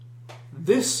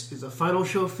This is a Final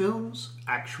Show Films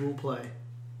actual play.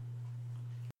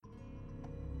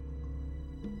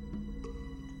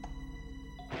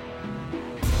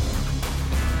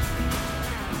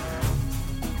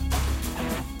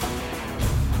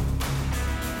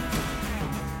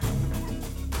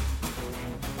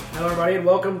 Hello everybody and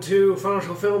welcome to Final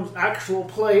Show Films actual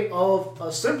play of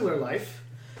A Simpler Life,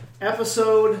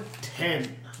 episode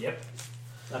 10. Yep.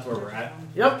 That's where we're at.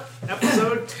 Yep,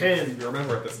 episode 10. You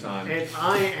remember it this time. And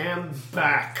I am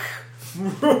back.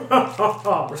 We're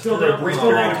still down. We're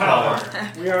still down Kyle.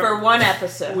 We are, For one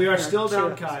episode. we are still Two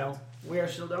down episodes. Kyle. We are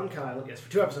still down Kyle. Yes,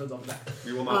 for 2 episodes I'll be back.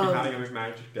 We will not be having a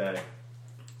magic day.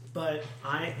 But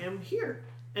I am here.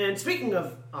 And speaking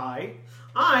of I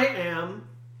am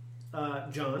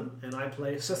John, and I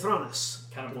play Sethranus.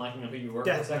 Kind of blanking on who you were for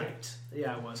a Death second. Knight.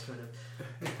 Yeah, it was kind of.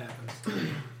 It happens.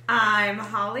 I'm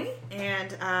Holly,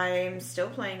 and I'm still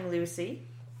playing Lucy.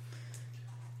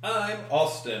 I'm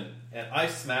Austin, and I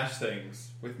smash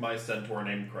things with my Centaur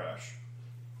named Crash.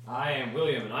 I am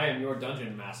William, and I am your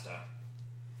dungeon master.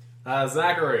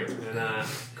 Zachary and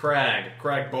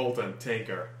Krag Bolton,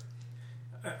 Tinker.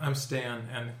 I'm Stan,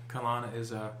 and Kalana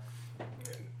is a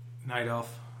night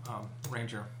elf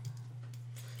ranger.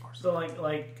 So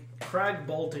like Krag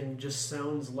bolting just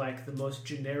sounds like the most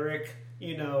generic,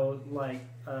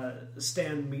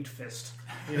 Stan Meat Fist.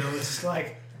 It's just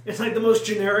like it's like the most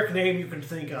generic name you can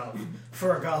think of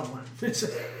for a goblin.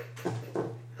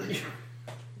 It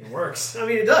works. I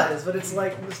mean, it does, but it's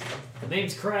like The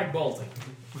name's Krag Bolton.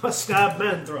 a stab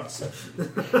man thrust.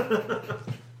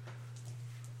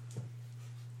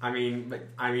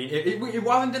 It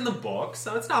wasn't in the book,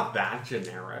 so it's not that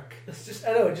generic. It's just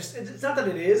I know it's not that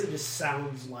it is. It just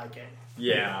sounds like it.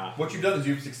 Yeah. What you've done is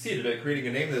you've succeeded at creating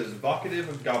a name that is evocative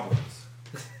of goblins.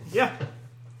 Yeah,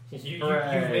 You've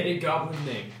made a goblin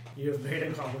name. you have made a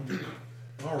goblin.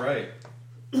 All right.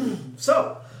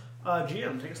 So,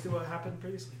 GM, take us through what happened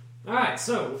previously. Alright,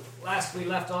 so last we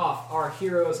left off, our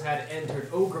heroes had entered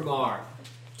Ogrimmar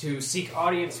to seek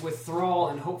audience with Thrall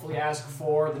and hopefully ask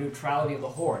for the neutrality of the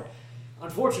Horde.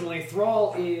 Unfortunately,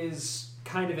 Thrall is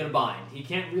kind of in a bind. He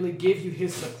can't really give you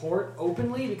his support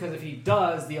openly, because if he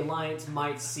does, the Alliance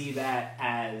might see that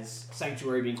as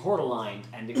Sanctuary being Horde aligned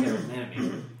and declare it an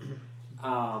enemy.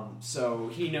 So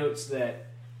he notes that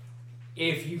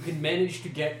if you can manage to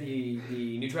get the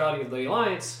neutrality of the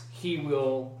Alliance, he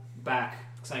will back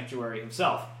Sanctuary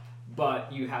himself.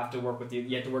 But you have to work out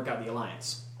the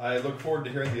Alliance. I look forward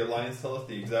to hearing the Alliance tell us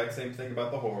the exact same thing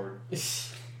about the Horde.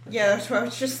 Yeah, that's what I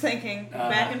was just thinking.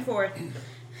 Back and forth.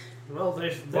 Well,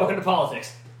 Welcome to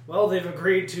politics. Well, they've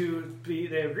agreed to be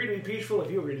peaceful.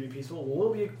 If you agree to be peaceful,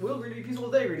 we'll agree to be peaceful.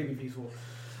 If they agree to be peaceful,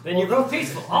 Then you're both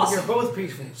peaceful. Awesome. You're both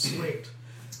peaceful. Sweet.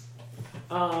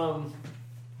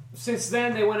 Since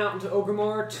then, they went out into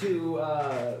Ogrimmar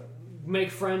to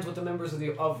make friends with the members of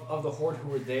the Horde who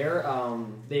were there.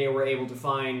 They were able to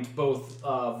find both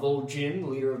Vol'jin,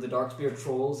 leader of the Darkspear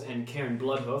Trolls, and Cairn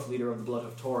Bloodhoof, leader of the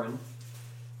Bloodhoof Tauren,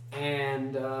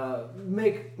 and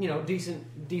make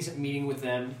decent meeting with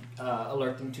them.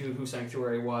 Alert them to who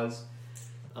Sanctuary was.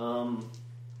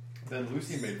 Then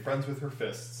Lucy made friends with her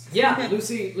fists. Yeah,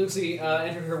 Lucy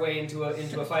entered her way into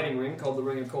a fighting ring called the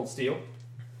Ring of Cold Steel,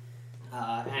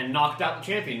 and knocked out the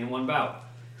champion in one bout.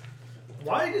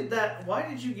 Why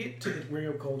did you get to the Ring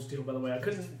of Cold Steel, by the way? I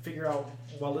couldn't figure out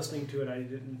while listening to it. I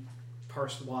didn't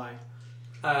parse why.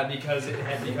 Because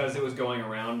it was going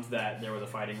around that there was a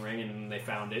fighting ring, and they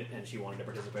found it, and she wanted to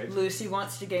participate. Lucy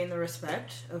wants to gain the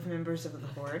respect of members of the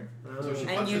Horde. So she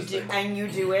And you punches do, things. and you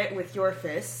do it with your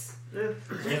fists.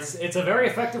 It's a very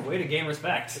effective way to gain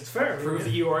respect. It's fair. Prove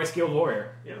that you are a skilled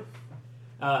warrior. Yeah.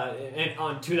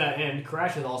 And to that end,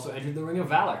 Crash has also entered the Ring of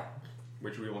Valor,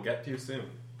 Which we will get to soon.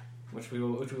 which we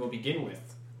will begin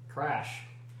with. Crash.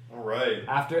 All right.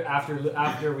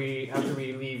 After we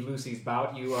leave Lucy's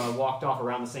bout, you walked off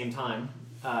around the same time.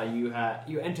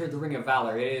 You entered the Ring of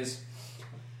Valor. It's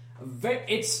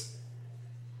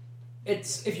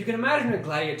if you can imagine a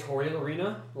gladiatorial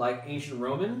arena like ancient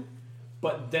Roman,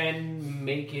 but then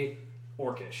make it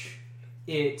orcish.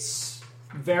 It's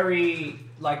very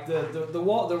like the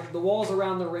walls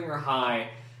around the ring are high,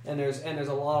 and there's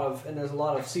a lot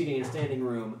of seating and standing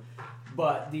room,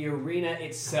 but the arena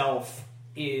itself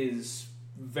is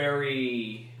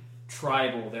very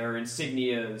tribal. There are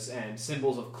insignias and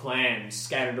symbols of clans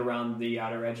scattered around the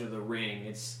outer edge of the ring.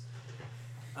 It's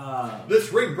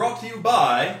This ring brought to you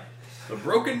by the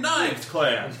Broken Knives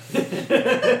Clan.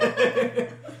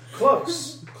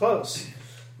 Close.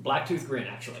 Blacktooth Grin,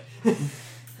 actually.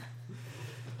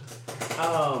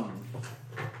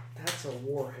 That's a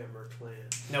Warhammer clan.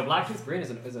 No, Blacktooth Grin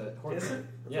is a horde. Is clan. it?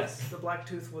 Yes. The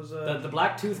Blacktooth was a... The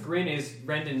Blacktooth Grin is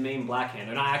Rendon Main Blackhand.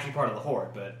 They're not actually part of the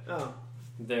horde, but Oh.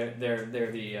 they're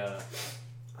the I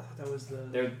thought that was the...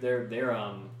 they're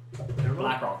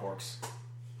Blackrock orcs.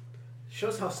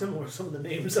 Shows how similar some of the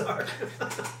names are.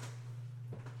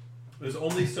 There's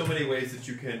only so many ways that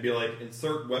you can be like,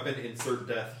 insert weapon, insert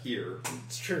death here.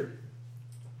 It's true.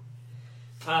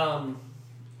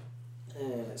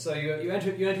 So you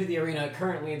enter the arena.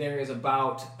 Currently, there is a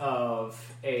bout of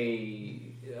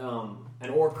an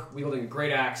orc wielding a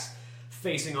great axe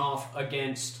facing off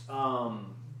against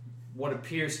what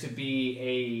appears to be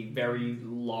a very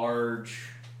large.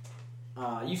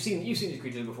 You've seen these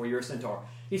creatures before. You're a centaur.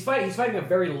 He's fighting a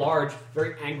very large,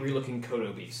 very angry-looking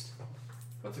Kodo beast.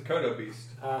 What's a Kodo beast?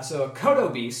 So a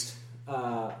Kodo beast,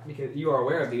 because you are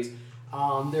aware of these,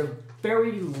 they're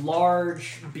very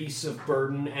large beasts of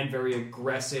burden and very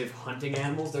aggressive hunting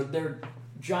animals. They're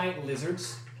giant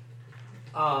lizards.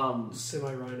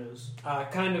 Semi-rhinos.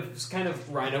 Kind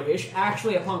of rhino-ish.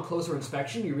 Actually, upon closer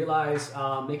inspection, you realize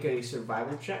make a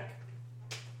survival check.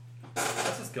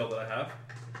 That's a skill that I have.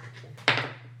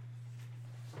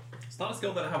 It's not a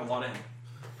skill that I have a lot in.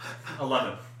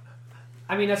 11.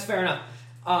 I mean, that's fair enough.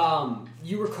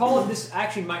 You recall that this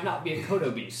actually might not be a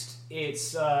Kodo beast.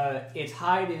 Its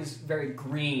hide is very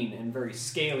green and very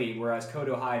scaly, whereas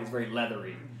Kodo hide is very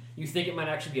leathery. You think it might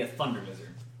actually be a thunder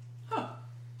lizard. Huh.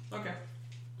 Okay.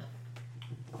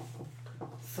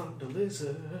 Thunder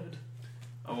lizard.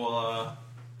 I will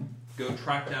go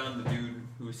track down the dude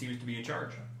who seems to be in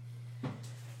charge.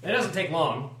 It doesn't take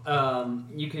long.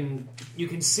 You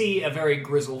can see a very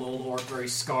grizzled old orc, very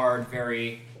scarred,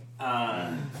 very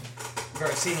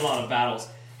seen a lot of battles.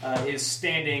 Is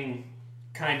standing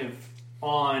kind of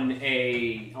on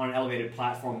an elevated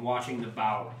platform, watching the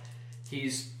bout.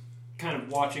 He's kind of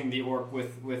watching the orc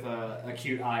with a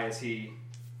cute eye as he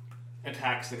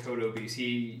attacks the Kodo beast.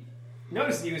 He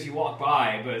notices you as you walk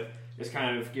by, but just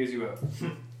kind of gives you a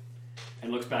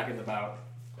and looks back at the bout.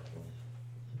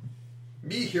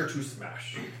 Me here to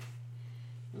smash.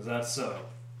 Is that so?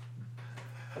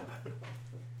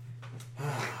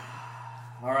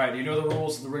 Alright, you know the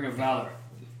rules of the Ring of Valor.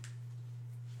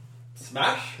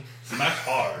 Smash? Smash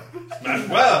hard. Smash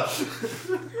well.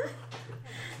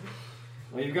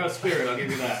 Well, you've got spirit, I'll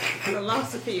give you that.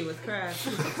 Philosophy with Krag.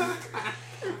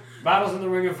 Battles in the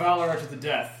Ring of Valor are to the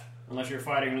death, unless you're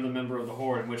fighting another member of the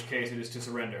Horde, in which case it is to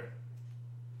surrender.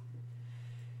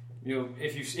 You know,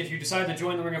 if you decide to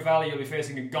join the Ring of Valor, you'll be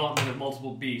facing a gauntlet of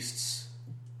multiple beasts.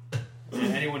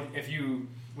 And if you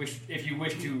wish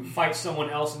to fight someone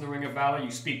else in the Ring of Valor,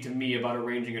 you speak to me about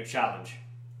arranging a challenge.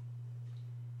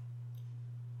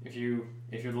 If you're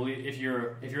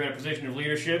in a position of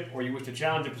leadership, or you wish to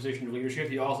challenge a position of leadership,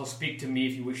 you also speak to me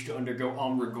if you wish to undergo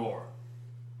Omrigor.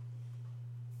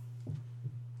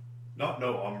 Not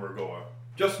no Omrigor.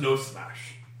 Just no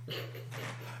smash.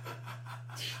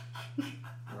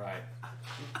 Right.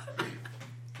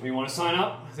 Well, you want to sign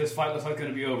up? This fight looks like it's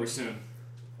going to be over soon.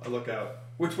 I look out.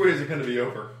 Which way is it going to be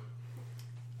over?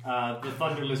 The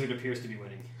Thunder Lizard appears to be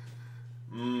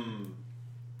winning.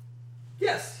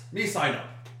 Yes. Me sign up.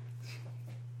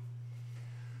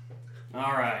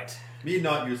 All right. Me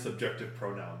not use subjective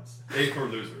pronouns. A for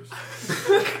losers.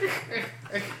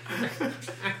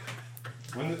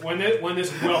 When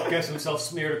this whelp gets himself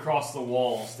smeared across the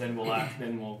walls, then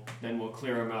we'll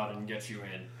clear him out and get you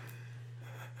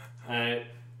in.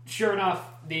 Sure enough,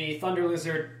 the Thunder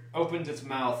Lizard opens its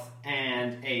mouth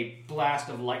and a blast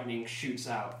of lightning shoots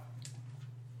out,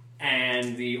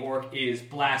 and the orc is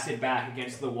blasted back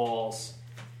against the walls.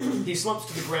 He slumps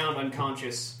to the ground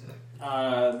unconscious.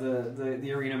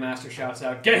 The arena master shouts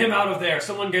out, "Get him out of there!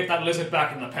 Someone get that lizard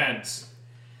back in the pens!"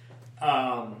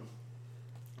 A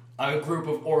group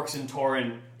of orcs and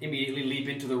Tauren immediately leap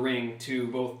into the ring to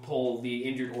both pull the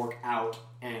injured orc out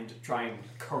and try and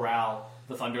corral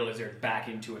the Thunder Lizard back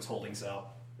into its holding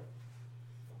cell.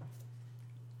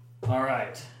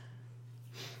 Alright.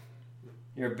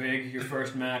 You're big. Your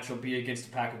first match will be against a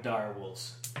pack of dire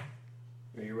wolves.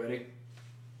 Are you ready?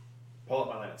 Pull up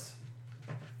my lance.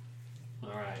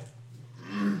 Alright.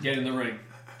 Get in the ring.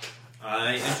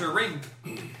 I enter ring.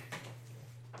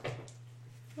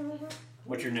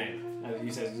 What's your name?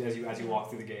 He says as you walk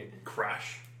through the gate.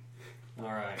 Crash.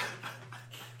 Alright.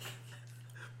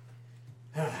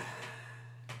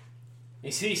 He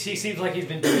seems like he's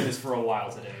been doing this for a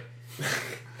while today.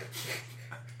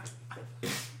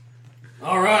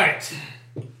 Alright.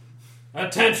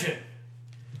 Attention.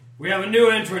 We have a new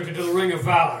entrant into the Ring of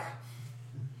Valor.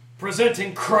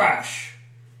 Presenting Crash.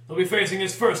 He'll be facing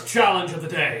his first challenge of the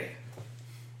day.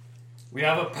 We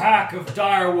have a pack of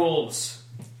dire wolves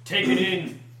taken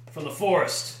in from the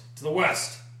forest to the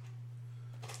west.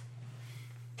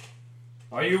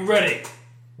 Are you ready?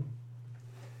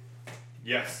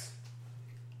 Yes.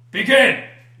 Begin!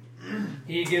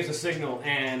 He gives a signal,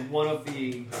 and one of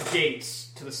the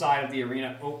gates to the side of the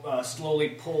arena slowly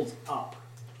pulls up.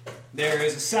 There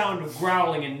is a sound of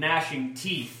growling and gnashing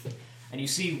teeth, and you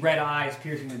see red eyes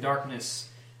piercing the darkness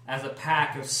as a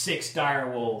pack of 6 dire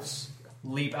wolves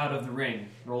leap out of the ring.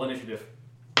 Roll initiative.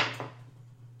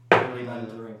 Leap out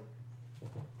of the ring.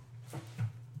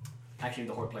 Actually,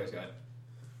 the Horde Player's Guide.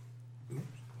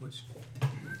 Which?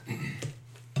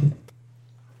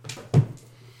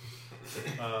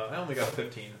 I only got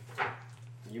 15.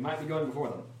 You might be going before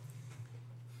them.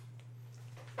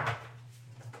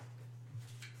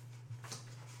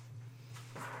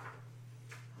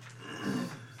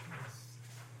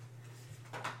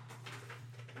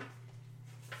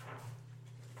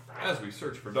 As we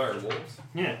search for dire wolves.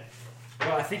 Yeah.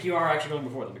 Well, I think you are actually going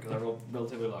before them because I rolled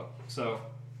relatively low. So,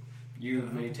 you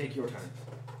may take your turn.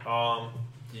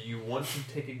 Do you want to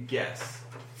take a guess?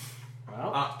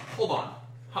 Well, Hold on.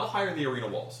 How high are the arena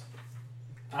walls?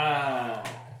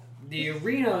 the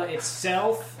arena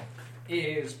itself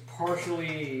is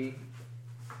partially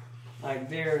like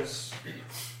there's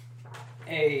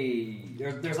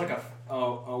like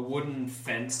a wooden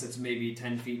fence that's maybe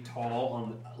 10 feet tall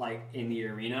on like in the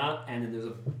arena, and then there's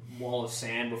a wall of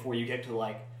sand before you get to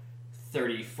like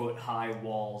 30-foot high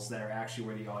walls that are actually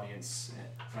where the audience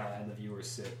and the viewers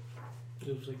sit.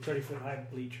 It was like 30-foot high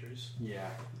bleachers. Yeah.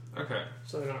 Okay.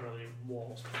 So they're not really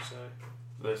walls per se.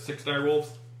 There's 6 dire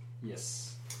wolves.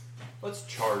 Yes. Let's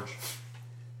charge.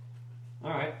 All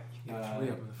right. You get 3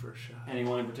 of them the first shot.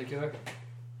 Anyone in particular?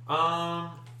 I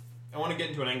want to get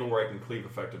into an angle where I can cleave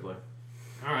effectively.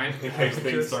 All right. In case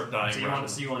things start dying.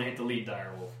 So you want to hit the lead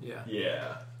dire wolf? Yeah.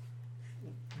 Yeah.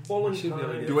 Bowling Should be able to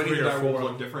time. get Do any of the three or dire wolves four.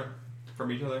 look different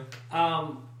from each other?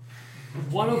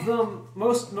 One of them,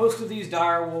 most of these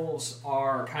dire wolves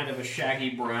are kind of a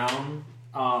shaggy brown.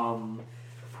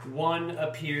 One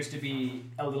appears to be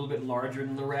a little bit larger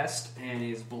than the rest and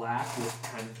is black with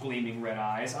kind of gleaming red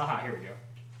eyes. Aha, here we go.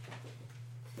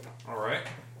 All right.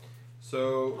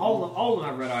 So All of them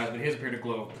have red eyes, but his appear to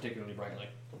glow particularly brightly.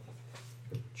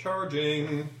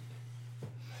 charging.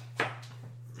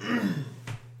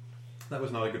 That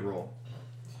was not a good roll.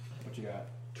 What you got?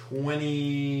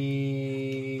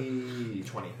 20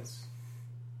 hits.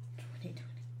 2020.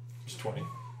 Just 20.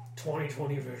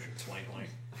 20/20 vision. 2020.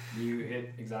 You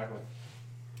hit exactly.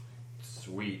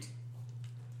 Sweet.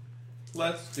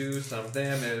 Let's do some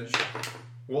damage.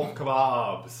 Wolf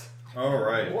kebabs. All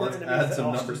right, More let's enemies add that some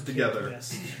also numbers kill together.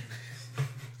 this.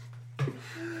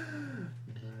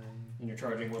 And you're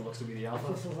charging what looks to be the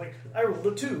alpha. Like, I rolled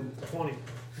a 2. 20.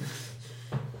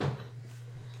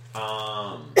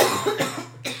 I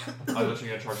was actually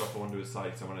going to charge off the one to his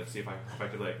side, so I wanted to see if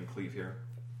effectively I can cleave here.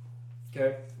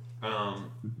 Okay.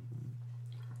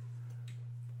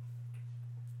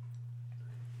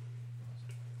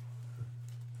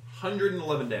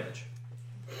 111 damage.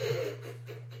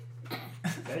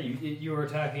 Okay, you were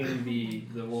attacking the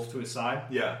wolf to his side.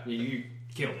 Yeah. You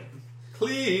killed it.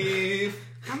 Cleave!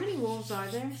 How many wolves are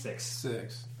there? 6.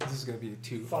 6. This is going to be a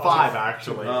 2. 5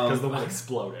 actually, because Um, the one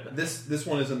exploded. This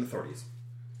one is in the 30s.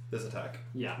 This attack.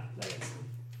 Yeah, that is.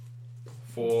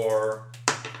 For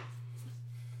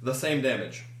the same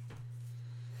damage.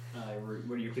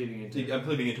 What are you cleaving into? I'm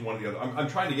cleaving into one of the other. I'm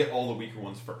trying to get all the weaker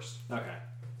ones first. Okay.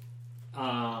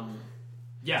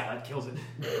 Yeah, that kills it.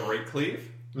 Great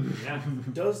cleave. Yeah.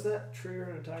 Does that trigger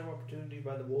an attack of opportunity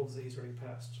by the wolves that he's running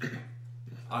past?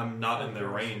 I'm not in their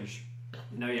range.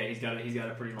 No, yeah, he's got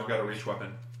a pretty long. I've got a reach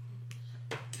weapon.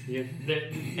 Yeah,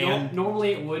 And-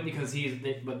 normally it would because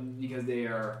because they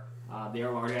are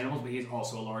large animals, but he's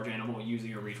also a large animal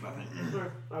using a reach weapon.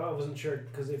 I wasn't sure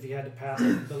because if he had to pass,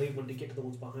 I believe when to get to the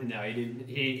ones behind him. No, he didn't.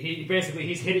 He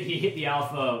basically he hit the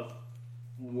alpha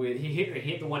with he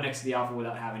hit the one next to the alpha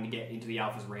without having to get into the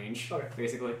alpha's range. Okay.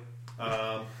 Basically,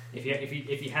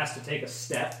 if he has to take a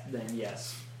step, then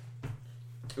yes.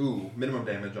 Ooh, minimum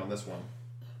damage on this one.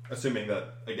 Assuming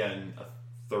that, again, a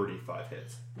 35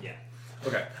 hits. Yeah.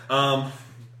 Okay.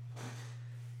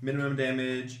 Minimum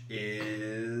damage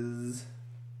is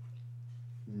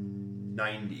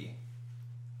 90.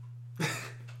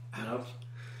 Nope.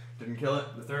 Didn't kill it?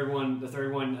 The third one.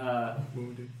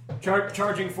 Wounded.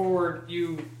 Charging forward,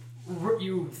 you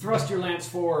thrust your lance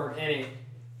forward, and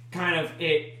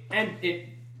it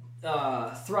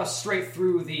thrusts straight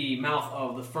through the mouth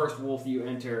of the first wolf you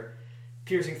enter,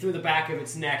 piercing through the back of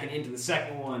its neck and into the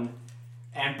second one,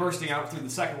 and bursting out through the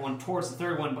second one towards the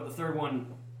third one. But the third one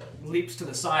leaps to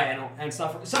the side and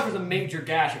suffers a major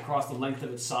gash across the length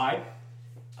of its side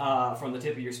from the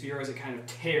tip of your spear as it kind of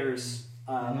tears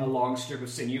a long strip of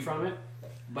sinew from it,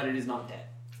 but it is not dead.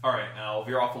 All right, and I'll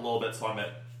veer off a little bit so I'm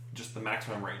at just the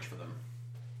maximum range for them.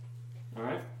 All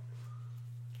right.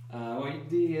 Well,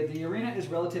 the arena is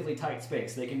relatively tight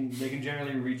space. They can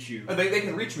generally reach you. They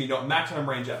can reach me, maximum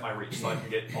range at my reach, so I can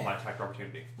get all my attack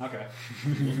opportunity. Okay.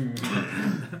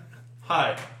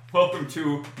 Hi, welcome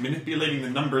to manipulating the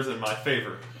numbers in my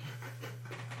favor.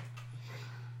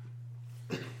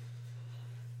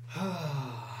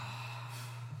 How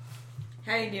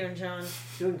you doing, John?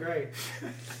 Doing great.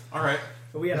 All right.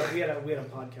 But we had a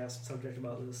podcast subject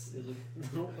about this a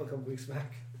couple weeks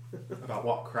back. About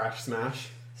what? Crash Smash?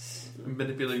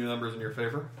 Manipulating the numbers in your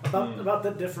favor. About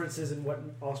the differences in what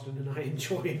Austin and I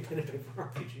enjoy in pen and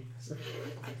paper RPGs.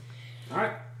 All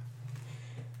right.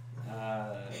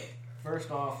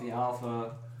 First off, the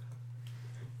alpha.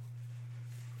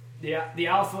 The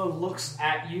alpha looks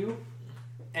at you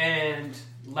and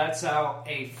lets out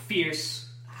a fierce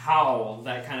howl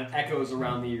that kind of echoes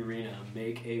around the arena.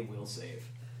 Make a will save.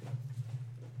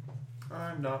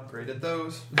 I'm not great at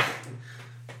those.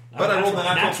 But I rolled a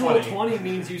natural 20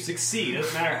 means you succeed.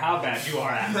 Doesn't matter how bad you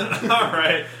are at it. All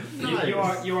right.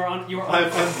 Nice. You are on. I'm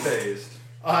unfazed.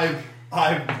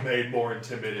 I've made more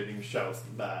intimidating shouts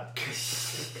than that.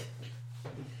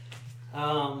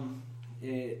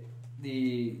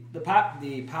 The pack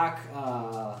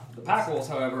wolves,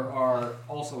 however, are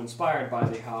also inspired by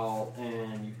the howl,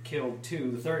 and you killed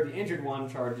 2. The injured one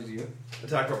charges you.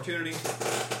 Attack opportunity.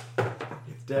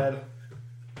 It's dead.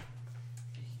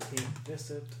 Can't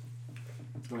miss it.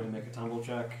 Go ahead and make a tumble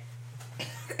check.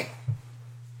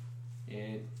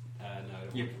 If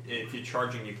you're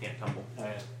charging, you can't tumble. Oh,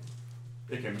 yeah.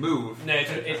 It can move. No,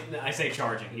 I say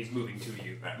charging. He's moving to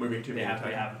you. Moving to me. They have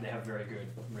very good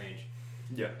range.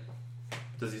 Yeah.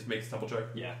 Does he make a tumble check?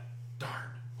 Yeah.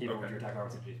 Darn. He rolled Okay. your attack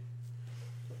opportunity.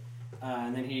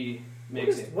 And then he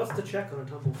makes it. What's the check on a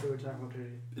tumble through attack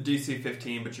opportunity? DC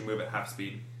 15, but you move at half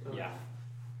speed. Yeah.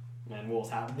 And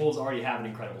wolves already have an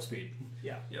incredible speed.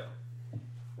 Yeah. Yeah.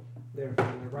 They're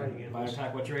riding it. By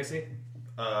attack, what's your AC?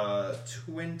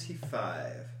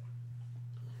 25.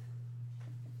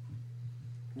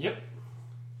 Yep.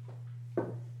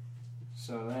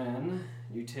 So then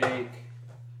you take.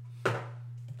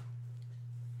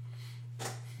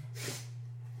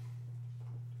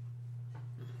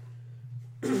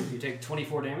 You take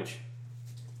 24 damage.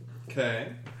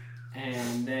 Okay.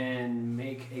 And then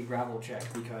make a grapple check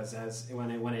because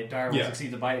when a direwolf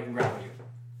succeeds a bite, it can grapple you.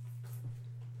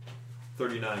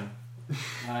 39.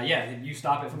 You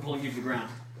stop it from pulling you to the ground.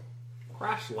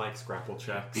 Crash likes grapple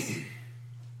checks.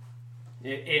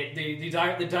 The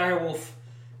direwolf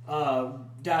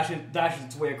dashes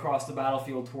its way across the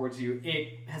battlefield towards you.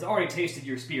 It has already tasted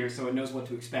your spear, so it knows what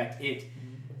to expect. It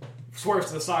swerves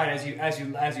to the side as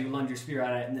you lunge your spear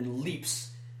at it, and then leaps,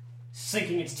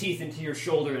 sinking its teeth into your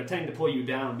shoulder and attempting to pull you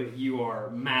down. But you are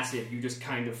massive. You just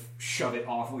kind of shove it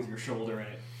off with your shoulder,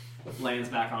 and it lands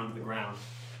back onto the ground.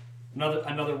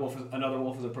 Another wolf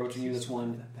is approaching you. This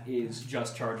one is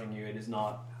just charging you. It is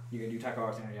not. You can do attack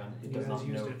opportunity on it. It does not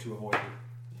know to avoid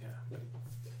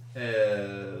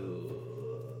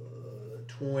you.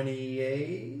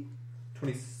 28.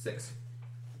 26.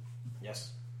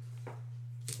 Yes.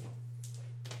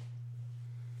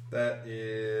 That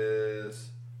is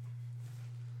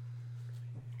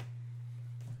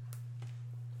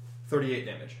 38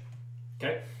 damage.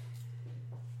 Okay.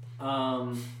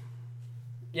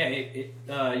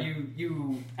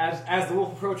 You as the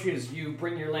wolf approaches, you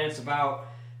bring your lance about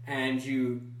and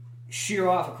you shear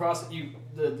off across it.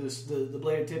 The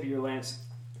bladed tip of your lance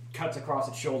cuts across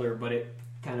its shoulder, but it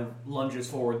kind of lunges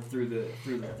forward through the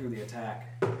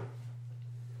attack,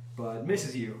 but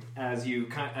misses you as you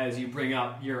bring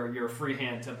up your free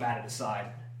hand to bat it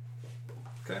aside.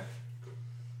 Okay.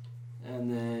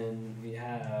 And then we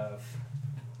have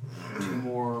one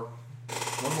more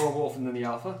wolf, and then the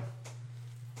alpha.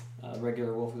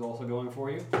 Regular wolf is also going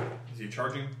for you. Is he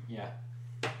charging? Yeah.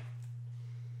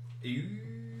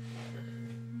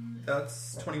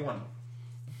 That's 21.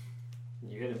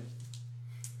 You hit him.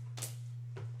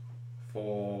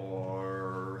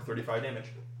 For 35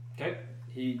 damage. Okay.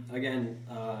 He again,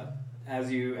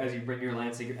 as you bring your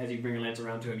lance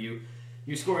around to him,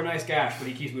 you score a nice gash, but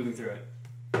he keeps moving through it.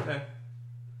 Okay.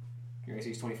 Your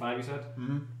AC is 25, you said?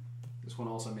 Mm-hmm. This one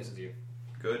also misses you.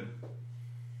 Good.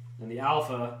 And the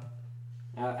alpha,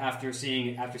 after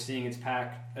seeing its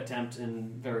pack attempt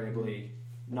invariably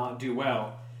not do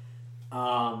well,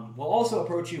 will also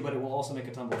approach you, but it will also make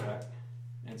a tumble check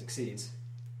and succeeds.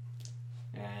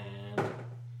 And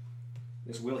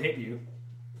This will hit you.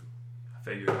 I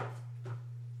figured.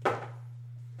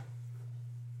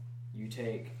 You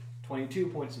take 22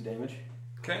 points of damage.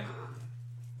 Okay.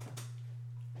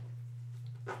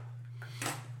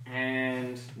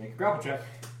 And make a grapple check.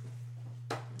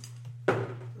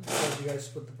 Because you guys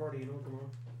split the party in Orgrimmar.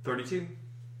 32.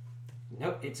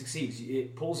 Nope, it succeeds.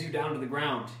 It pulls you down to the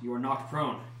ground. You are knocked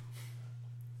prone.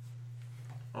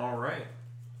 All right.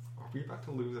 Are we about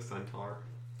to lose a centaur?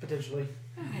 Potentially.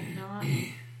 I hope not. All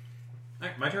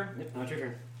right, my turn. Yep, now it's your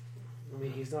turn. I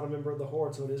mean, he's not a member of the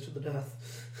Horde, so it is to the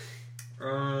death.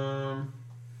 How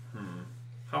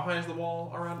high is the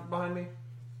wall around behind me?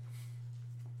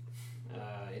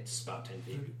 It's about 10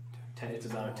 feet. It's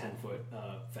about a 10-foot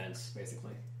fence,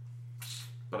 basically.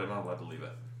 But I'm not allowed to leave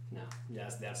it. No,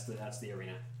 yes, that's the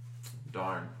arena.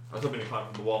 Darn. I was hoping to climb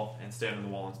from the wall and stand on the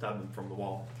wall and stab them from the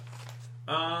wall.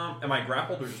 Am I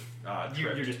grappled or just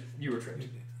tripped? You were tripped.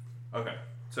 Okay,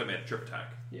 so I made a trip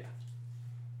attack. Yeah.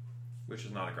 Which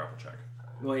is not a grapple check.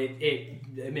 Well,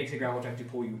 it makes a grapple check to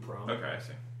pull you prone. Okay, I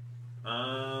see.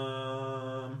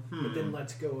 But then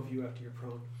lets go of you after you're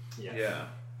prone. Yeah.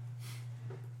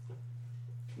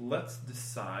 Let's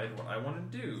decide what I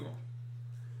want to do.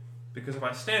 Because if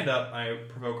I stand up, I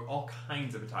provoke all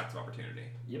kinds of attacks of opportunity.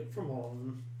 Yep. From all of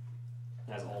them.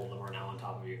 As all of them are now on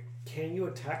top of you. Can you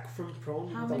attack from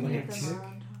prone How with a many of lance? them are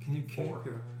on top? Can you kick? Four.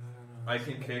 Or, I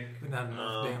can kick. but not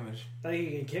enough damage. I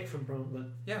think you can kick from prone, but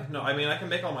Yeah, no, I mean, I can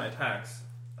make all my attacks.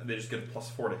 They just get a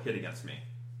 +4 to hit against me.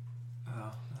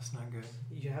 Oh, that's not good.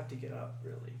 you have to get up,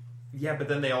 really. Yeah, but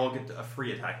then they all get a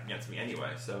free attack against me anyway,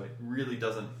 so it really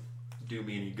doesn't do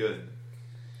me any good.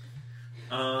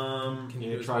 Can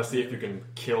you try to see if you can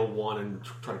kill one and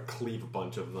try to cleave a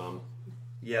bunch of them?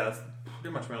 Yeah, that's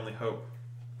pretty much my only hope.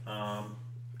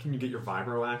 Can you get your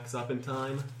vibro axe up in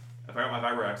time? If I got my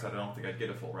vibro axe out, I don't think I'd get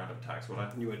a full round of attacks, would I?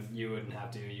 You wouldn't have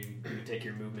to. You would take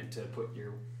your movement to put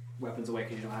your weapons away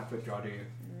because you don't have quick draw, do you?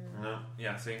 No.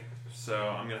 Yeah, see? So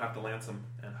I'm going to have to lance them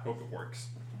and hope it works.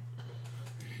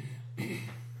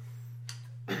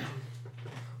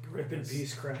 Rip in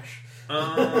peace, Crash.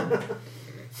 Um,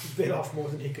 Bit off more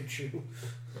than he could chew.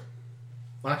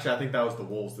 Well, actually, I think that was the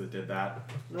wolves that did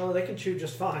that. No, they can chew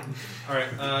just fine.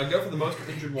 Alright, go for the most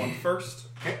injured one first.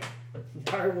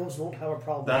 Dire wolves won't have a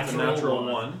problem. That's a natural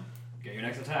one. 1. Get your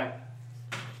next attack.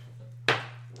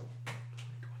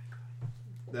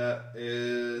 That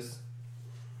is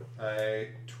a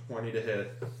 20 to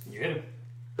hit. You hit him.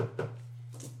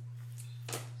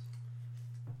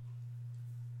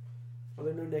 Are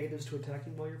there no negatives to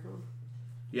attacking while you're prone?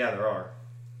 Yeah, there are.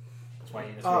 That's why he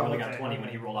Oh, only got okay. 20 when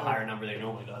he rolled a higher number than he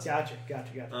normally does. Gotcha.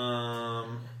 I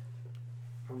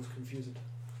was confused.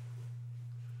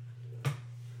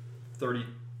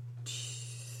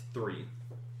 33.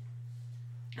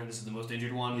 And this is the most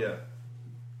injured one. Yeah.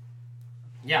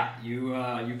 Yeah,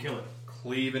 you kill it.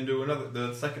 Cleave into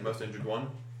the second most injured one.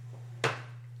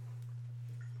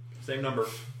 Same number.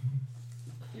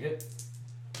 You hit.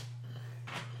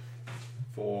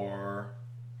 For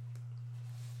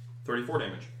 34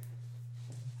 damage.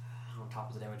 On top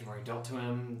of the damage you've already dealt to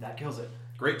him, that kills it.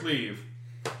 Great cleave.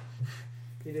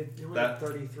 He did. He only That- did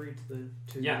 33 to the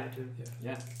 2. Yeah. Two.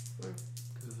 Yeah.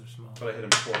 Because they're small. But I hit him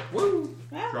before. Woo!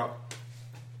 Yeah. Drop.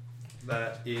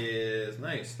 That is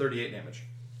nice. 38 damage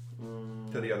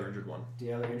to the other injured one.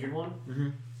 The other injured one, Mm-hmm.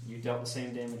 you dealt the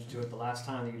same damage to it the last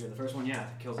time that you did the first one. Yeah,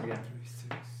 it kills it again.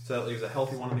 So that leaves a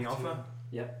healthy one in the alpha.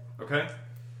 Yep. Okay.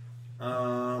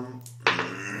 I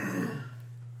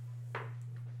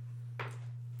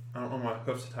don't know my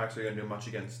hoof's attacks are going to do much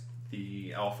against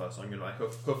the alpha, so I'm going to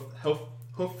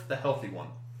hoof the healthy one.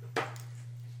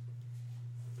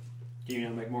 Do you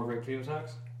know make more great cleave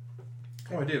attacks?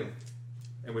 Oh, I do.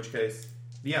 In which case,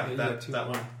 yeah, you that got two.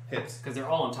 one hits. Because they're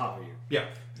all on top of you. Yeah.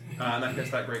 In that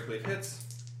case, that great cleave hits.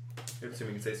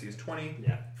 Assuming its AC is 20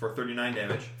 Yeah. for 39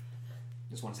 damage.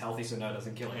 This one's healthy, so no, it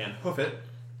doesn't kill it. And hoof it.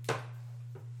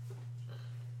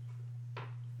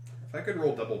 If I could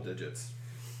roll double digits.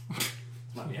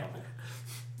 Might be helpful.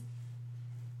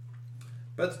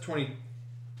 But it's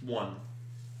 21.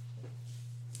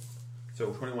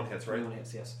 So 21 hits, right? 21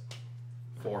 hits, yes.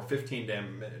 For 15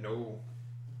 damage. No.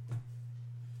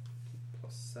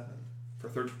 Plus 7. For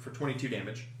 22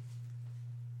 damage.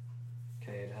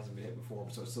 Okay, it hasn't been hit before,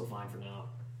 so it's still fine for now.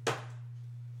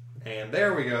 And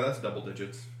there we go. That's double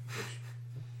digits.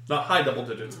 Not high double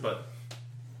digits, but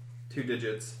 2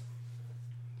 digits.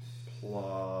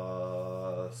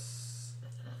 Plus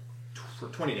for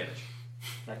 20 damage.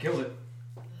 That kills it.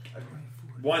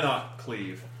 Why not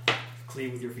cleave?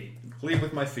 Cleave with your feet. Cleave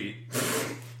with my feet.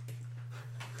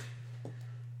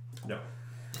 No.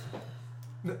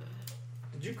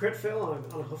 Did Did you crit fail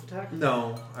on a hoof attack?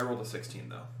 No, I rolled a 16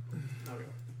 though. Okay.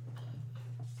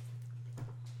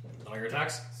 All your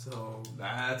attacks. So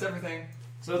That's everything.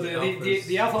 So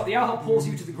the alpha pulls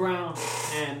you to the ground,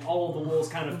 and all of the wolves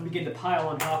kind of begin to pile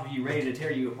on top of you, ready to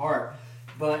tear you apart.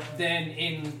 But then,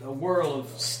 in a whirl of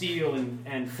steel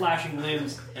and flashing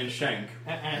limbs, And Shank.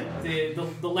 and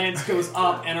the lance goes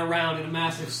up and around in a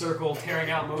massive circle, tearing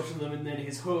out most of them, and then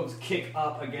his hooves kick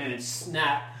up again and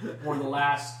snap one of the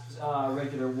last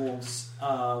regular wolf's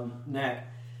neck,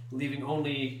 leaving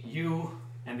only you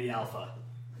and the alpha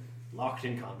locked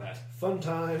in combat. Fun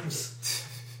times.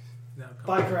 now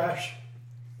Bye, Crash.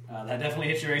 That definitely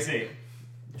hits your AC.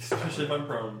 Especially if I'm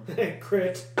prone.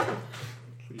 Crit.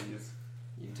 Please.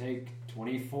 You take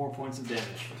 24 points of damage.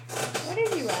 What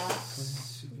are you at?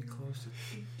 should be close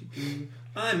to.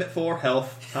 I'm at 4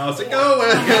 health. How's it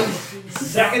going?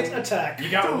 Second attack. You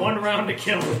got one round to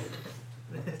kill it.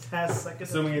 It has second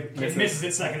Assuming attack. it It misses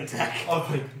its second attack.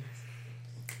 Okay.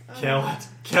 Kill it.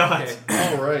 Kill it.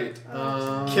 Alright.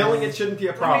 Killing it shouldn't be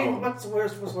a I problem. mean, what's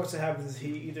supposed to happen is he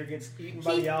either gets eaten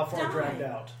by He the alpha or dies. dragged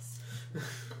out.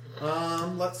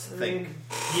 Let's think.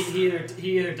 He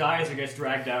either dies or gets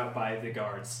dragged out by the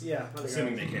guards. Yeah, by the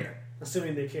Assuming guards. they care.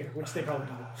 Assuming they care, which they probably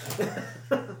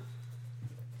don't.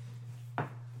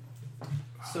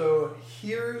 So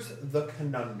here's the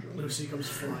conundrum. Lucy comes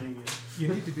flying in. You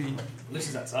need to be.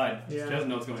 Lucy's outside. Yeah. She doesn't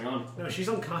know what's going on. No, she's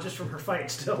unconscious from her fight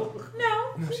still.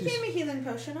 No, No, he she's- gave me healing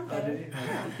potion. I'm better. did he?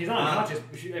 Yeah. He's not unconscious,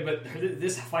 but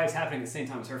this fight's happening at the same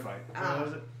time as her fight. Oh,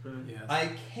 is it? Yes.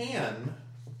 I can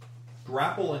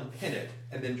grapple and pin it,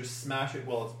 and then just smash it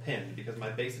while it's pinned, because my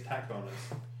base attack bonus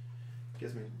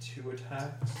gives me 2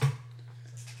 attacks,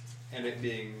 and it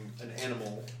being an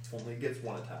animal only gets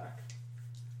 1 attack.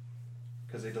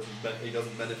 Because it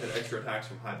doesn't benefit extra attacks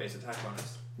from high base attack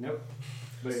bonus. Nope.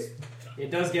 But it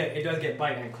does get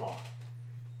bite and claw.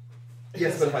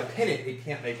 Yes, but if I pin it, it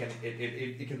can't make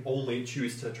it can only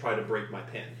choose to try to break my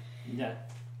pin. Yeah.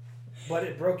 But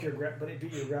it broke your but it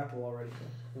beat your grapple already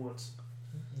once.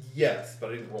 Yes, but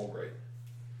I didn't roll great.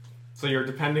 So you're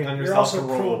depending on You're yourself to also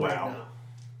roll prone right well. now.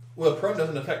 Well, prone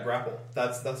doesn't affect grapple.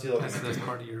 That's the other That's thing.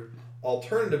 part of your.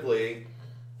 Alternatively,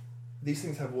 these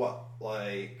things have what,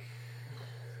 like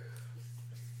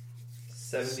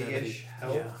 70-ish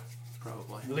health? Yeah,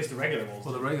 probably. At least the regular wolves.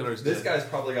 Well, the regulars. This did guy's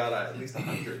probably got at least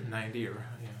 100. 90 or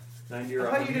 90 I or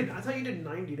thought 100. I thought you did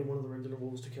 90 to one of the regular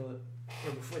wolves to kill it.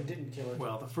 Or before it didn't kill it.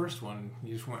 Well, the first one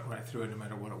you just went right through it, no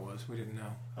matter what it was. We didn't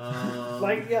know.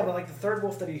 But the third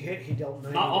wolf that he hit, he dealt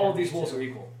 90. Not all of these damage wolves to. are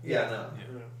equal. Yeah, no.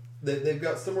 Yeah. They've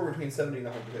got somewhere between 70 and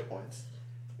 100 hit points.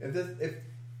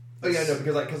 Oh yeah, no,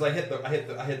 because I hit the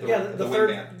The third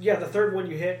wingman. the third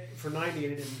one you hit for 90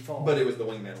 and it didn't fall. But it was the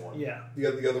wingman one. yeah. The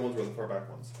other ones were the far back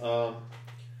ones.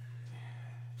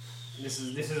 This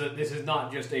is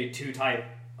not just a 2-type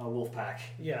wolf pack.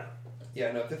 Yeah.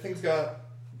 Yeah, no, the thing's got.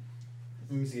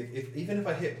 Let me see. Even if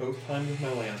I hit both times with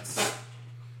my lance,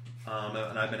 and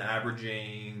I've been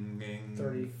averaging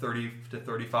 30 to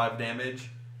 35 damage.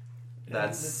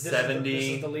 That's This 70. This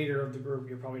is the leader of the group.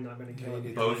 You're probably not going to kill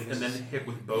it. Both, and then hit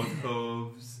with both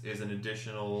hooves is an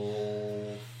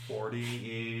additional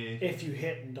 40. If you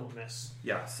hit and don't miss.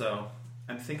 Yeah, so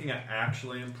I'm thinking I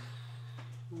actually am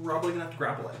probably gonna have to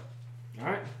grapple it.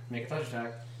 Alright, make a touch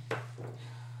attack.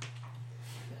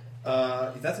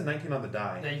 That's a 19 on the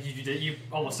die. You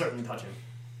almost certainly touch him.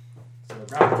 So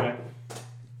grapple check.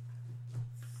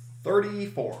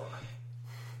 34.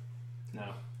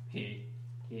 No.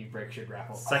 He breaks your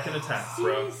grapple. Second attack,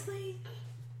 bro. Seriously?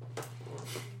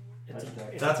 Touch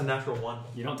attack. That's a natural 1.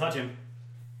 You don't touch him.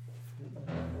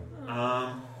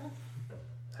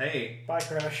 Hey, Bye,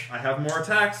 Crash. I have more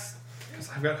attacks because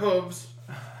I've got hooves.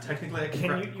 Technically, I can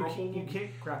You grapple.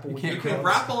 can't grapple You with can't You your can hooves,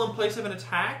 grapple in place of an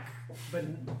attack. but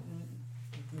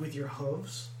with your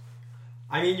hooves.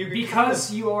 I mean, you could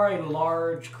Because you are a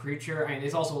large creature, and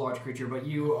it's also a large creature, but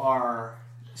you are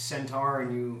Centaur,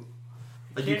 and you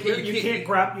Like You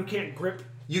can't grip.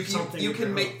 Something You with can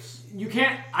your make. hooves. You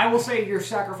can't. I will say you're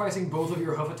sacrificing both of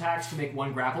your hoof attacks to make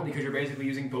one grapple because you're basically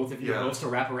using both of your Yeah. hoofs to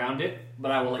wrap around it.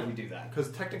 But I will let you do that Because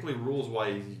technically, rules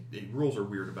are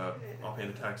weird about offhand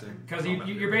attacks. because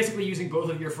you're basically using both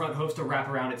of your front hoofs to wrap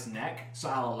around its neck. So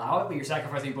I'll allow it, but you're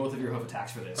sacrificing both of your hoof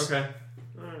attacks for this. Okay.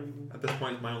 At this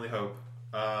point, my only hope.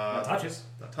 That touches.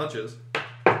 That touches.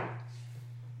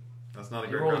 That's not a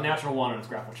You great roll a grapple. natural 1 on its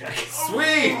grapple check.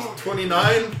 Sweet!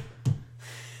 29.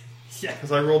 Yeah.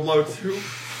 Because I rolled low too.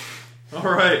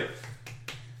 Alright.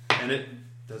 And it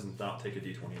does not take a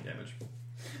d20 damage.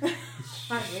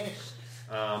 I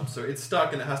wish. So it's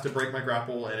stuck and it has to break my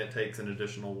grapple and it takes an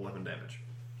additional 11 damage.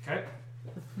 Okay.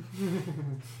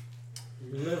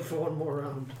 You live for one more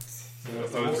round.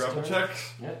 So grapple check.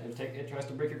 Yeah, it tries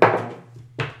to break your grapple.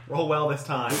 Roll well this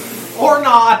time. Or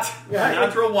not! Yeah,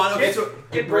 Natural 1. Okay, it- so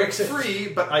it it breaks breaks it. free,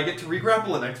 but I get to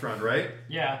re-grapple it next round, right?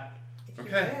 Yeah,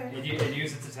 Okay. it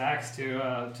uses its attacks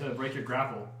to break your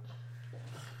grapple.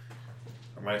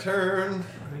 My turn.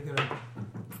 Are you gonna...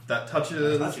 That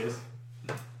touches. Touches.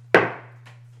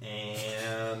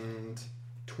 And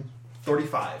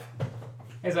 35.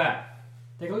 Hey Zach,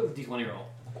 take a look at the D20 roll.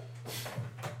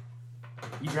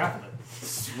 You grappled it.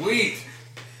 Sweet.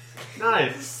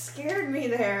 Nice. Scared me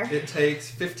there. It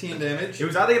takes 15 damage. It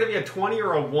was either going to be a 20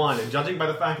 or a 1, and judging by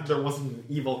the fact that there wasn't an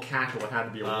evil cackle, it had to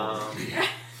be a 1.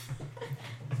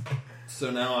 So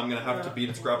now I'm going to have to beat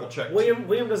its grapple check.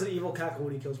 William does an evil cackle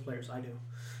when he kills players. I do.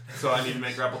 So I need to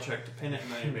make grapple check to pin it,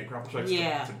 and I need to make grapple checks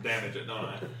Yeah. to damage it, don't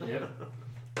I? Yep.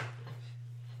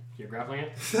 You're grappling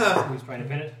it? Who's trying to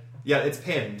pin it? Yeah, it's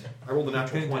pinned. I rolled a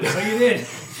natural 20. So you did.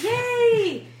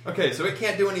 Yay! Okay, so it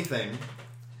can't do anything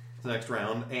the next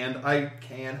round, and I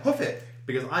can hoof it,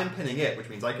 because I'm pinning it, which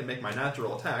means I can make my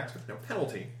natural attacks with no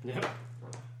penalty. Yep.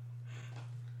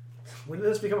 When did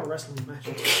this become a wrestling match?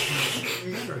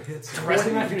 Never hits. It's a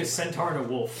wrestling match between a centaur and a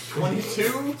wolf.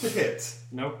 22 to hit.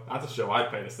 Nope. That's a show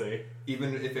I'd pay to see.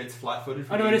 Even if it's flat-footed.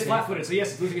 Oh no, it is flat-footed, so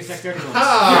yes, it's losing its dexterity bonus.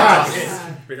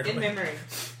 Ah! In memory.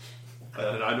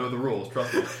 I know the rules,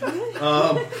 trust me.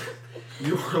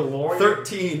 You were a lawyer?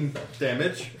 13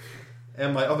 damage,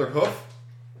 and my other hoof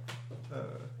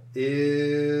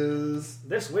is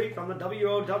This week on the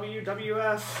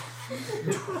WOWWF,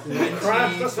 93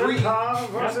 Craft the Centaur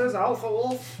versus Alpha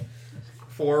Wolf.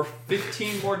 for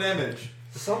 15 more damage.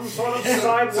 Some sort of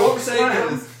sidewalk So what I'm saying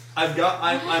slam. is,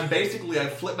 I'm basically,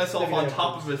 I've flipped myself on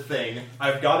top of the thing,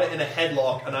 I've got it in a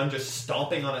headlock, and I'm just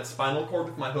stomping on its spinal cord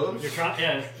with my hooves. You're trying.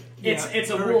 Yeah. It's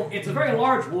a wolf. It's a very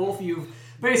large wolf. You've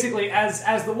basically,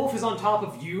 as the wolf is on top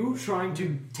of you, trying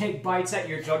to take bites at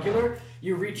your jugular,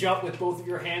 you reach up with both of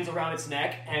your hands around its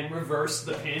neck and reverse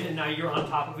the pin, and now you're on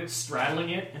top of it, straddling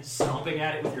it and stomping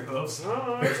at it with your hooves.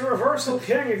 Oh, it's a reversal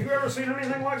king. Have you ever seen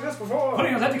anything like this before?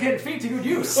 Putting those educated feet to good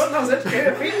use. Putting those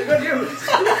educated feet to good use.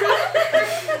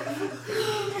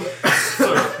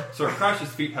 Sir Crash's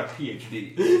feet have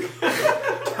PhD.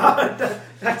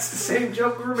 That's the same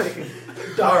joke we were making.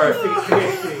 Alright. Feet,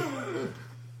 PhD.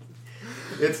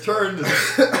 Its turn.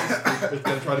 It's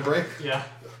going to try to break. Yeah.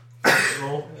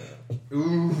 Roll.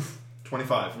 Ooh,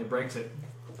 25. It breaks it.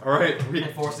 Alright,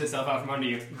 It forces itself out from under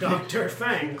you. Dr.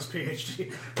 Fangs,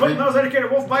 PhD. Putting those educated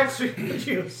wolf bites to good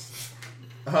use.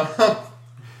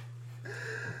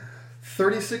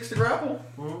 36 to grapple.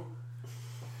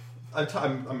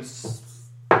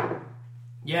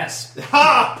 Yes.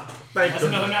 Ha! That's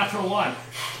another natural one.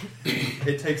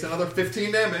 It takes another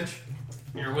 15 damage.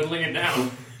 You're whittling it down.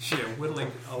 Shit,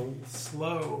 whittling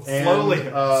slow. And, Slowly.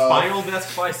 Spinal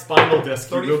disc by spinal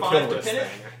disc. You will 35 kill to this pin it?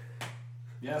 thing.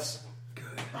 Yes.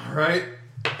 Alright.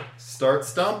 Start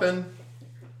stomping.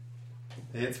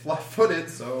 It's flat-footed,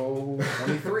 so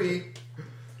 23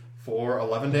 for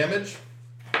 11 damage.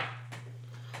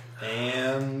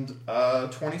 And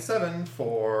 27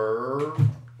 for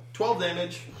 12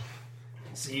 damage.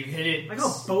 So you hit it. I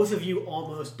know both of you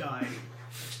almost died.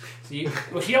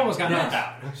 Well, she almost got knocked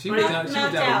out. She was down. She was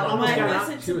Knocked down. out. Almost I got out.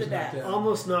 listened She to was the knocked death. out.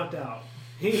 Almost knocked out.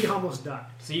 He almost died.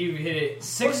 So you hit it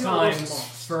 6 What's your most times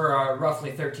lost? for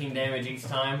roughly 13 damage each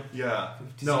time. Yeah.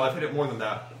 No, I've hit it more than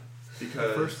that.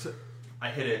 Because First, I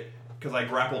hit it, because I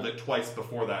grappled it twice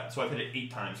before that. So I've hit it 8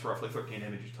 times for roughly 13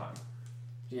 damage each time.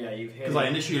 Yeah, you've hit Because it. I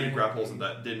initiated grapples and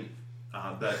that didn't,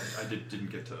 didn't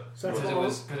get to. So that's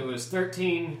Because it was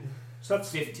 13, So that's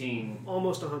 15.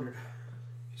 almost 100.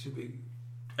 it should be.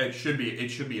 It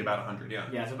should be about 100, yeah.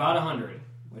 Yeah, it's about 100,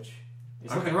 which is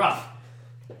Okay. looking rough.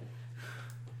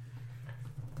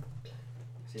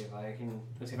 Let's see if I can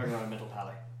run a mental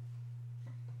tally.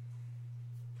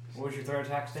 What was your third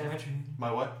attack's damage?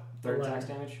 My what? Third 11. attack's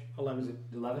damage? 11. Was it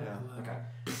 11? Yeah. Okay.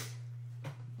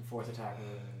 The fourth attack.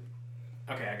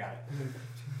 Okay, I got it.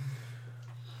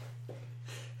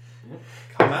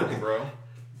 Come at me, bro.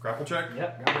 Grapple check?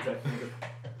 Yep, got it.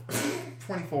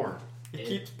 24. It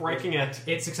keeps breaking it.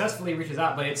 It successfully reaches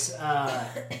out, but it's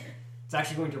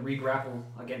actually going to re-grapple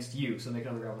against you, so make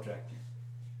another grapple check.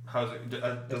 How's it?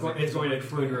 It's going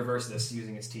to reverse this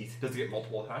using its teeth. Does it get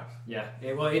multiple attacks? Yeah.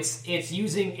 It's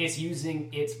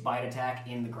using its bite attack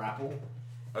in the grapple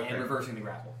Okay. and reversing the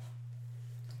grapple.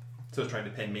 So it's trying to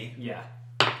pin me? Yeah.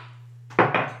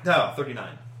 No,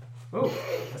 39. Oh,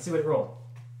 let's see what it rolled.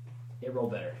 It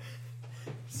rolled better.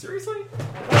 Seriously?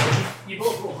 You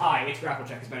both roll high. Its grapple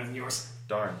check is better than yours.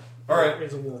 Darn. Alright,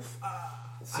 It's a wolf.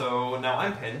 so now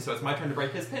I'm pinned, so it's my turn to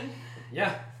break his pin.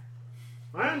 Yeah.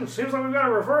 Well, seems like we've got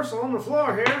a reversal on the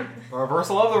floor here. A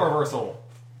reversal of the reversal.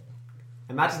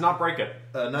 And that does not break it.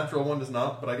 Natural 1 does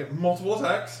not, but I get multiple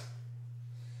attacks.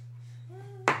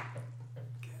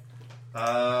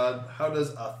 How does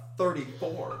a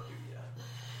 34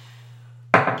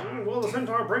 do ya? Will the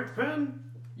Centaur break the pin?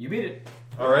 You beat it.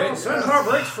 Alright. Centaur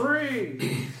breaks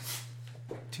free.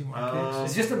 2 more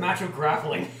It's just a match of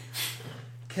grappling.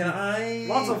 Can I...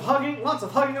 Lots of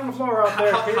hugging on the floor out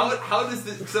there. kid. How does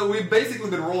this... So we've basically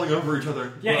been rolling over each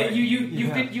other. Yeah, Like,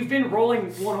 you've been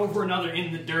rolling one over another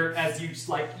in the dirt as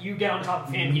you get on top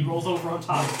of him, he rolls over on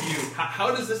top of you.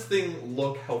 How does this thing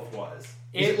look health-wise?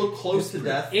 Does it look close to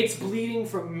death? It's bleeding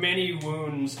from many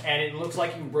wounds, and it looks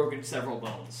like you've broken several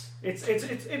bones. It's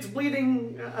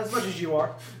bleeding as much as you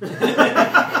are. Can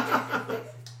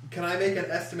I make an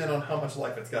estimate on how much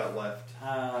life it's got left?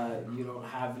 You don't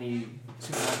have any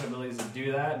supernatural abilities to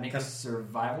do that. Make a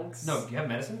survival. No, do you have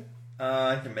medicine?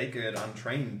 I can make an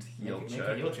untrained heal Make check.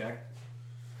 a heal check.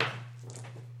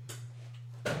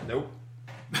 Nope.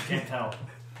 Can't tell.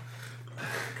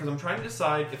 Because I'm trying to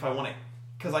decide if I want to...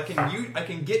 Because I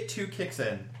can get 2 kicks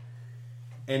in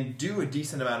and do a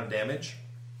decent amount of damage,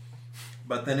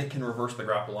 but then it can reverse the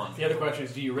grapple on. The other question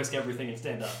is, do you risk everything and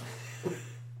stand up?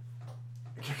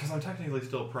 Because I'm technically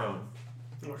still prone.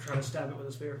 Or try to stab it with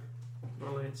a spear.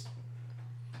 Or lance.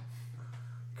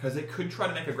 Because it could try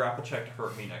to make a grapple check to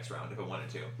hurt me next round if it wanted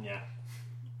to. Yeah.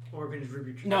 Or it could just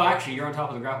rebuke you. No, actually, you're on top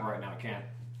of the grapple right now. It can't.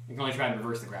 You can only try and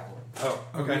reverse the grapple. Oh,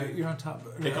 okay. You're on top.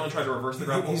 It can only try to reverse the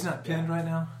grapple. He's not pinned right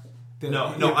now?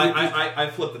 I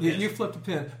flipped the pin. You flipped the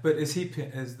pin, but is he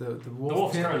pinned? Is the wolf The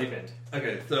wolf's pinned? currently pinned.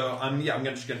 Okay, so I'm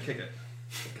just gonna kick it.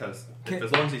 Because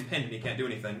as long as he's pinned and he can't do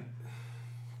anything.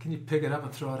 Can you pick it up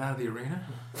and throw it out of the arena?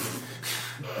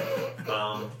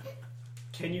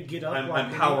 Can you get up?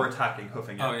 I'm power attacking,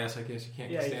 hoofing it. Oh yes, I guess you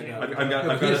can't Yeah, you stand can't. up. I've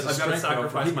got He has the to strength, though.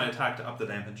 sacrifice my attack to up the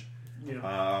damage.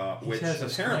 Yeah. He Which has the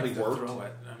apparently strength to worked. throw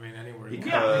it. I mean, anywhere.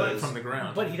 Because- from the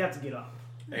ground. But he'd have to get up.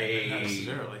 Not A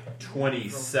necessarily.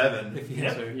 27. If he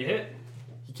has Yep, a, you hit.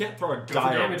 You can't throw a for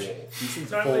dire damage. wolf.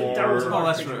 That was a Oh, large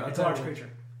that's creature. right. It's a large creature.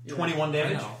 21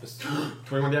 damage. I know.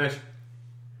 21 damage.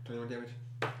 21 damage.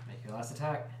 Make your last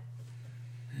attack.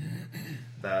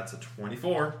 That's a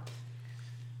 24.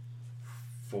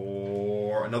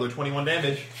 For another 21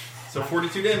 damage. So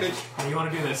 42 damage. How do you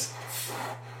want to do this?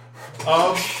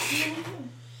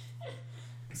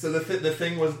 So the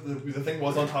thing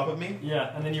was on top of me.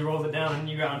 Yeah, and then you rolled it down and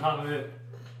you got on top of it.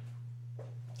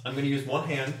 I'm going to use one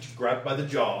hand to grab by the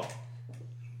jaw.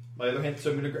 My other hand, so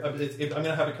I'm going to I'm going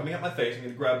to have it coming out my face. I'm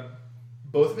going to grab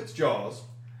both of its jaws.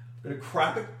 I'm going to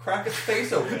crack its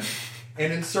face open,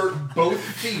 and insert both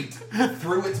feet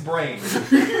through its brain.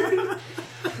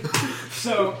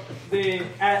 So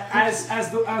as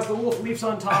the wolf leaps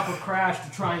on top of Crash to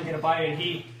try and get a bite, and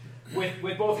he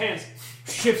with both hands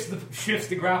shifts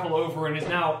the grapple over and is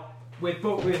now with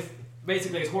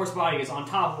basically his horse body is on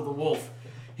top of the wolf.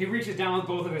 He reaches down with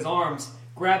both of his arms,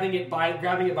 grabbing it by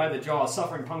the jaw,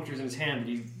 suffering punctures in his hand.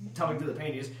 He's tugging through the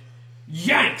pain. He just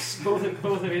yanks both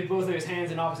of his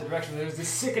hands in opposite directions. There's this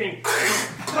sickening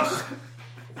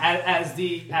as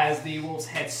the wolf's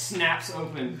head snaps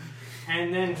open,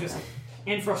 and then just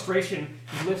in frustration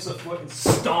he lifts a foot and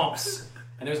stomps.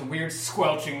 And there's a weird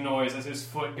squelching noise as his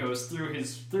foot goes through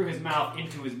his mouth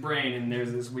into his brain, and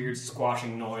there's this weird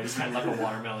squashing noise, kind of like a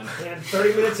watermelon. And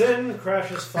 30 minutes in, Crash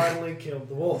has finally killed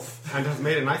the wolf. And has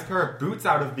made a nice pair of boots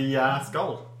out of the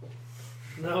skull.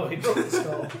 No, he broke the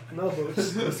skull. No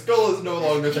boots. The skull is no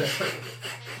longer there.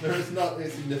 There is not a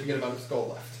significant amount of skull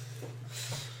left.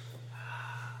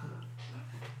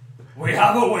 We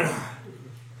have a winner.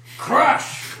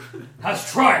 Crash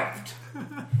has triumphed.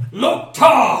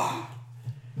 Loktar!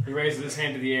 He raises his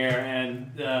hand to the air,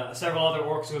 and several other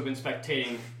orcs who have been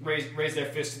spectating raise their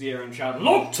fists to the air and shout,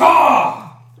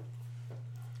 Loktar!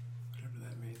 Whatever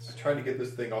that means. I'm trying to get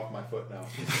this thing off my foot now.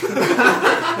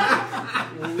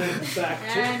 Limp back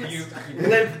And You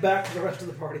limp back to the rest of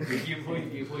the party.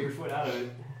 you pull your foot out of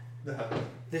it.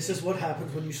 This is what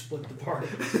happens when you split the party.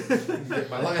 Get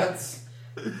my lance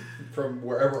from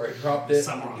wherever I dropped it.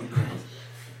 Somewhere on the ground.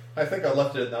 I think I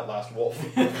left it in that last wolf.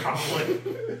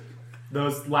 Probably.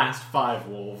 Those last 5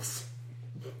 wolves.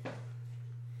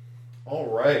 All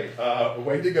right,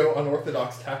 way to go,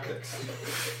 unorthodox tactics.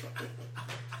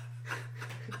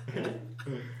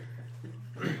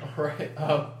 All right,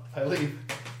 I leave.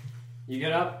 You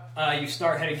get up. You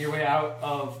start heading your way out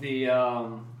of the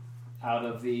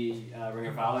Ring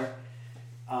of Valor.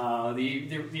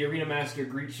 The arena master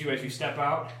greets you as you step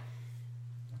out.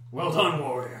 Well done,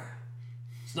 warrior.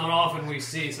 It's not often we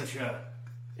see such a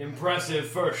impressive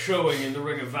first showing in the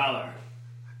Ring of Valor.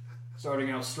 Starting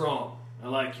out strong. I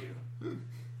like you.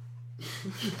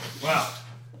 Well,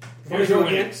 Wanna here's go your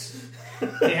again?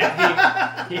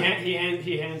 winnings.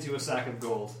 He hands you a sack of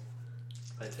gold.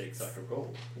 I take sack of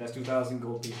gold. That's 2,000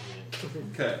 gold pieces in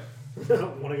it. Okay.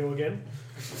 Want to go again?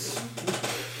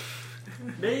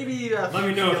 Maybe. Let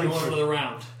me know if you want another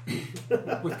round.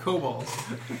 With kobolds.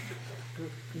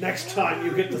 Next time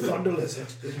you get the Thunder Lizard.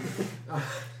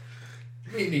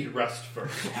 We need rest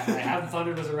first. I have the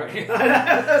Thunder Lizard right here.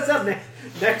 That's not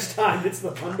next time it's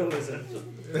the Thunder Lizard.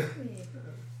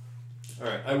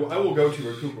 Alright, I will go to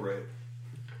recuperate.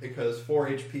 Because 4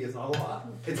 HP is not a lot.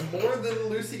 It's more than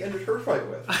Lucy ended her fight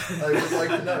with. I would like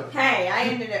to know. Hey, I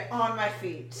ended it on my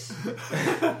feet.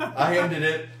 I ended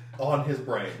it on his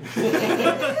brain.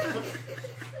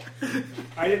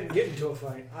 I didn't get into a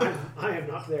fight. I am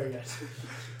not there yet.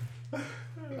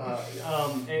 A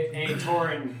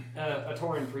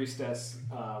Tauren priestess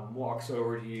walks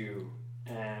over to you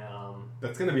and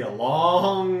That's going to be a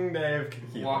long day of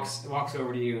healing. walks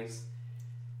over to you and says,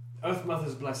 Earth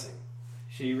Mother's blessing.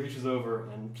 She reaches over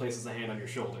and places a hand on your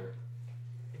shoulder.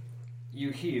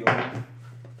 You heal.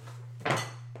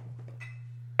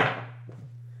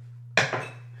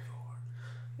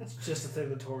 That's just the thing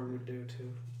the Tauren would do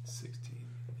too. 16.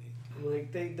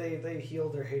 Like they heal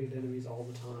their hated enemies all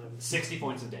the time. 60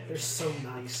 points of They're damage. so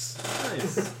nice.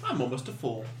 Nice. I'm almost a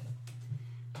fool.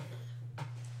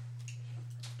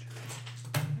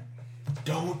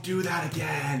 Don't do that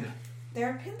again. There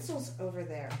are pencils over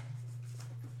there.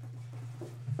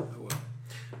 Oh, well.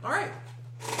 Alright.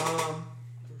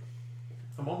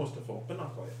 I'm almost a fool, but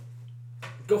not quite.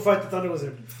 Go fight the Thunder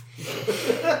Lizard.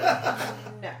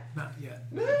 No. Not yet.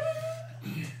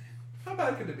 How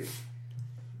bad could it be?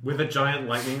 With a giant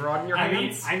lightning rod in your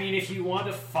hands? I mean, if you want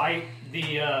to fight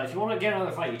if you want to get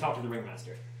another fight, you talk to the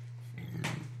ringmaster.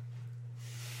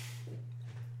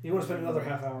 You want to spend another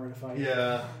half hour in a fight?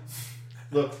 Yeah.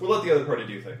 Look, we'll let the other party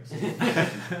do things.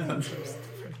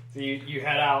 So you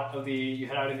head out in the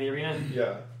arena.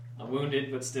 Yeah.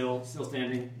 Wounded, but still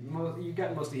standing. You've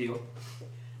gotten most of the heal.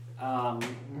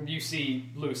 You see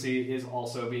Lucy is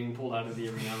also being pulled out of the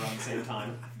arena around the same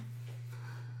time.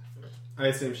 I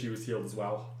assume she was healed as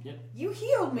well. You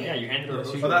healed me. Yeah, you handed her a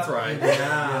potion. Oh, that's right.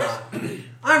 Yeah.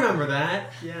 I remember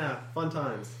that. Yeah, fun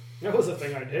times. That was the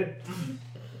thing I did.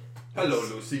 Hello,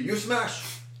 Lucy. You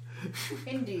smash.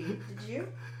 Indeed. Did you?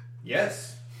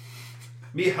 Yes.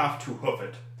 Me have to hoof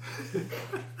it.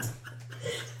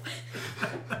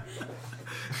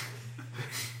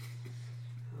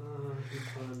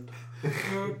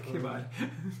 Okay, bye.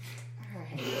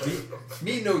 Alright.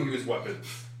 Me no use weapons.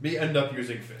 Me end up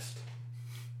using fist.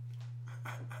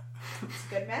 It's a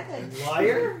good method.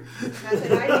 Liar?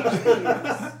 Method I usually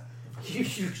use. You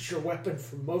used your weapon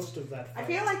for most of that I fight.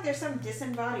 feel like there's some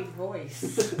disembodied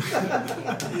voice.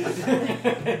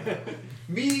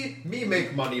 Me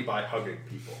make money by hugging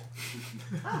people.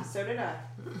 Ah, so did I.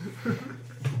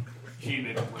 She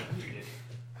made a point. You did.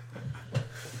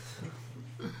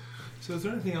 So is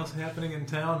there anything else happening in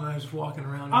town? And I was walking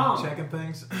around checking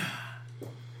things.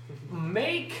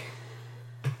 Make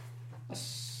a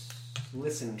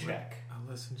listen check. I'll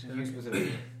listen check. Use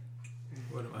specifically.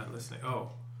 What am I listening?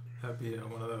 Oh, that'd be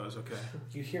one of those. Okay.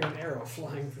 You hear an arrow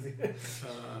flying through the...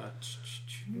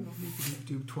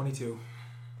 Do 22.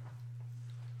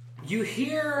 You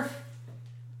hear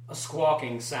a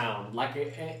squawking sound, like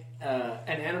an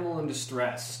animal in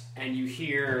distress, and you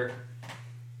hear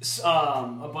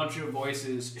a bunch of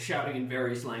voices shouting in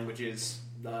various languages,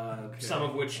 some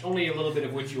of which, only a little bit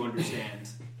of which you understand.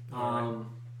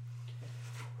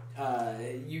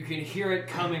 You can hear it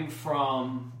coming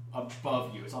from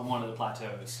above you. It's on one of the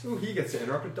plateaus. Ooh, he gets to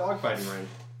interrupt a dogfighting ring.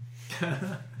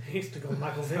 He used to go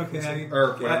Michael Vick. Okay,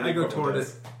 Or, I go toward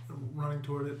it, running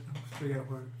toward it, figure out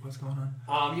what's going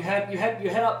on. You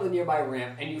head up the nearby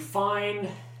ramp, and you find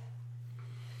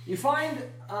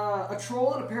a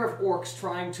troll and a pair of orcs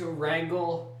trying to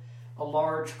wrangle a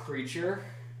large creature.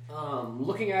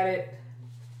 Looking at it,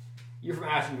 you're from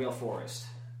Ashenvale Forest.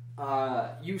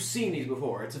 You've seen these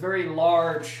before. It's a very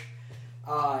large,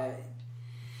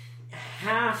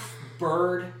 half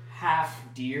bird, half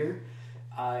deer.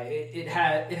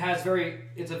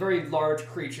 It's a very large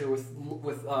creature with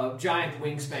giant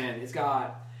wingspan. It's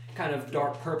got kind of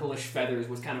dark purplish feathers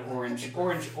with kind of orange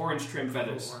trim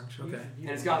feathers. Orange, okay. And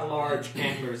it's got large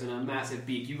antlers and a massive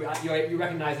beak. You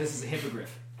recognize this as a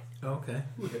hippogriff. Okay.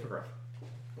 Ooh, hippogriff.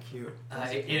 Cute.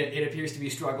 It appears to be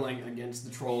struggling against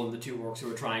the troll and the two orcs who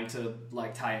are trying to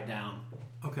tie it down.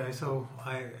 Okay, so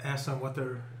I asked them what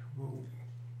they're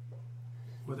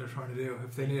trying to do.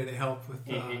 If they need any help with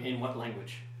In what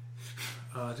language?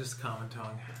 just common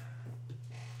tongue.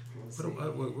 Let's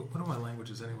What see. are my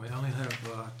languages anyway? I only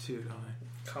have 2, don't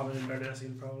I? Common and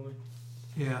Darnassian, probably.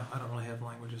 Yeah, I don't really have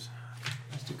languages.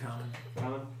 That's too common.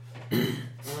 Common.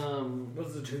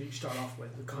 Those are the 2 you start off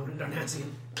with, the Common and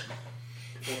Darnassian.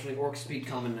 Fortunately, orcs speak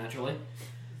common naturally.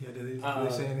 Yeah, do they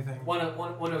say anything? One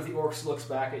of the orcs looks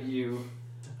back at you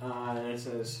and it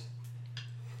says,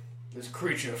 "This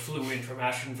creature flew in from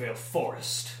Ashenvale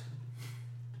Forest.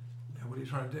 Yeah, what are you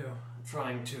trying to do? I'm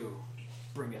trying to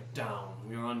bring it down.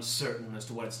 We are uncertain as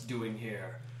to what it's doing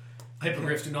here.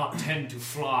 Hippogriffs do not tend to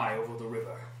fly over the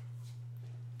river."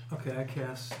 Okay, I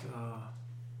cast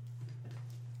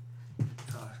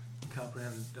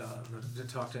comprehend to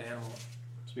talk to animal.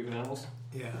 Speak with animals?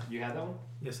 Yeah, You had that one?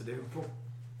 yes I do. Cool.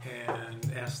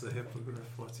 And ask the hippogriff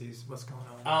what's going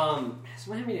on.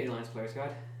 Someone hand me the Alliance Player's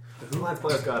Guide. The who? Lance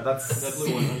Player's God, that's... That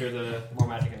blue one under the More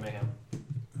Magic and Mayhem.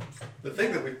 The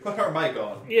thing that we put our mic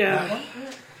on. Yeah.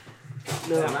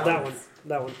 No, Yeah, that one.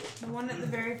 That one. The one at the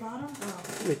very bottom? Oh,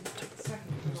 Wait, take second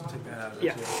from the Just bottom. take that out of there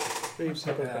Yeah. too. Maybe Just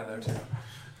take take that out that. of there too.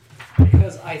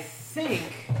 Because I think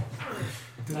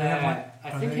Do they have I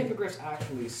are think they- hippogriffs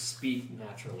actually speak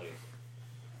naturally.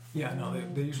 Yeah, no,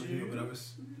 they usually do, but I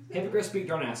was Hippogriffs speak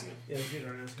Darnassian. Yeah, these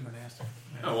are nasty. doing ask.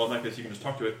 Oh, well, in that case, you can just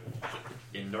talk to it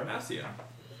in Darnassian.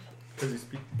 Because you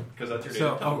speak. Because that's your So,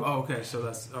 native tongue. okay, so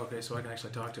that's okay. So I can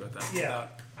actually talk to it then. Yeah.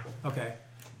 Okay.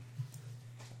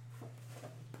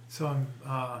 So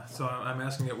I'm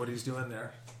asking it what he's doing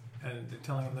there, and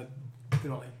telling him that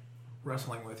they're only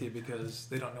wrestling with you because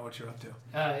they don't know what you're up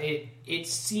to. It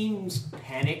seems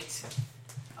panicked.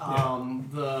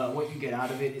 What you get out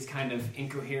of it is kind of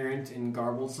incoherent and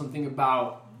garbled. Something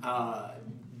about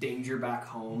danger back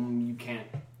home. You can't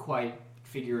quite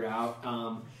figure it out.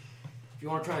 If you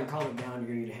want to try and calm it down, you're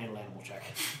going to need a handle animal check.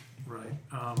 Right.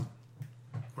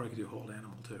 Or I could do hold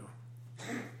animal too.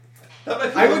 That might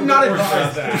be I your would not more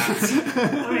advise strategy.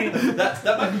 that. I mean, that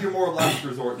might be your more last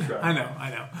resort strategy. I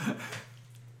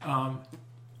know.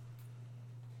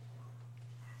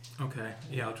 Okay.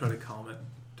 Yeah, I'll try to calm it.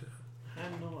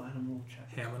 handle animal check.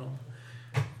 Handle.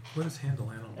 What is handle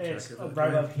animal check? It's Is right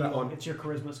it- above that heal. one. It's your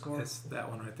charisma score. It's that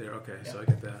one right there. Okay, so Yeah. I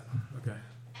get that. Okay.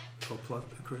 Oh, plus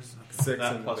Chris. Okay. 6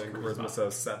 That and plus then charisma. charisma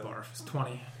says 7. Barf. It's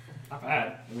 20. Not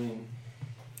bad. I mean,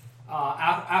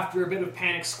 after a bit of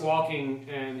panic squawking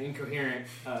and incoherent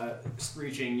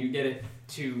screeching, you get it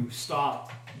to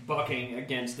stop bucking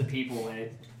against the people, and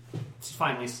it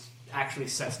finally actually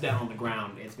sets down on the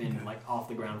ground. It's been Okay. like off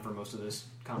the ground for most of this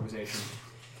conversation.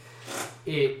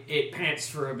 It pants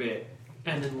for a bit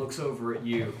and then looks over at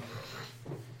you.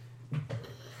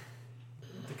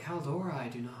 The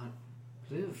Kaldori do not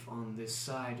live on this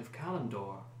side of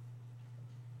Kalimdor.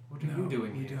 What are No, you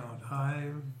doing we here? don't.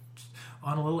 I'm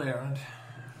on a little errand.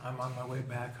 I'm on my way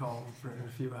back home in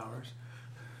a few hours.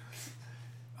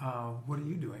 What are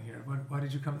you doing here? Why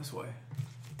did you come this way?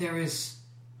 There is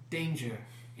danger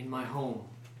in my home.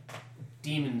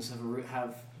 Demons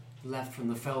have left from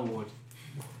the Fellwood.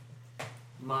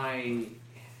 My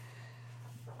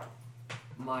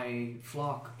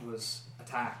flock was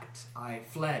attacked. I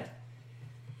fled,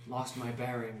 lost my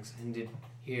bearings, ended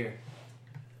here.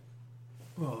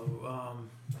 Well,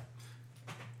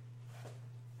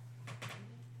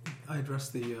 I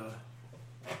addressed the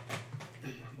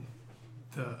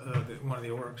one of the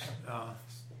orcs,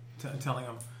 telling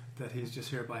him that he's just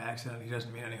here by accident. He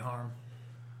doesn't mean any harm,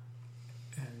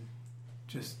 and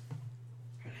just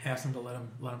asked him to let him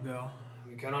go.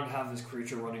 We cannot have this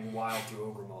creature running wild through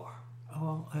Ogremar.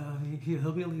 Oh, well,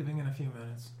 he'll be leaving in a few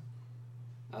minutes.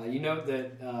 You note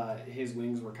that his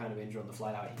wings were kind of injured on the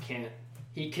flight out.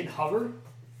 He can hover.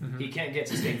 Mhm. He can't get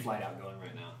sustained flight out going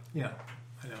right now. Yeah,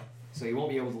 I know. So he won't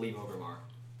be able to leave Ogremar.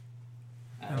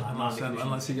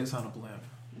 Unless he gets on a blimp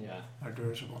Yeah. or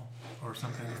dirigible or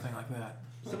some kind of thing like that.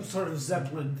 Some sort of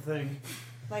Zeppelin thing.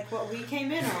 Like what we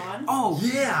came in on. Oh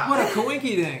Yeah! What a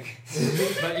coinky dink!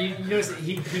 But you notice that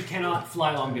he cannot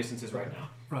fly long distances right now.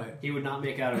 Right. He would not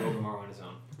make out of Ogremar on his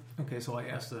own. Okay, so I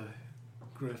asked the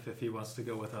Griff if he wants to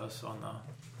go with us on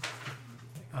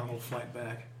a little flight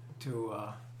back to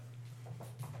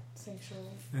Sanctuary.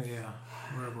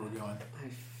 wherever we're going. I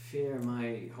fear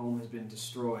my home has been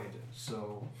destroyed,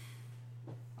 so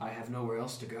I have nowhere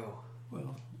else to go.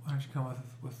 Well, why don't you come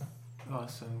with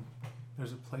us? And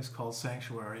there's a place called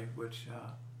Sanctuary, which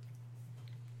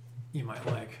you might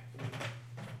like.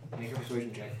 Make a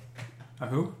persuasion check. A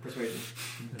who? Persuasion.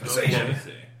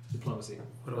 Diplomacy. Diplomacy.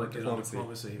 What do I get on Diplomacy.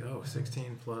 diplomacy? Oh,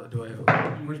 16 plus. Do I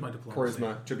have? Where's my diplomacy?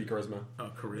 Charisma. Should be charisma. Oh,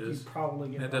 You charisma. probably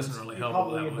get That doesn't bonus- really you help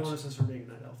probably that get much. bonuses for being a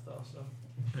night elf, though. So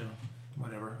Yeah,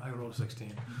 whatever. I rolled a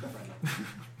 16.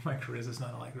 My charisma's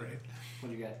not like great.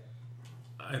 What'd you get?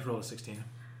 I rolled a 16.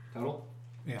 Total?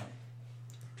 Yeah.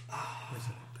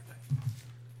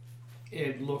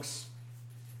 It looks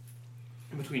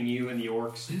between you and the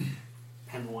orcs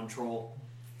and the one troll,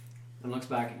 and looks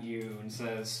back at you and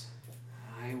says,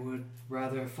 "I would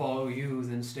rather follow you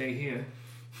than stay here."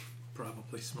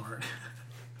 Probably smart.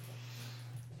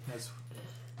 That's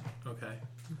okay.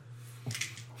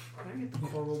 Can I get the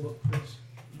core rulebook, please?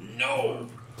 No!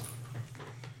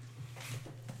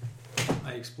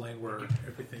 I explained where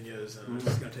everything is, and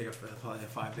it's going to take probably a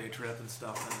 5-day trip and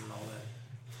stuff and all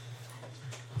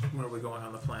that. Where are we going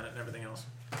on the planet and everything else?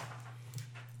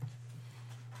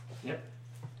 Yep.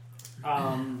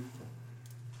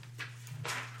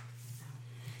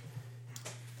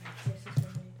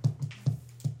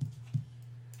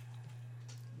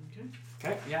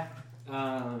 Okay. Yeah.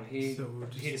 He So we're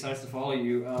just- he decides to follow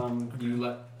you. You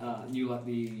let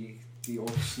the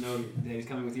orcs know that he's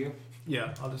coming with you.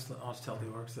 Yeah, I'll just tell the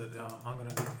orcs that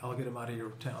I'll get them out of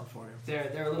your town for you.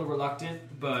 They're a little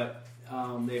reluctant, but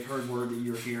they've heard word that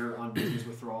you're here on business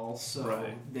with thralls, so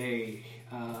Right. they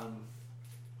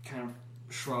kind of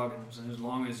shrug and say, "As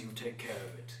long as you take care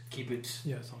of it, keep it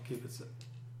Yes, I'll keep it.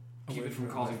 keep it from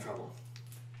causing trouble."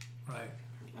 Right.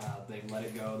 They let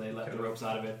it go. They let the ropes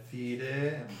out of it. Feed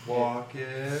it and walk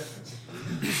it.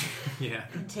 Yeah.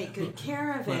 And take good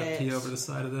care of Let it it. pee over the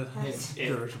side of the That's-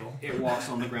 dirigible. It walks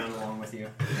on the ground along with you.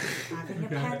 Having a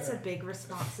pet's a big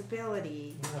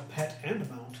responsibility. A pet and a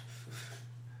mount.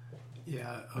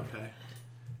 Yeah. Okay.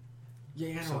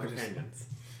 Yeah, So no I just- companions.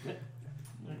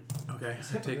 Okay.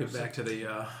 So take it back to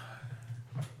the.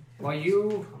 While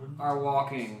you are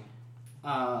walking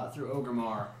through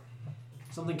Ogremar,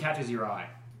 something catches your eye.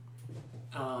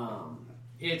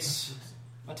 It's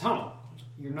a tunnel.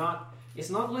 It's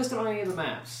not listed on any of the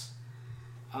maps.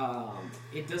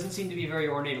 It doesn't seem to be very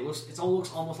ornate. It looks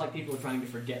almost like people are trying to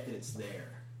forget that it's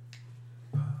there.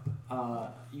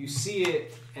 You see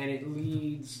it, and it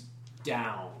leads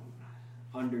down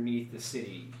underneath the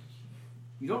city.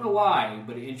 You don't know why,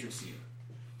 but it interests you.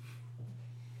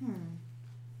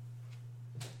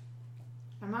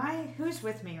 Who's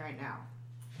with me right now?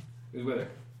 Who's with her?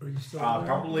 Are you still?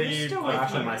 Probably You're still with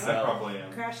Crash me, and right? I myself. probably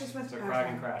am. Crash is with So me. Krag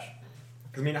and Crash.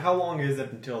 Because, I mean, how long is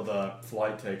it until the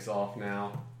flight takes off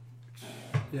now?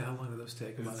 Yeah. How long do those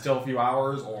take? Is About it still a few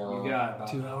hours, or You got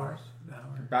about 2 hours? An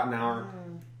hour. about an hour?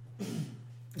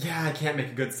 Yeah, I can't make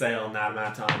a good sail in that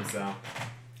amount of time, so...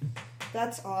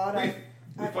 That's odd. We I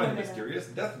find pointed mysterious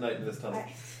death knight in this tunnel.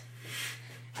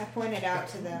 I pointed out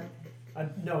to them.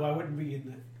 No, I wouldn't be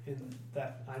in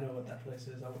that. I know what that place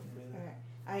is. I wouldn't be there.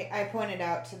 I pointed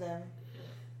out to them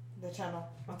the tunnel.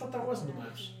 I thought that was in the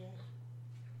maps.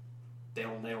 They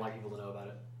don't like people to know about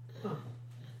it.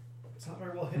 It's not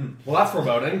very well hidden. Well, that's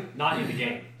foreboding. Not in the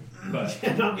game, but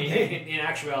Yeah, not in the game. in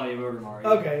actuality of Ogremar.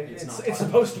 Okay, it's not. it's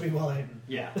supposed to be well hidden.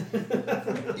 Yeah.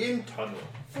 In tunnel.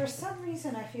 For some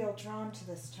reason, I feel drawn to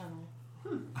this tunnel.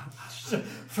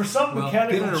 For some Well,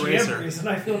 mechanical get an eraser. GM reason,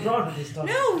 I feel drawn to this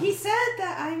tunnel. No, he said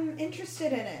that I'm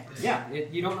interested in it. Yeah,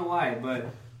 you don't know why, but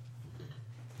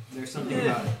there's something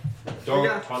about it.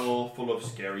 Dark tunnel full of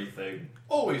scary things.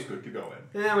 Always good to go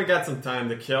in. Yeah, we got some time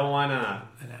to kill, why not?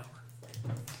 An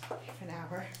hour. An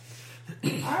hour.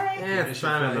 All right. Yeah, it's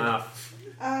time enough.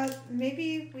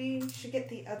 Maybe we should get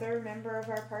the other member of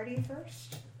our party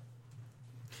first.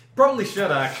 Probably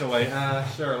should, actually.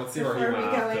 Sure, let's see where he Before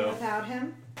went we go off in to. without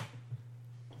him.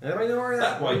 Anybody know where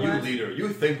That's why he you, went? leader, you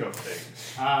think of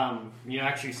things. You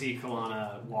actually see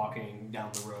Kalana walking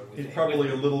down the road with He's probably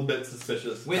a little bit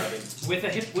suspicious. with a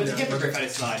hippogriff at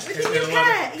his side. Look at your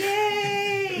pet!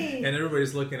 Yay! And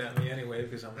everybody's looking at me anyway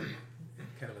because I'm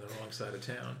kind of in the wrong side of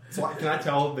town. So can I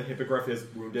tell the hippogriff is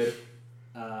wounded?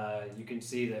 You can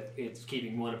see that it's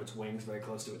keeping one of its wings very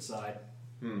close to its side.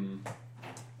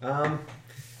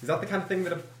 Is that the kind of thing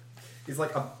that is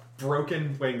like a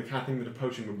broken wing, the kind of thing that a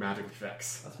potion would magically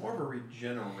fix? That's more of a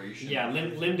regeneration. Yeah,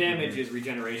 limb damage is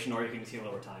regeneration, or you can heal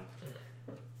over time.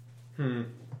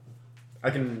 I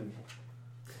can...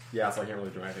 Yeah, so I can't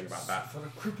really do anything about that. For a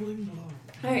crippling blow.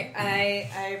 Alright,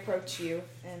 I approach you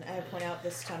and I point out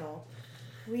this tunnel.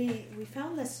 We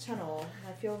found this tunnel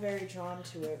and I feel very drawn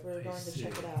to it. We're going to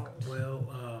check it out.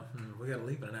 Well, we got to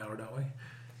leave in an hour, don't we?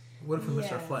 What if we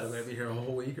miss our Yes. flight? Are we going to be here a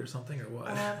whole week or something, or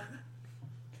what?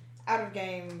 Out of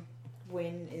game,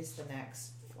 when is the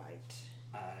next flight?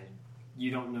 You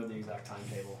don't know the exact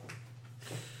timetable.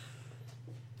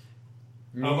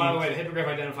 Oh, by the way, the hippogriff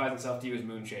identifies itself to you as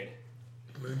Moonshade.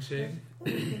 Moonshade?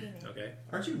 Okay.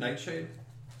 Aren't you Nightshade?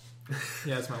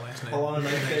 Yeah, that's my last name. Kalana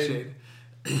Nightshade.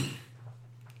 Nightshade.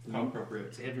 How appropriate.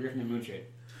 It's a hippogriff named Moonshade.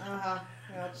 Uh-huh.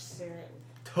 I'll just hear it.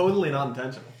 Totally not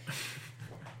intentional.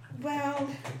 Well,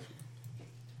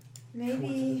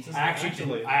 Maybe. I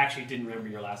actually didn't remember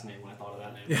your last name when I thought of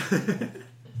that name.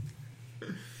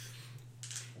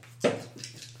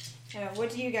 What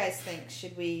do you guys think?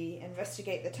 Should we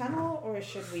investigate the tunnel or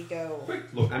should we go?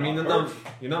 I mean,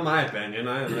 you know my opinion.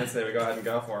 I say we go ahead and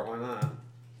go for it. Why not?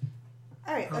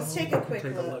 All right, let's take a quick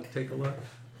Take look. Take a look.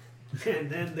 And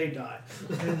then they die.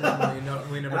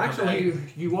 we never Actually,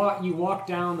 You walk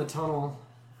down the tunnel.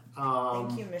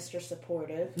 Thank you, Mr.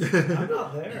 Supportive. I'm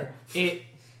not there. It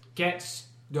gets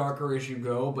darker as you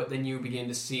go, but then you begin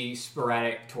to see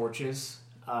sporadic torches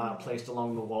placed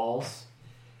along the walls.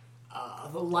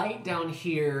 The light down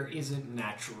here isn't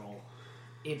natural.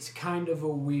 It's kind of a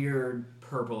weird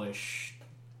purplish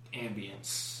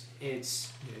ambience.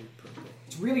 It's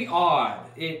really odd.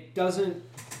 It doesn't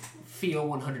feel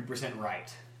 100%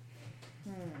 right.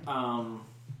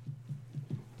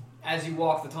 As you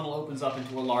walk, the tunnel opens up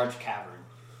into a large cavern.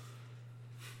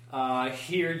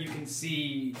 Here you can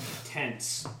see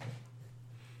tents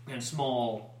and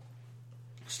small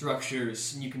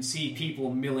structures, and you can see people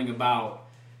milling about.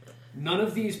 None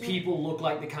of these people look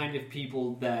like the kind of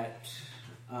people that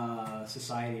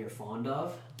society are fond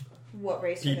of. What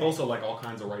race? people, Are they? so like all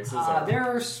kinds of races.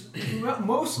 There's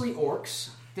mostly orcs.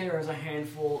 There's a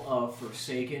handful of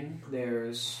Forsaken.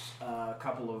 There's a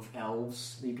couple of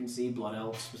elves that you can see, blood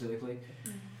elves specifically.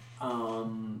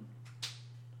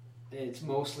 It's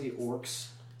mostly orcs.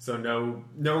 So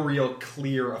no real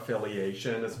clear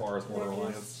affiliation as far as They're Warrior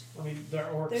Alliance. just- I mean, they're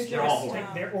orcs. They're They're all just,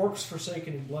 horde. They're orcs,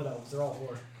 Forsaken, and Blood Elves. They're all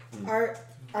horde.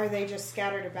 Are they just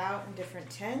scattered about in different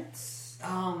tents?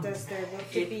 Does there look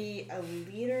to be a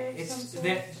leader of some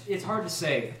sort? It's hard to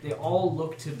say. They all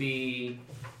look to be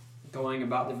going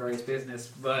about their various business,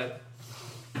 but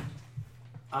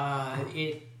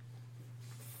it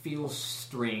feels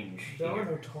strange There are here.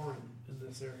 no Tauren in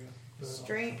this area.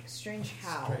 Strange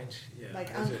how? Strange. Yeah. Like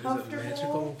Is it uncomfortable?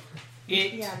 magical?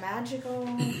 Yeah, magical.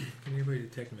 Can anybody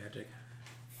detect magic?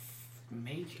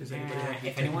 Does anybody have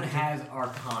If anyone has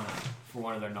Arcana for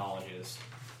one of their knowledges,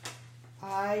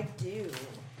 I do.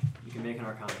 you can make an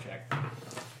Arcana check.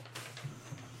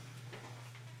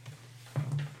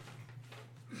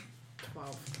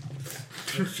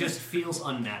 12. It just feels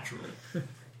unnatural. That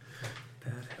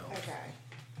helps. Okay.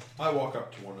 I walk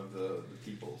up to one of the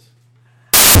peoples.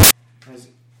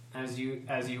 As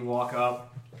you walk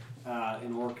up,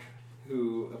 an orc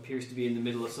who appears to be in the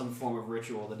middle of some form of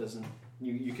ritual that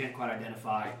you can't quite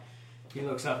identify. He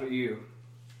looks up at you.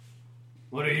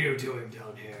 What are you doing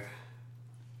down here?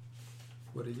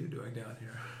 What are you doing down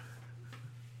here?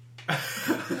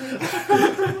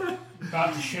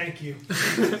 About to shank you.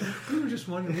 We were just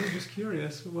wondering. We were just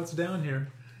curious. What's down here?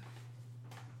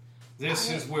 This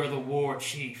is where the war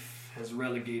chief has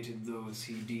relegated those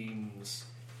he deems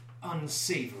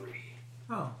unsavory.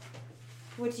 Oh,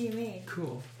 What do you mean?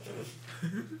 cool.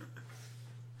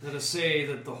 Let us say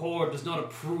that the Horde does not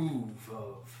approve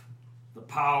of the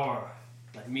power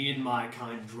that me and my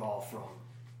kind draw from.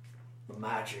 The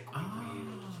magic we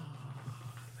wield.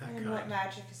 That And guy. what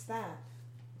magic is that?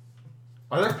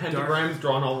 Are there pentagrams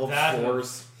drawn all over That- the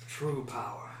floors? True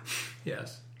power.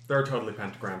 Yes. There are totally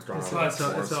pentagrams drawn all over the It's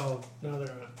all, floors. it's all No,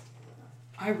 they're not.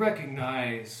 I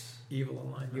recognize evil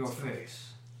alignment. your stuff.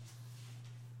 face.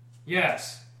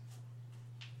 Yes.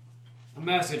 A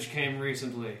message came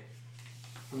recently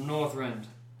from Northrend.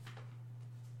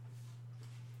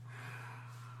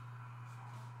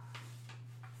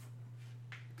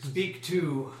 Speak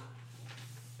to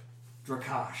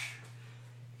Drakash.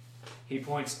 He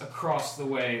points across the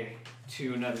way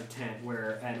to another tent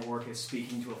where an orc is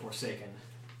speaking to a Forsaken.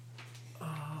 Oh,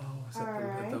 is that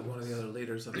Alright. one of the other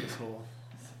leaders of this whole?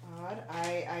 Odd.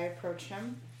 I approach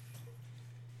him.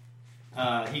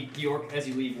 The orc, as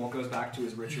you leave, goes back to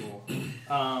his ritual.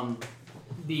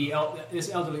 This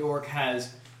elderly orc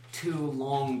has two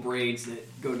long braids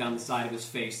that go down the side of his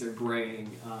face. They're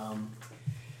graying.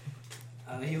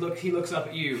 He looks up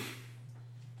at you.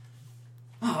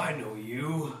 Oh, I know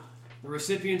you. The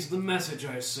recipient of the message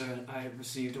I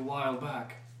received a while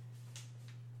back.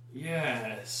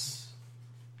 Yes.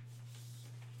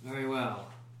 Very well.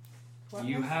 What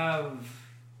You message? have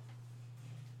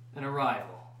an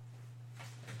arrival.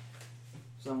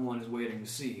 Someone is waiting to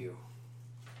see you.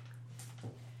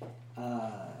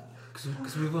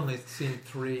 Because we've only seen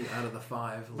 3 out of the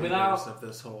 5 leaders Without- of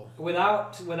this whole.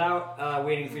 Without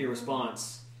waiting for your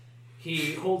response,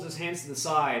 he holds his hands to the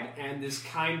side, and this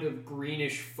kind of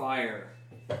greenish fire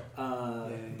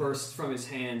bursts from his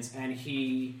hands, and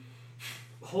he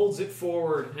holds it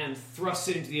forward and thrusts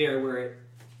it into the air, where it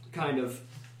kind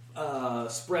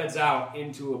of spreads out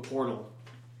into a portal,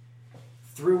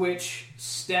 through which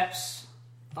steps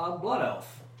a blood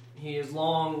elf. He has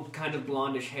long, kind of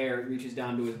blondish hair. It reaches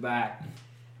down to his back.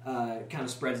 Kind of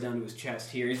spreads down to his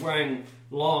chest here. He's wearing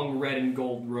long red and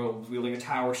gold robes, wielding a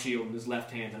tower shield in his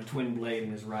left hand and a twin blade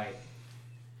in his right.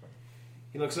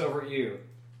 He looks over at you.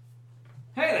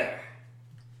 Hey there!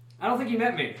 I don't think you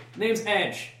met me. Name's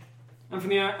Edge. I'm from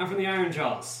the Iron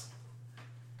Jaws.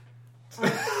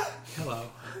 Hello.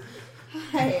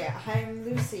 Hi, I'm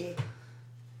Lucy.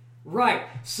 Right.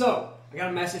 So I got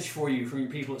a message for you from your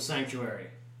people at Sanctuary.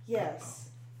 Yes.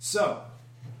 So,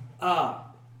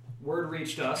 word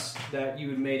reached us that you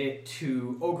had made it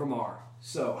to Orgrimmar.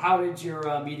 So, how did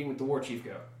your meeting with the war chief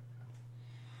go?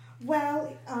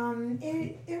 Well,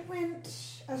 it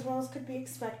went as well as could be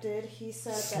expected. He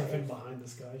said Sniffing that behind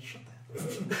this guy. Shut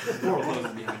that. Door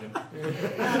closing behind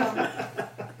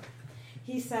him.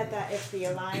 he said that if the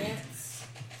Alliance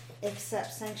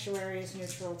accepts Sanctuary as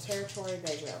neutral territory,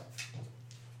 they will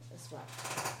as well.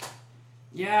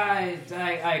 Yeah,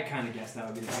 I kind of guessed that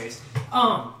would be the case.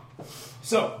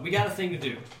 So we got a thing to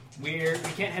do. We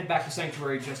can't head back to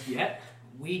Sanctuary just yet.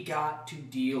 We got to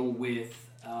deal with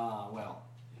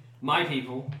my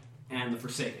people and the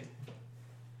Forsaken.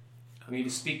 We need to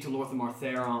speak to Lorthamar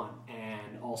Theron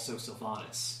and also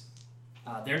Sylvanas.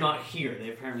 They're not here.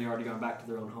 They've apparently already gone back to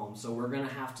their own home. So we're gonna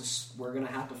have to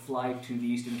fly to the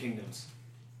Eastern Kingdoms.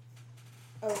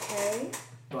 Okay.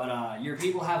 But your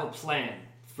people have a plan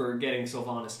for getting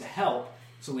Sylvanas to help.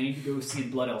 So we need to go see the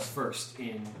Blood Elves first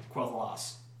in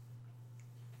Quel'Thalas.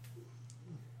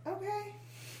 Okay.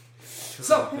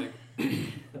 So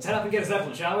let's head up and get a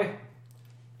Zeppelin, shall we?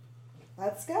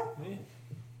 Let's go.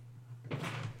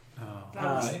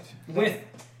 Right. With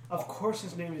Of course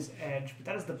his name is Edge, but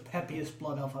that is the peppiest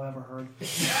blood elf I've ever heard.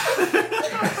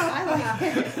 I like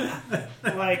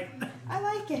it. Like, I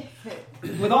like it.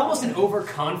 with almost an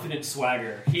overconfident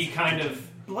swagger, he kind of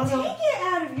blood, Take it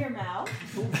out of your mouth.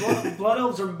 blood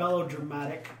elves are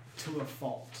melodramatic to a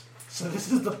fault. So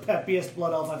this is the peppiest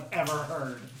blood elf I've ever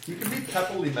heard. You can be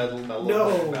peppily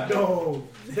mellow. No.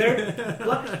 They're,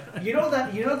 you know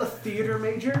the theater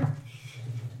major?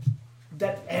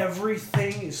 That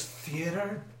everything is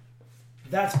theater?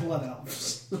 That's blood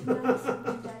elves. You know,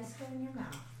 some dice go in your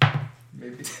mouth.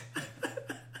 Maybe.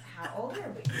 How old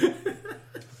are we?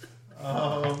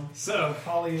 so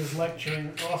Holly is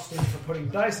lecturing Austin for putting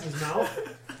dice in his mouth.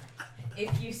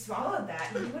 If you swallowed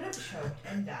that, you would have choked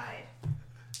and died.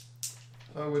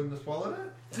 I wouldn't have swallowed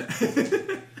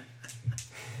it.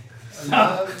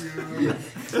 I love you.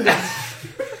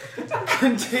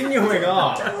 Continuing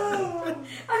on. Oh,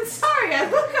 I'm sorry, I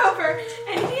look over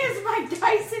and he has my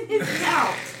dice in his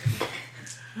mouth.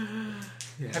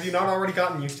 Have you not already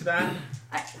gotten used to that?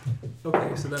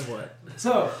 Okay, so then what?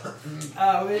 So,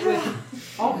 with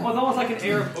almost like an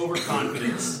air of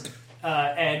overconfidence,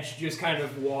 Edge just kind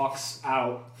of walks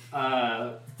out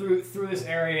through this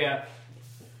area.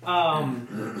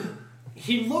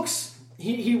 He walks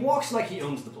like he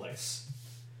owns the place.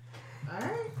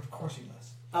 Alright. Of course he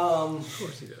does. Of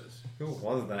course he does. Who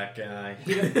was that guy?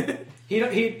 He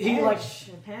like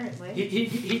apparently.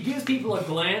 he gives people a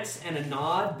glance and a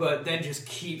nod, but then just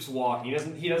keeps walking.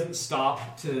 He doesn't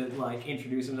stop to like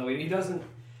introduce himself. He doesn't.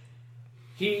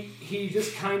 He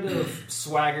just kind of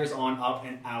swaggers on up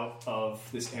and out of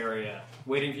this area,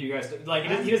 waiting for you guys to like.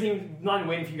 He doesn't even not even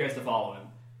waiting for you guys to follow him.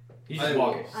 He's just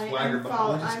walking. Swagger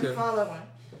behind. I'm following.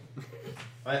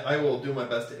 I will do my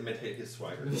best to imitate his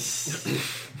swagger.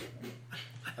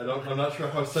 I'm not sure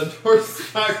how centaurs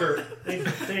swagger. They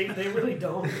really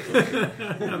don't.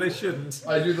 No, they shouldn't.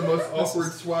 I do the most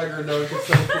awkward swagger known to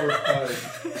centaurs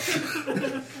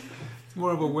kind.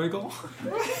 More of a wiggle.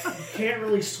 You can't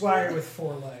really swagger with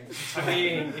 4 legs. I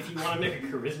mean, if you want to make a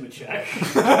charisma check.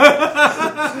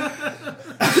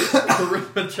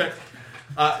 Charisma check.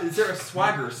 Is there a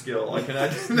swagger skill? Can I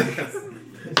just make a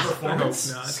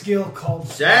Performance not. skill called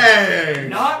dang?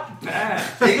 Not bad.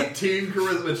 18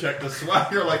 charisma check to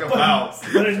swagger like a mouse.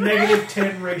 but a negative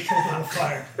 10 racial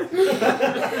modifier.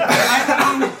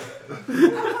 I mean,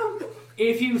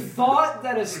 if you thought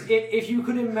that if you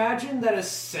could imagine that a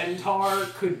centaur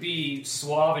could be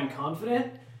suave and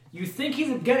confident, you think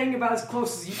he's getting about as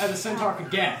close as a centaur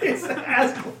could get. It's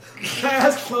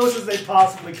as close as they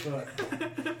possibly could.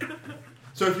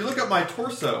 So if you look at my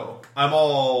torso, I'm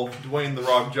all Dwayne The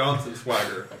Rock Johnson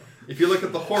swagger. If you look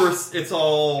at the horse, it's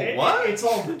all what? It's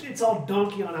all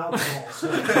donkey on alcohol. So.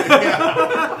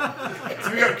 Yeah.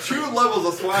 So we got 2 levels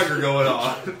of swagger going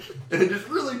on, and it just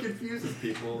really confuses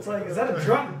people. It's like, is that a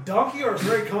drunk donkey or a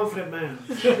very confident man?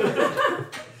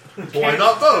 Why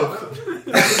not both?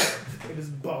 It is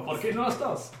both. Okay, no, it's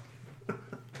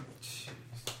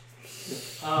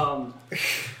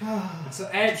So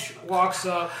Edge walks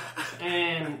up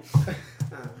and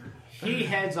he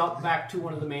heads up back to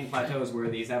one of the main plateaus where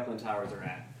the Zeppelin towers are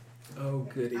at. Oh,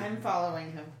 goody. I'm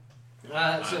following him.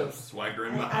 I'm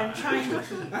swaggering I'm behind. trying to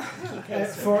keep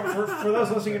pace. For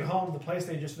those listening at home, the place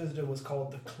they just visited was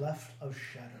called the Cleft of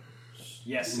Shadows.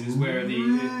 Yes, it is where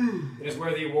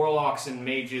the warlocks and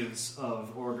mages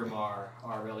of Orgrimmar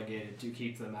are relegated to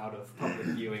keep them out of public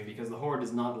viewing because the Horde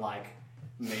does not like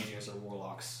mages or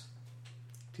warlocks.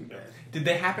 Too bad. Did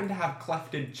they happen to have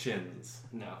clefted chins?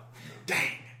 No.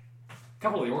 Dang. A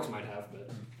couple of the orcs might have, but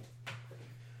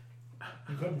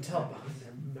You couldn't tell behind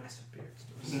their massive beards.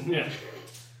 yeah.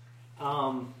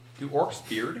 Do orcs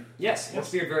beard? Yes,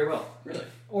 orcs beard very well. Really?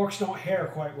 Orcs don't hair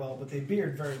quite well, but they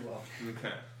beard very well.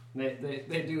 Okay.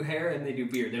 They do hair and they do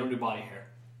beard. They don't do body hair.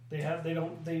 They tend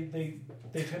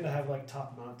to have like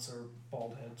top knots or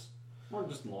bald heads. Well,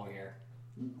 just long hair.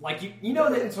 Like you know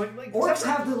that it's like orcs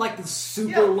have the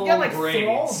super long like braids.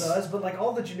 Thrall does, but like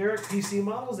all the generic PC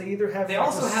models, they either have They like,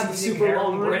 also a have the receding super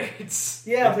long hairline. braids.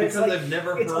 Yeah, It's but it's because like I've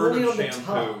never it's heard only of on the shampoo.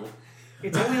 top.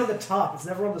 It's only on the top. It's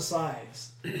never on the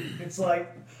sides. It's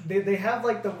like they have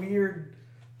like the weird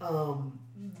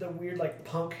like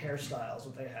punk hairstyles.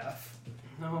 What they have,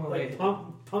 No, like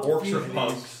punk Orcs are fusion.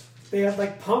 punks. They have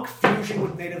like punk fusion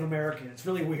with Native American. It's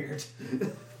really weird.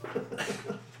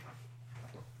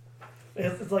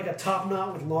 It's like a top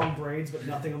knot with long braids, but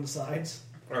nothing on the sides.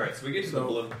 Alright, so we get to the So,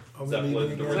 blip are we Zeppelin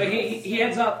leaving door. So he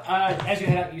heads up. As you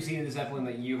head up, you see the Zeppelin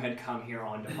that you had come here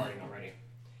on departing already.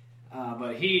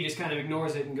 But he just kind of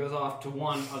ignores it and goes off to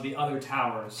one of the other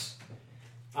towers,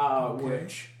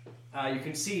 which you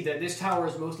can see that this tower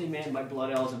is mostly manned by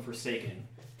Blood Elves and Forsaken.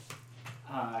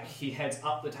 He heads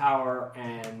up the tower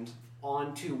and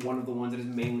onto one of the ones that is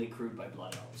mainly crewed by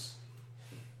Blood Elves.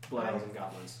 Blood Elves and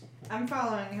Goblins. I'm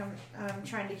following him. I'm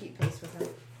trying to keep pace with him.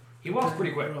 He walks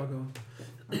pretty quick. Where I'll go.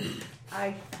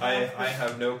 I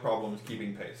have no problems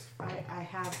keeping pace. I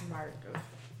have mark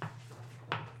of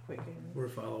quicken. We're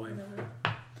following. Whatever.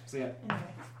 So yeah.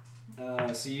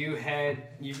 Anyway. So you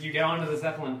get onto the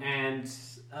Zeppelin and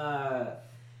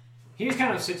he just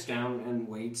kind of sits down and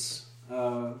waits.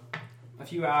 A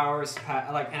few hours,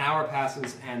 like an hour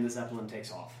passes, and the Zeppelin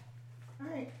takes off. All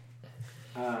right.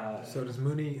 So does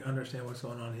Mooney understand what's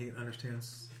going on? He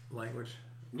understands language?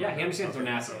 Yeah, he understands Okay,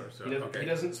 Thranacian. He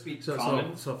doesn't speak So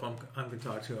common. if I'm going to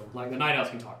talk to him. Like the Night Elves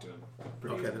can talk to him.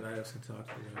 Pretty Okay, easily. the Night Elves can talk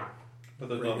to him. But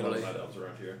there's not a lot of Regulate. night elves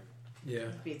around here. Yeah.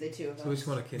 Be the two of So we us. just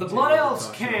want to The Blood Elves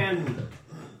can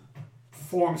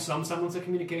form some semblance of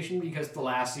communication because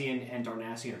Thalassian and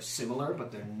Darnassian are similar,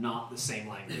 but they're not the same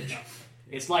language.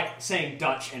 It's like saying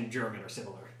Dutch and German are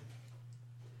similar.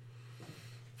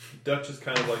 Dutch is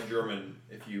kind of like German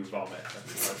if you vomit after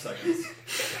 5 seconds.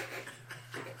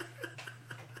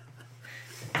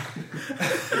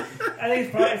 I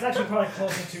think it's actually probably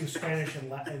closer to Spanish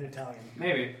and Italian.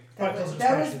 Maybe. Probably closer to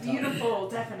That was Spanish and Italian. beautiful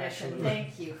definition. Actually.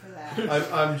 Thank you for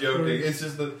that. I'm joking. It's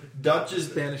just that Dutch is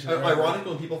Spanish and ironic Arabic.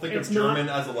 when people think It's of German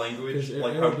as a language, Because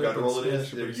like how Arabic guttural and it is.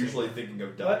 Spanish are They're pretty usually thinking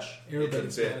of Dutch. Arabic and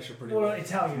It's a bit Spanish are pretty Well,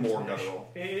 Italian and more Spanish.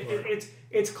 guttural.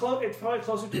 It's probably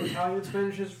closer to Italian and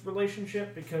Spanish's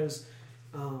relationship because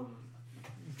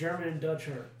German and Dutch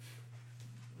are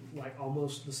like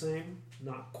almost the same,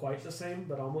 not quite the same,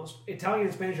 but almost. Italian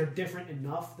and Spanish are different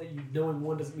enough that you knowing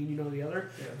one doesn't mean you know the other,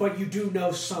 but you do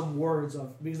know some words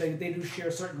of because they do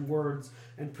share certain words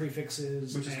and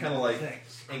prefixes, Which is and kind of like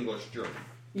things. English German.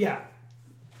 Yeah,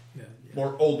 Yeah.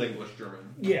 More Old English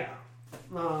German. yeah.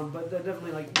 But they're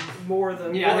definitely like more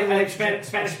the Yeah, more I think relationship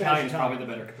Spanish of Italian is Italian. probably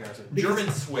the better comparison. Because-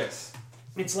 German Swiss.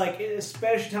 It's like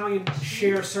Spanish Italian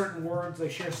share certain words, they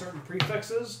share certain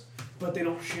prefixes, but they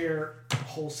don't share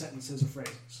whole sentences or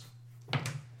phrases.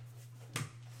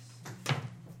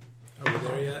 Are we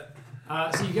there yet?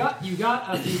 So you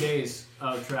got a few days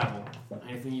of travel.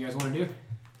 Anything you guys want to do?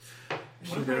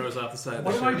 Shoot arrows off the side of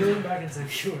What the am I ship. doing back in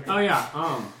Sanctuary? Oh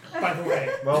yeah. By the way,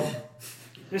 Well,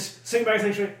 just sing back in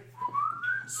Sanctuary.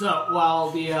 So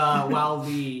while the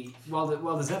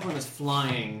Zeppelin is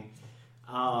flying,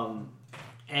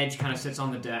 Edge kind of sits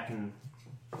on the deck and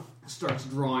starts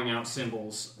drawing out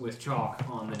symbols with chalk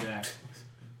on the deck.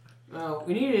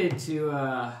 We needed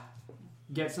to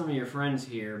get some of your friends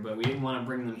here, but we didn't want to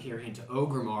bring them here into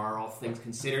Orgrimmar, all things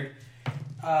considered.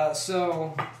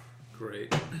 So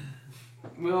Great.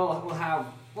 we'll have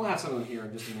some of them here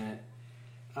in just a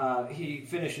minute. He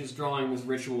finishes drawing this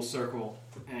ritual circle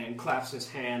and claps his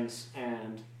hands,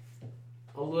 and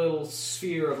a little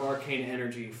sphere of arcane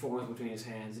energy forms between his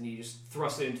hands, and he just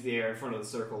thrusts it into the air in front of the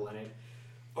circle, and it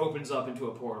opens up into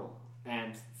a portal,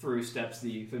 and through steps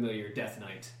the familiar Death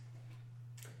Knight.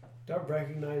 Do I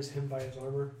recognize him by his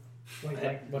armor?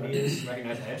 Like what he is.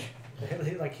 Recognize Edge?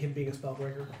 Like him being a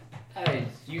spellbreaker.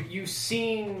 You've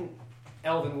seen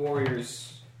elven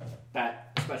warriors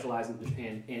that specialize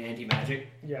in anti-magic,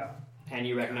 Yeah. and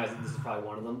you recognize that this is probably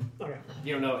one of them. Okay.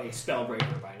 You don't know a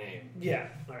spellbreaker by name, Yeah.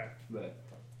 Okay. but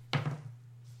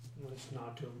I'll just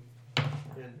nod to him.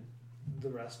 And the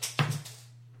rest.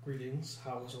 Greetings.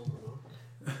 How was Oberon?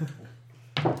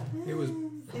 It was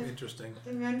interesting.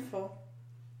 Eventful.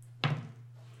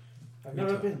 I've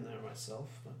never been there myself,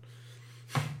 but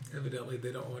Evidently,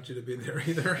 they don't want you to be there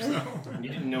either. So you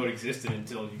didn't know it existed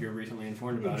until you were recently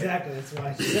informed about exactly. That's why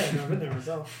I said I've never been there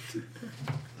myself.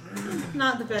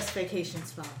 Not the best vacation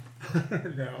spot.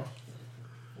 no.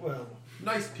 Well,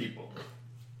 Nice people.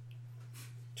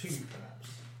 to you perhaps.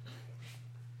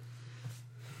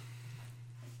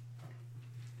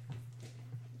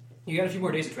 it. You got a few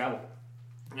more days to travel.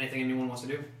 Anything anyone wants to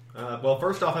do? Well,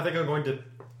 first off, I think I'm going to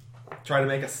try to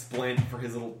make a splint for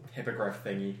his little hippogriff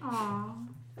thingy. Aww.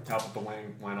 To help with the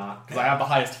wing. Why not? Because I have the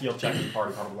highest heal check in the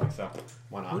party, probably, so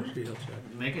why What not? is your heal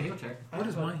check? Make a heal check. What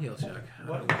is my heal check?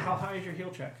 How high is your heal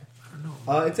check? I don't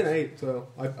know. It's an 8, so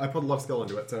I put a lot of skill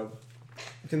into it, so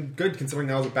good considering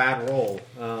that was a bad roll.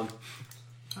 I don't know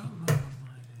what mine is.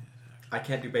 I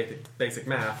can't do basic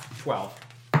math. 12.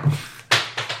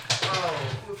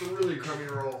 Oh, that's a really crummy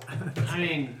roll. I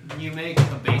mean, you make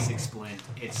a basic splint.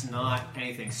 It's not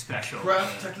anything special.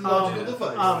 Craft technological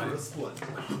device. um, for a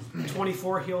splint.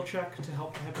 24 heal check to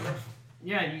help the hippogriff.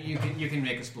 Yeah, you can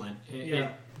make a splint.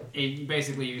 It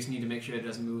basically you just need to make sure it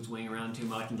doesn't move its wing around too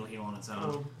much and it'll heal on its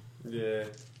own. Yeah.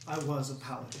 I was a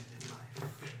paladin in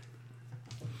life.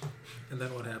 And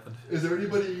then what happened? Is there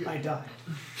anybody? I died.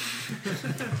 Is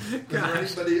there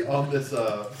anybody on this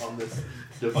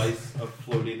device of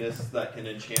floatiness that can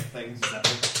enchant things?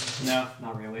 No,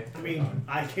 not really. I mean,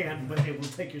 I can, but it will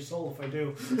take your soul if I do.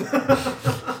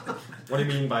 What do you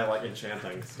mean by like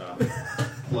enchanting stuff?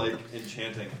 Like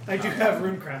enchanting. I do have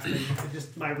rune crafting. It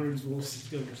just my runes will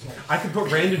steal your soul. I can put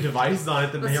random devices on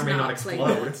it that may Let's or may not not play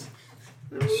explode.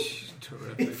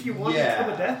 Terrific. If you want Yeah.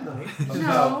 to become a death knight,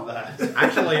 About that.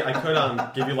 Actually, I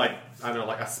could give you like I don't know,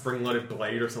 like a spring-loaded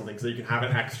blade or something, so you can have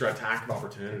an extra attack of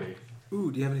opportunity.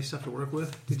 Ooh, do you have any stuff to work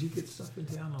with? Did you get stuff in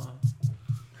town on?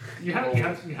 You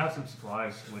have some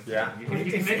supplies with Yeah. you.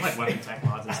 You can make like weapon tech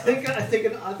mods and I stuff.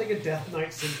 think a death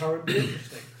knight centaur would be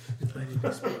interesting. I need to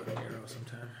explode an arrow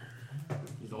sometime.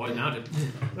 He's always mounted.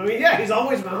 I mean, yeah, he's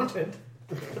always mounted.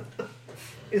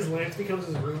 His lance becomes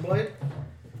his rune blade.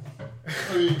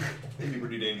 I mean, it'd be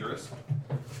pretty dangerous.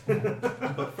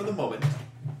 But for the moment,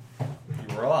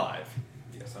 You were alive.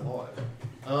 yes, I'm alive.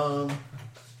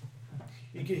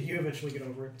 You eventually get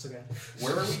over it. It's okay.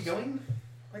 Where are we going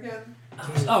again?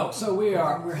 So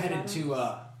we're headed to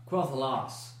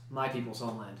Quel'Thalas, my people's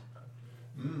homeland.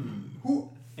 Who?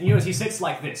 And you notice he sits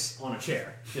like this on a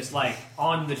chair, just like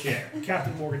on the chair.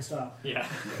 Captain Morgan style. Yeah.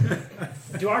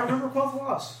 Do I remember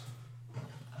Quel'Thalas?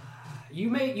 You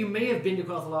may have been to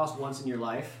Quel'Thalas once in your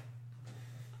life.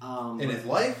 In his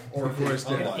life or Before his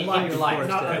his death. unlife? In your life,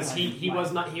 Not because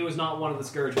life. he was not one of the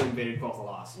Scourge who invaded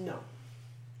Quel'Thalas. No.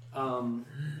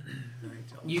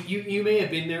 You may have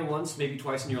been there once, maybe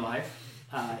twice in your life.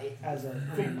 As a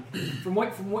From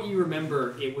what you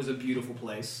remember, it was a beautiful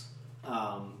place.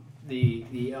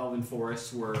 The elven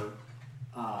forests were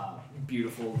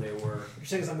beautiful. They were. You're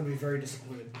saying I'm going to be very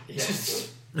disappointed.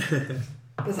 Yes.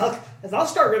 As I'll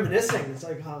start reminiscing, it's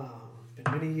like, it's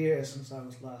been many years since I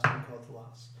was last in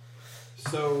Quel'Thalas.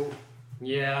 So,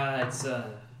 Yeah, it's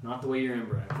not the way you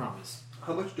remember it, I promise.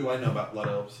 how much do I know about blood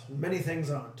elves? Many things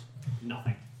aren't.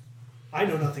 Nothing. I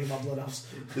know nothing about blood elves.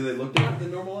 Do they look different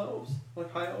than normal elves?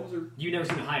 Like high elves or? You've never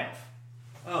seen a high elf.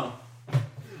 Oh.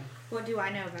 What do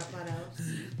I know about blood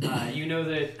elves? You know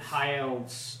that high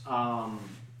elves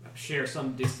share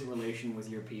some distant relation with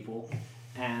your people,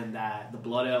 and that the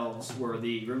blood elves were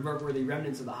the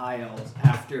remnants of the high elves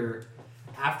after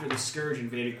the Scourge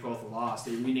invaded Quel'Thalas.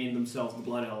 They renamed themselves the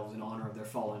Blood Elves in honor of their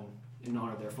fallen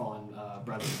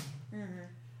brethren.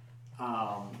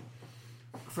 Mm-hmm.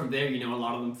 From there, a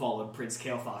lot of them followed Prince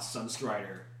Kael'thas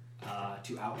Sunstrider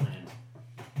to Outland,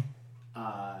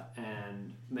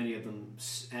 and many of them,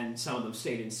 and some of them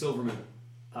stayed in Silverman,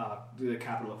 the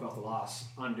capital of Quel'Thalas,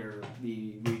 under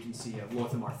the regency of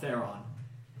Lorthamar Theron,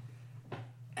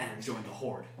 and joined the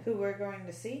Horde. Who we're going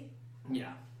to see?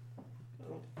 Yeah.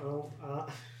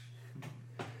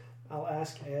 I'll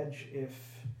ask Edge if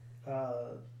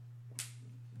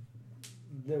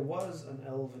there was an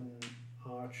elven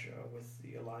archer with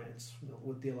the alliance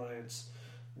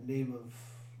name of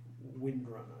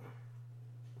Windrunner.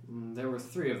 There were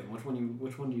 3 of them. Which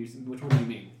one do you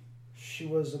mean? She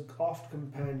was a oft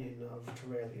companion of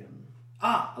Terralion.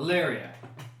 Ah, Ilaria.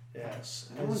 Yes.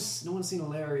 No one's seen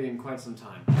Ilaria in quite some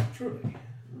time. Truly.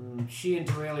 She and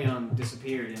Terralion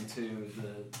disappeared into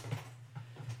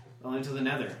the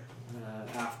Nether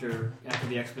after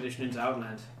the expedition into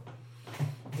Outland.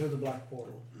 Through the Black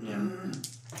Portal. Yeah.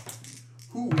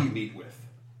 Who we meet with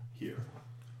here?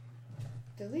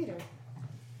 The leader.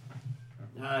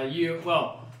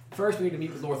 First we need to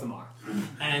meet with Lorthamar.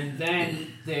 And then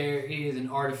there is an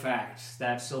artifact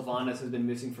that Sylvanas has been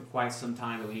missing for quite some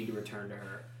time, and we need to return to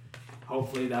her.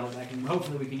 Hopefully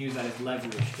we can use that as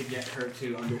leverage to get her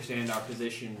to understand our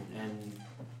position and,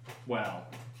 well,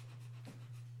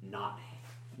 not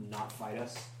fight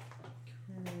us.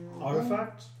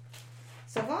 Artifact?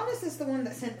 Sylvanas is the one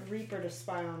that sent Reaper to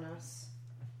spy on us.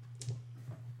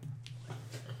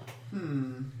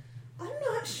 I'm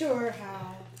not sure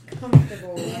how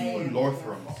comfortable I am.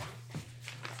 Lorthamar.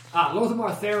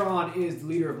 Lorthamar Theron is the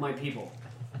leader of my people.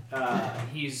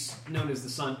 He's known as the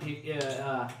Sun.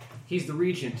 He's the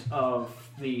regent of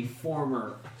the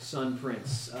former Sun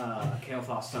Prince,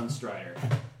 Kael'thas Sunstrider.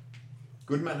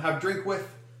 Good man have drink with?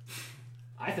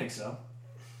 I think so.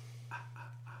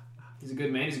 He's a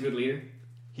good man. He's a good leader.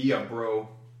 He a bro.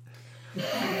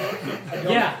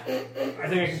 Yeah, I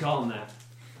think I can call him that.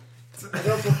 I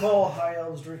don't recall High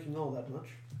Elves drinking all that much.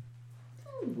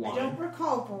 I don't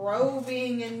recall bro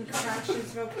being in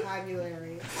Crash's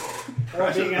vocabulary.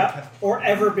 Or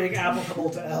ever being applicable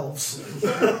to elves.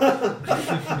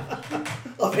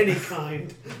 Of any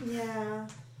kind. Yeah.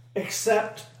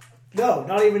 Except,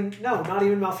 not even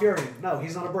Malfurion. No,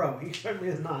 he's not a bro. He certainly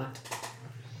is not.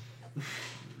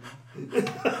 I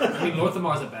mean,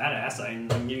 Lorthamar's a badass. I can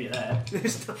give you that.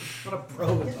 He's not a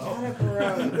bro. He's though. not a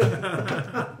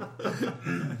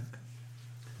bro.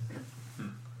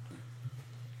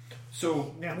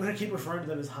 So Yeah, I'm going to keep referring to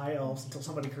them as High Elves until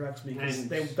somebody corrects me, because And-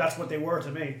 that's what they were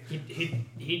to me.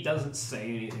 He doesn't say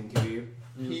anything to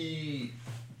you.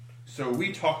 So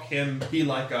we talk him, he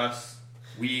like us,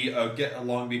 we get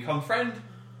along, become friend.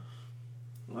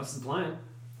 Well, that's the plan.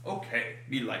 Okay,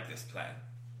 we like this plan.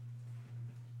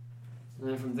 And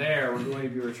then from there, we're going to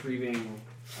be retrieving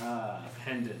a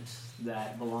pendant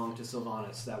that belonged to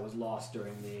Sylvanas that was lost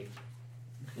during the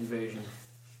invasion.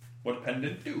 What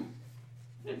pendant do?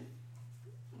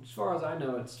 As far as I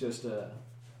know, it's just a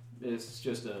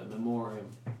memoriam.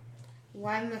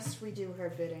 Why must we do her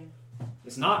bidding?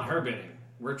 It's not her bidding.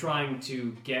 We're trying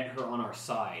to get her on our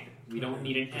side. We don't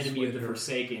need an enemy of the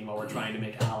Forsaken while we're trying to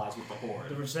make allies with the The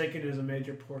Horde. Forsaken is a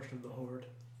major portion of the Horde.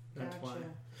 That's Gotcha.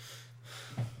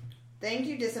 why. Thank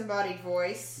you, disembodied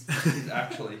voice. He's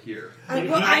actually here. I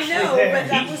know, but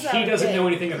that was out He of doesn't game. know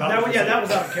anything about That the was, yeah, that Forsaken.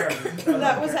 was out of character.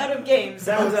 That was out of game. So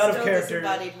That was I'm out of still character.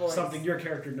 Disembodied voice. Something your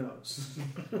character knows.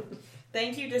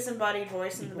 Thank you, disembodied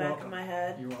voice in the You're back welcome. of my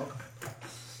head. You're welcome.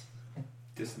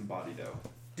 Disembodied-o.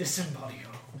 Disembodied.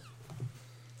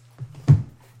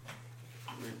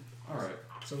 Alright.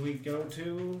 So we go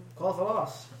to Call for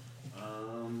Loss.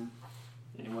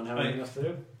 Anyone have anything else to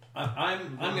do?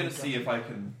 I'm going to see if I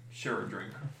can share a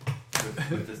drink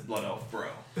with this blood elf bro.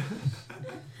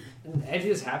 Edge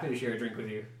is happy to share a drink with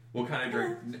you. What kind of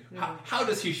drink? How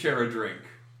does he share a drink?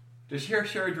 Does he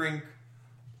share a drink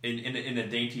in a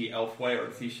dainty elf way, or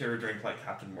does he share a drink like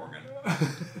Captain Morgan?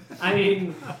 I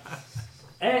mean,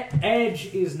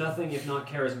 Edge is nothing if not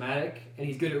charismatic, and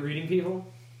he's good at reading people.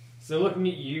 So looking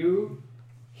at you,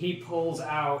 he pulls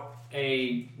out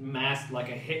a mask, like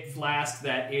a hit flask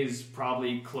that is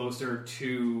probably closer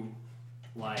to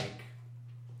like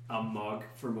a mug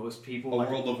for most people. A Like,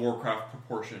 World of Warcraft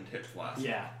proportioned hit flask.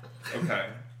 yeah. Okay.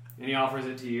 And he offers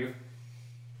it to you.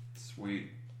 Sweet.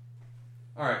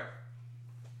 Alright.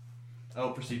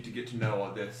 I'll proceed to get to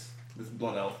know this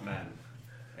blood elf man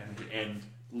and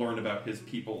learn about his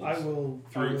people. I will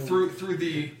through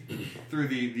the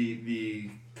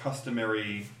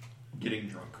customary getting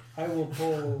drunk. I will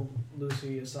pull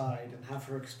Lucy aside and have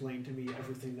her explain to me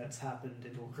everything that's happened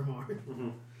in Orgrimmar. Mm-hmm.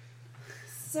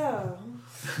 So,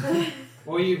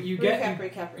 Well, you get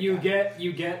recap. you get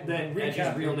that Recap.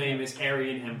 Edge's real name is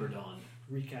Arian Emberdawn.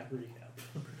 Recap.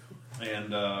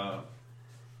 And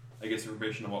I guess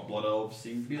information on what blood elves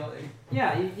seem to be like.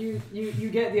 Yeah, you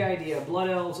get the idea. Blood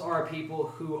elves are people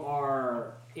who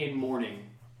are in mourning,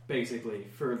 basically,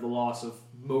 for the loss of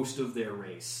most of their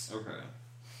race. Okay.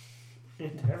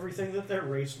 And everything that their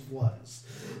race was.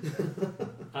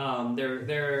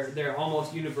 They're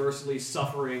almost universally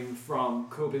suffering from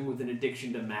coping with an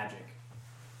addiction to magic.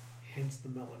 Hence the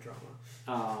melodrama.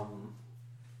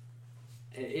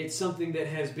 It's something that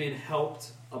has been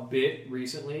helped a bit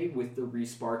recently with the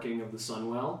resparking of the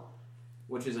Sunwell,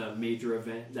 which is a major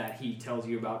event that he tells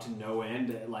you about to no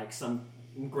end. Like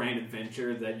grand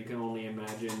adventure that you can only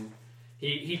imagine.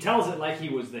 He tells it like he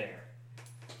was there.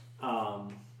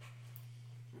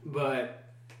 But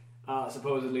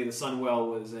supposedly the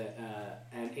Sunwell was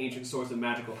an ancient source of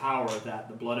magical power that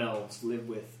the Blood Elves lived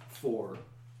with for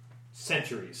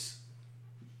centuries,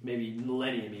 maybe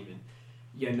millennium even.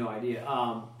 You had no idea.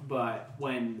 But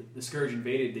when the Scourge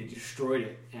invaded, they destroyed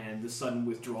it, and the sudden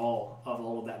withdrawal of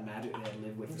all of that magic they had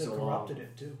lived with for They so corrupted long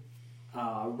it too.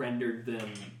 rendered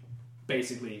them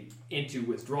basically into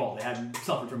withdrawal. They had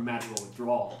suffered from magical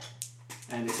withdrawal,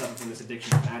 and they suffered from this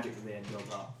addiction to magic that they had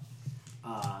built up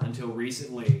until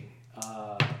recently.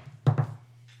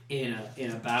 In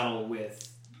a battle with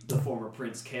the former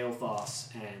Prince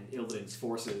Kael'thas and Illidan's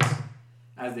forces,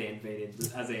 as they invaded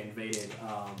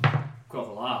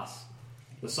Quel'Thalas,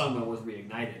 the Sunwell was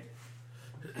reignited,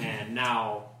 and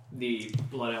now the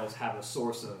Blood Elves have a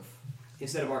source of,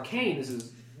 instead of arcane, this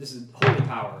is holy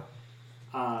power,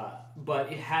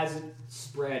 but it hasn't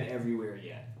spread everywhere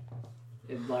yet.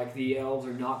 Like the elves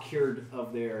are not cured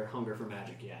of their hunger for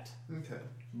magic yet. Okay.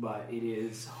 But it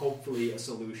is hopefully a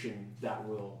solution that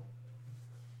will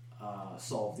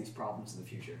solve these problems in the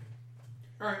future.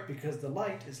 All right. Because the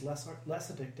light is less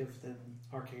addictive than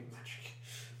arcane magic.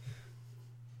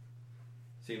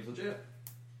 Seems legit.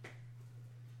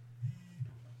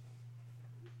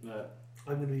 I'm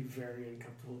going to be very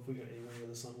uncomfortable if we go anywhere near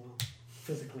the Sunwell.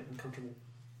 Physically uncomfortable.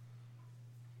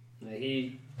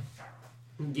 He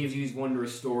gives you these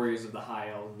wondrous stories of the High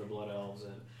Elves and the Blood Elves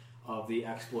and of the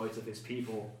exploits of his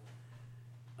people,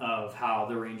 of how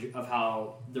the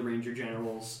Ranger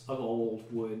generals of old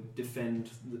would defend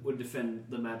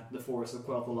the forest of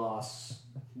Quel'Thalas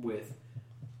with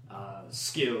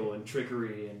skill and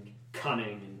trickery and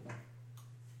cunning and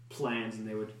plans, and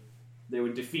they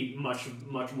would defeat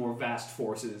much more vast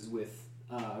forces with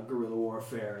guerrilla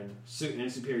warfare and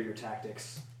superior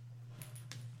tactics.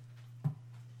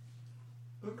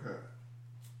 Okay.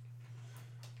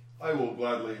 I will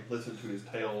gladly listen to his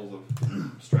tales of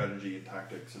strategy and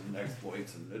tactics and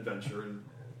exploits and adventure and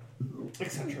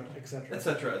etc. etc.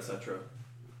 Etc. Etc.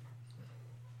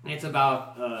 It's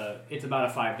about a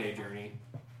 5-day journey.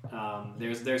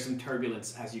 There's some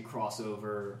turbulence as you cross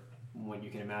over what you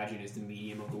can imagine is the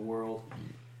medium of the world,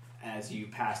 as you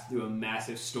pass through a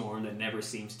massive storm that never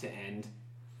seems to end.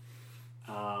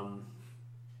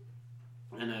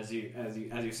 And as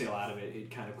you sail out of it,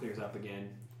 it kind of clears up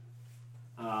again.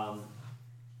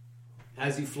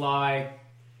 As you fly,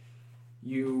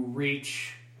 you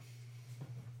reach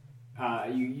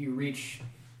you reach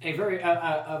a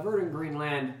verdant green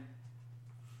land,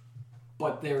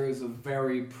 but there is a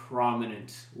very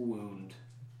prominent wound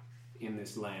in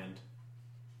this land.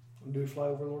 Do we fly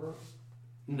over Lord?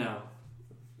 No,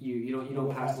 you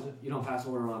don't pass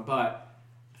Lordaeron, but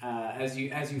as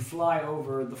you fly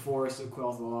over the forest of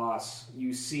Quel'Thalas,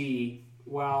 you see,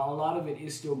 while a lot of it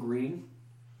is still green,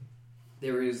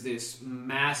 there is this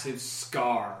massive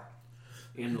scar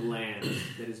in the land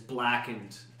that is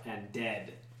blackened and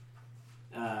dead,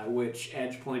 which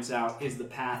Edge points out is the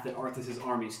path that Arthas'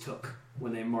 armies took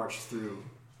when they marched through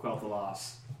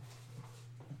Quel'Thalas.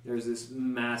 There's this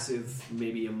massive,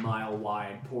 maybe a mile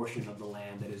wide portion of the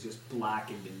land that is just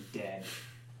blackened and dead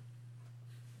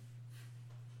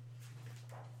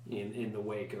in the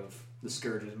wake of the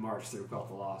Scourge's march through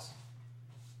Quel'Thalas.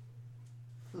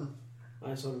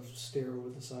 I sort of stare over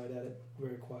the side at it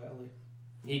very quietly.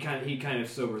 He kind of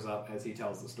sobers up as he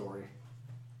tells the story.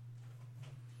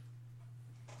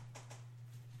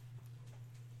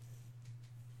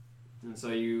 And so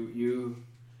you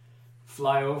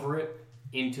fly over it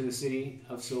into the city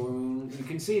of Silvermoon. You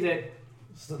can see that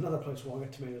This is another place where I'll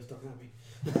get tomatoes thrown at me.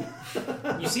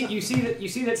 you see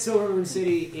that Silvermoon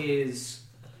City is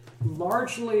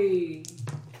largely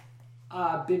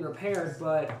been repaired,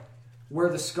 but where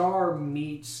the scar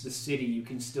meets the city, you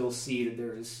can still see that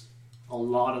there's a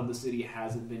lot of the city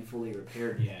hasn't been fully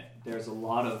repaired yet. There's a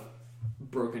lot of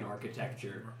broken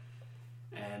architecture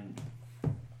and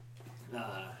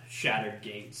shattered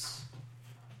gates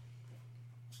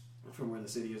from where the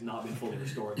city has not been fully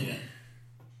restored yet.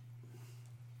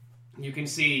 You can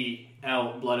see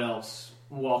blood elves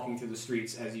walking through the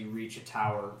streets as you reach a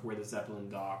tower where the Zeppelin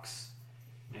docks,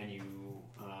 and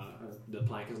the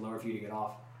plank is lower for you to get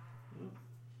off.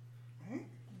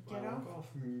 Get off.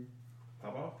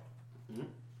 Hop off.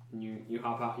 You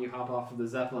hop off of the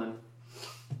Zeppelin.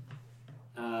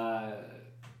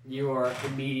 You are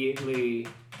immediately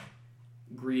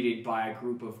greeted by a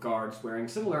group of guards wearing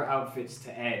similar outfits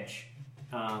to Edge.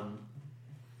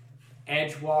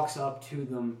 Edge walks up to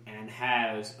them and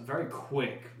has a very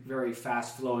quick, very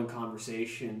fast-flowing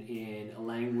conversation in a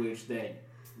language that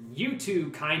you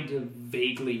two kind of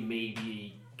vaguely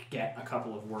maybe get a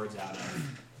couple of words out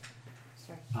of.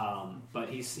 Sorry. But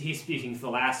he's speaking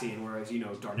Thalassian, whereas you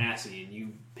know Darnassian.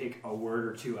 You pick a word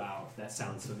or two out that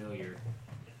sounds familiar.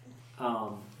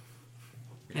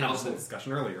 And also,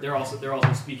 discussion earlier. they're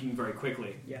also speaking very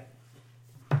quickly. Yeah.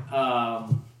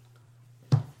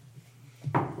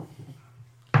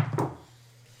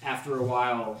 After a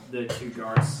while, the two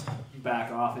guards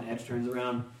back off, and Edge turns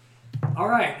around. All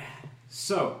right,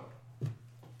 so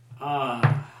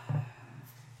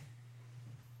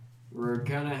we're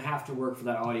gonna have to work for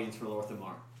that audience for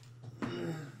Lorthamar.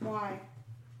 Why?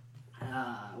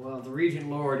 Well, the Regent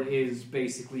Lord is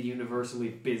basically universally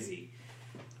busy.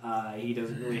 He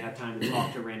doesn't really have time to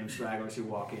talk to random stragglers who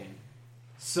walk in.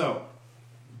 So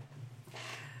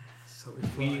we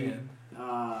fly in.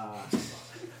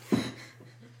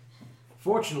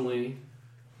 Fortunately,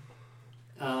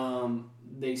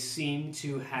 they seem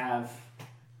to have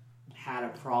had a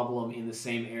problem in the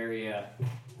same area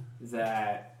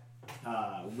that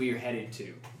we're headed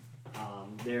to.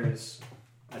 There's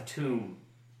a tomb.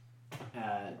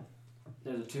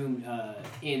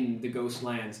 In the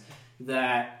Ghostlands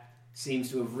that seems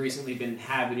to have recently been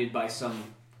inhabited by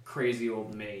some crazy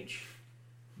old mage.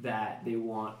 That they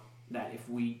want that if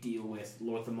we deal with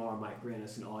Lorthamar might grant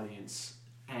us an audience.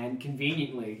 And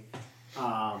conveniently,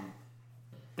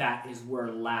 that is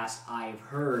where last I've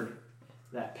heard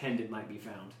that pendant might be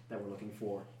found that we're looking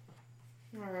for.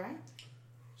 All right.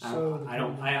 So I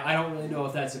don't really know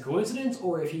if that's a coincidence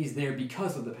or if he's there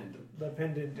because of the pendant. the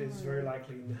pendant is very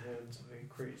likely in the hands of a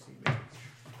crazy mage.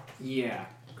 Yeah.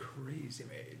 Crazy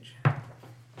mage.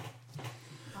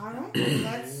 All right. We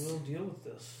will deal with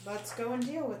this. Let's go and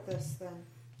deal with this then.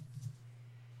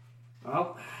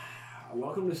 Well,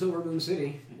 welcome to Silver Moon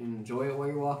City. Enjoy it while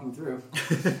you're walking through.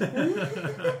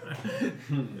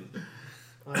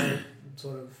 I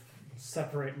sort of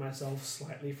separate myself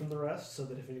slightly from the rest so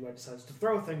that if anybody decides to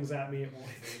throw things at me, it won't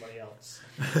hit anybody else.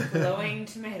 Glowing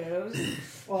tomatoes.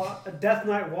 Well, a death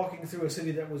knight walking through a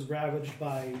city that was ravaged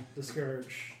by the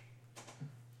Scourge.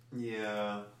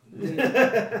 Yeah.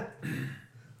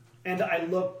 And I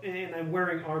look, and I'm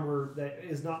wearing armor that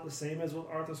is not the same as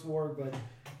what Arthas wore, but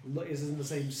is in the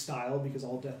same style because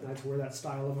all Death Knights wear that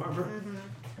style of armor. Mm-hmm.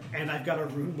 And I've got a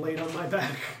rune blade on my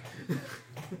back.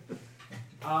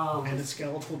 And a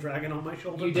skeletal dragon on my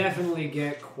shoulder. You definitely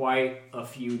get quite a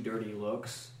few dirty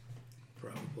looks.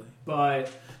 Probably.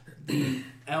 But the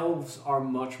elves are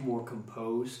much more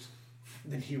composed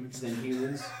than humans.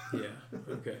 Yeah,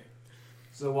 okay.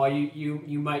 So while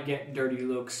you might get dirty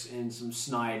looks and some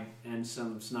snide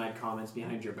comments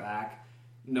behind your back,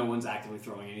 no one's actively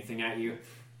throwing anything at you.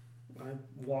 I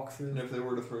walk through. And if they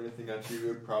were to throw anything at you, it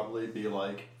would probably be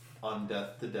like on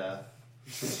death to death.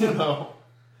 You know?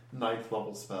 9th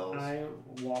level spells. I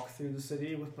walk through the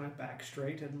city with my back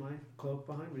straight and my cloak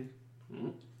behind me.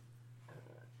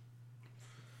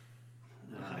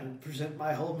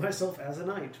 I hold myself as a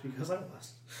knight because I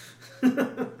was.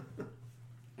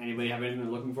 Anybody have anything they're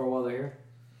looking for while they're here?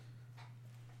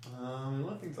 The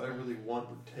only things I really want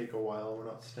would take a while. We're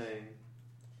not staying,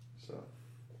 so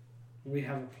We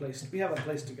have a place to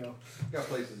go. we got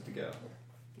places to go.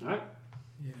 All right.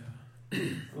 Yeah.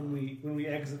 When we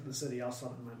exit the city, I'll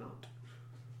summon my mount.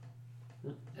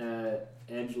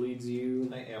 Edge leads you.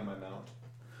 I am my mount.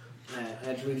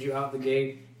 Edge leads you out the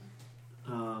gate.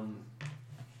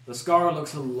 The scar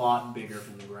looks a lot bigger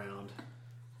from the ground.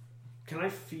 Can I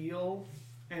feel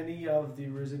any of the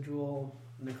residual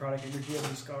necrotic energy of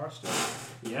the scar still?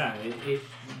 Yeah, it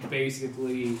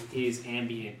basically is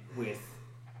ambient with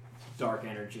dark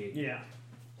energy. Yeah.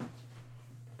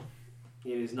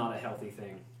 It is not a healthy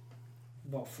thing.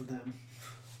 Well, for them.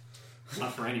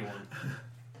 Not for anyone.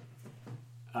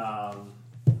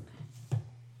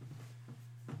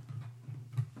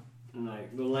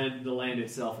 Like the land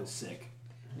itself is sick.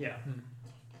 Yeah.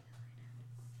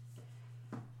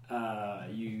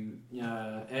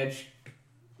 Edge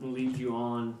leads you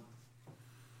on,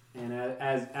 and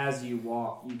as you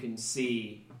walk, you can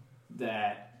see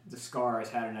that the scar has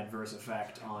had an adverse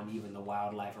effect on even the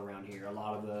wildlife around here. A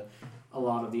lot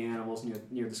of the animals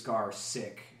near the scar are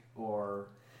sick or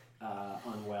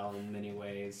unwell in many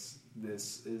ways.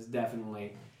 This has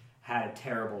definitely had a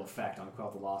terrible effect on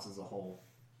Quel'Thalas as a whole.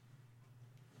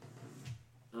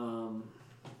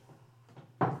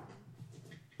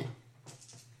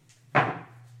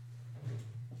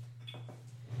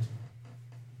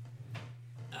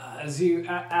 As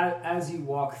you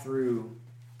walk through,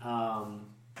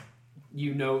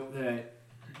 you note that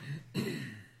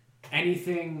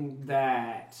anything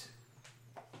that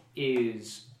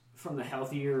is from the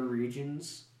healthier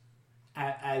regions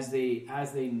as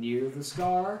they near the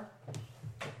scar,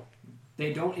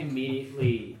 they don't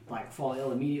immediately fall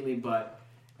ill immediately, but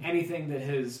anything that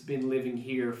has been living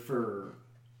here for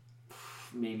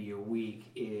maybe a week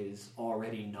is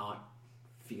already not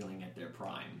feeling at their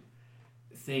prime.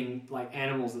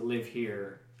 Animals that live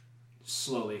here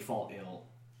slowly fall ill.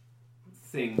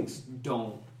 Things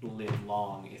don't live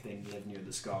long if they live near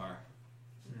the scar.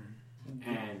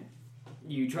 And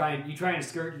you try and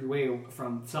skirt your way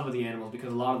from some of the animals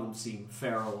because a lot of them seem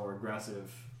feral or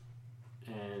aggressive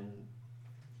and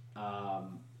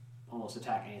almost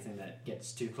attack anything that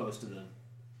gets too close to them.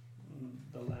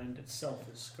 The land itself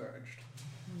is scourged.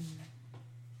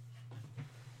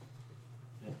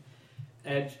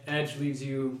 Edge leads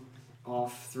you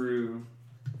off through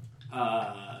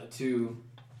to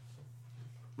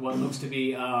what looks to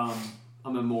be a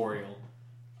memorial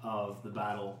of the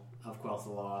Battle of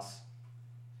Quel'Thalas.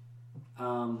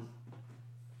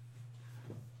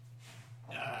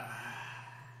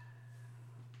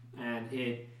 And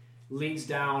it leads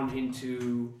down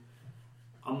into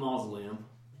a mausoleum.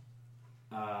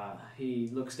 He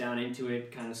looks down into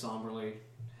it kind of somberly,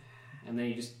 and then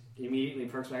he just immediately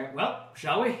perks back up. Well,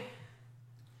 shall we?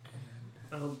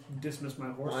 I'll dismiss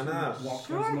my horse Why and not? walk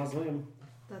towards the mausoleum.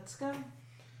 Let's go.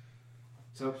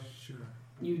 So Sure.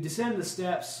 you descend the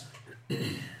steps,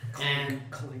 and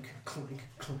Clink, clink,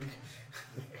 clink.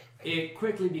 it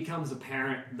quickly becomes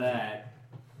apparent that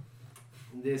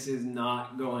this is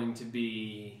not going to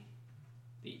be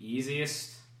the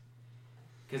easiest.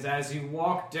 Because as you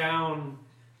walk down,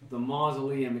 the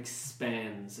mausoleum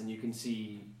expands, and you can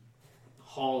see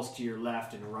halls to your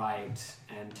left and right,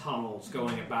 and tunnels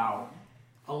going about.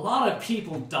 A lot of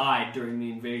people died during the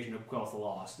invasion of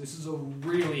Quel'Thalas. This is a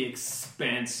really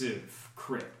expansive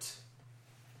crypt.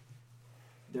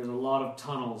 There's a lot of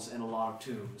tunnels and a lot of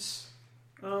tombs.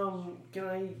 Can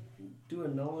I do a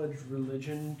knowledge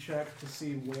religion check to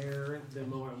see where the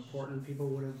more important people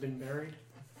would have been buried?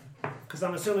 Because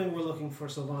I'm assuming we're looking for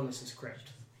Sylvanus'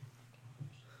 crypt.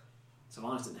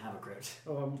 Sylvanus didn't have a crypt.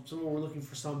 So we're looking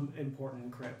for some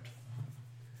important crypt.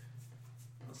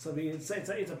 So it's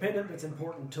a pendant that's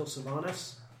important to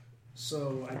Sylvanus.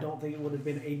 So I don't think it would have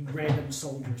been a random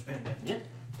soldier's pendant. Yep.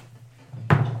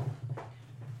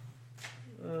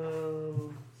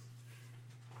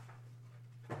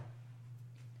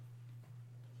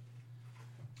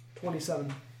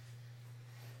 27.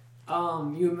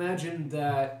 You imagine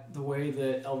that the way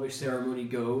that Elvish ceremony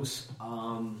goes,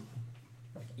 the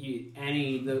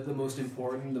most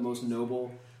important, the most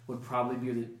noble, would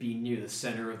probably be near the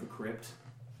center of the crypt.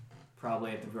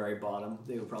 Probably at the very bottom.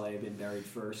 They would probably have been buried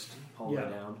first, all the way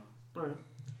down. All right.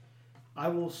 I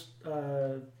will.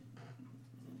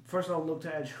 First, I'll look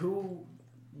to Edge. Who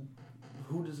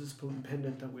does this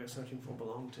pendant that we are searching for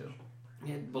belong to?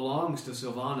 It belongs to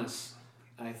Sylvanus.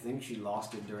 I think she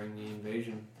lost it during the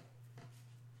invasion.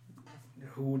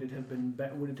 Who would it have been?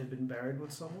 Would it have been buried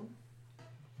with someone?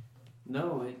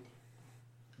 No,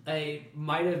 it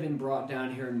might have been brought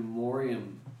down here in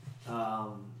memoriam,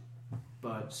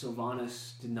 but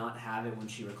Sylvanus did not have it when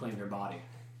she reclaimed her body.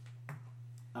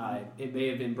 It may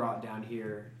have been brought down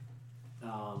here.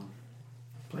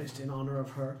 Placed in honor of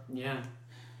her. Yeah.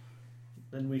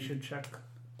 Then we should check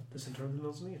the center of the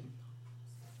mausoleum.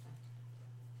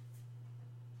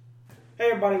 Hey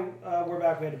everybody, we're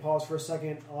back. We had to pause for a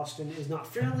second. Austin is not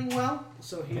feeling well,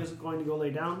 so he is going to go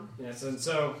lay down. Yes, and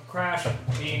so Crash,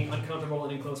 being uncomfortable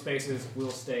in enclosed spaces,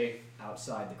 will stay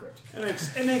outside the crypt.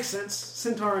 It makes sense.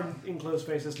 Centaur in enclosed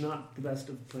space is not the best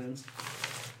of plans.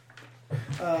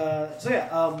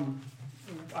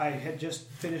 I had just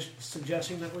finished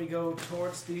suggesting that we go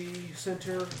towards the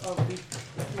center of the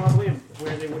mausoleum,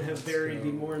 where they would have buried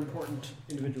the more important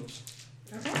individuals.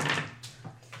 Okay.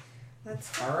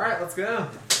 All right, let's go.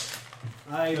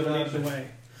 I will lead the way.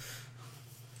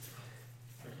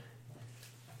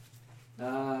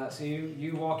 So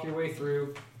you walk your way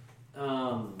through.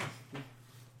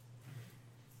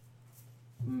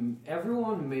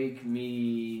 Everyone make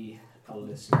me a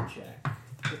listen check.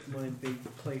 With my big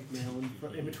plate mail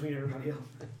in between everybody else.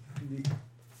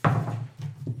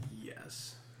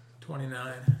 Yes.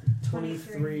 29.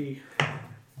 23.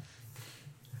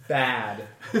 Bad.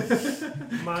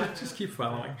 Just keep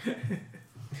following.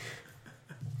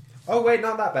 Oh, wait,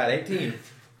 not that bad. 18.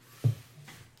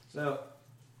 So,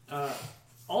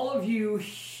 all of you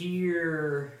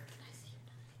hear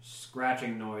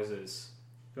scratching noises.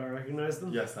 Do I recognize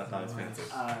them? Yes, that's not as fancy.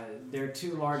 They're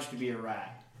too large to be a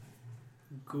rat.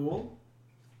 Ghoul?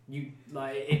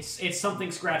 It's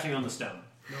something scratching on the stone.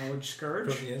 Knowledge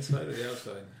Scourge? From the inside or the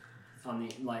outside? On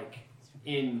the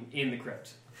in the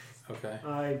crypt. Okay.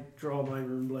 I draw my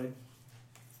rune blade.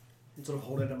 and sort of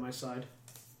hold it at my side.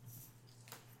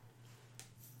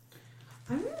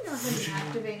 I'm going to go ahead and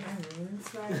activate my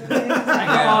runes right away. I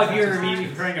know all of you are immediately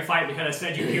preparing a fight because I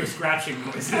said you hear scratching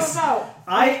noises. Oh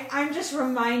no! I'm just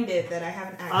reminded that I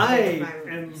haven't activated my I am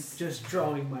runes. just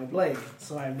drawing my blade,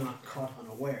 so I am not caught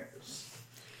unawares.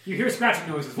 You hear scratching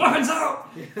noises. Weapons out!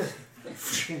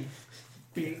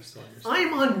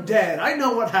 I'm undead. I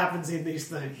know what happens in these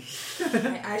things.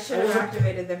 I should have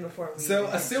activated them before we So,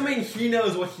 even assuming he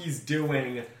knows what he's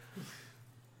doing.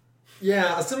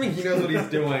 Yeah, assuming he knows what he's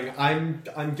doing, I'm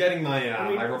getting my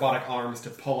my robotic arms to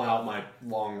pull out my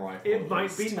long rifle. It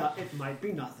might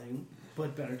be nothing,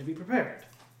 but better to be prepared.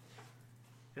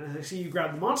 And as I see you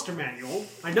grab the monster manual,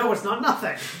 I know it's not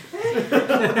nothing.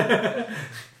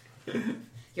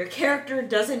 Your character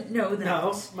doesn't know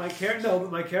that. But my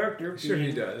character, Sure, he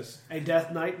being does. a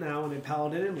death knight now and a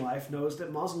paladin in life, knows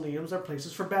that mausoleums are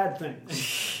places for bad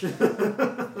things.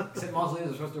 Except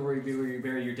mausoleums are supposed to be where you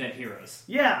bury your dead heroes.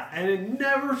 Yeah, and it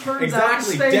never turns out to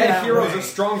Exactly, stay dead that heroes way. are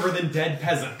stronger than dead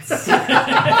peasants.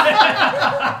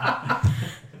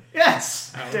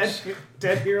 Yes, Ouch.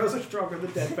 dead heroes are stronger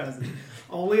than dead peasants.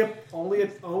 Only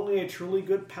a truly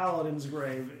good paladin's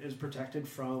grave is protected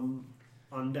from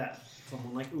undeath.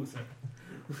 Someone like Uther.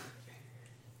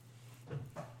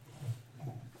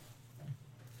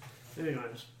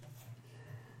 Anyways,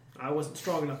 I wasn't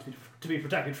strong enough to be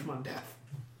protected from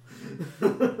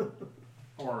undeath.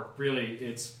 Or really,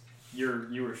 it's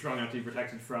you were strong enough to be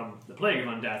protected from the plague of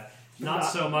undeath, not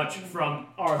Not- so much from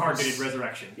Ours. targeted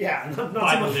resurrection Yeah, not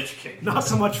by so the much, Lich King. not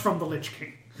so much from the Lich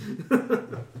King.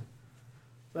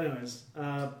 But anyways,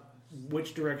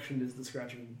 which direction is the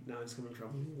scratching noise coming from?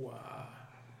 Wow.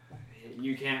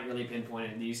 You can't really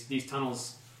pinpoint it. These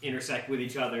tunnels intersect with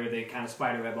each other. They kind of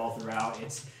spiderweb all throughout.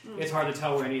 It's hard to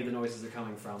tell where any of the noises are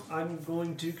coming from. I'm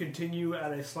going to continue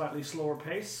at a slightly slower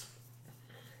pace,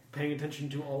 paying attention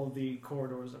to all of the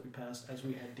corridors that we passed as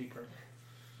we head deeper.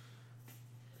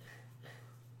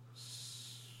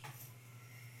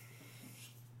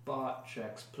 Spot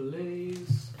checks,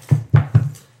 please.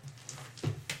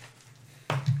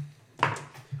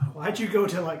 Why'd you go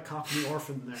to like Cockney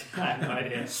Orphan there? I have no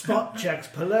idea. Spot checks,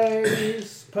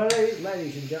 please,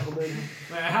 ladies and gentlemen.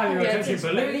 May I have your attention,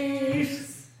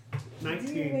 please?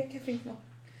 19.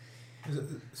 Is it,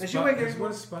 As you wake up- what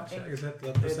is spot check? Is that the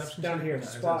It's perception down check? here. No,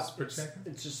 is that Spot. spirit check?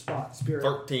 It's just spot. Spirit.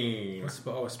 13.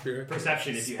 Oh, spirit.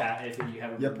 Perception, if you have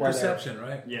a Yep, right Perception,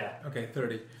 right? Yeah. Okay,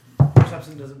 30.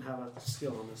 Perception doesn't have a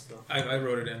skill on this though. I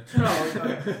wrote it in. No,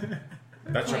 okay.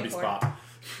 That should be 24.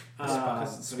 spot.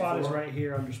 Spot is right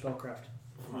here under spellcraft.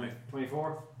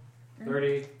 24,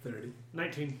 30, 30.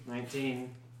 19.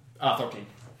 19. 13.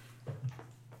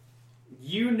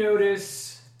 You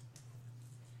notice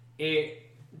it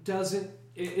doesn't.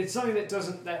 It's something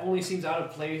that only seems out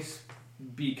of place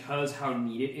because how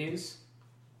neat it is.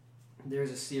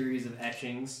 There's a series of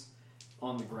etchings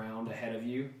on the ground ahead of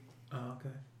you. Oh,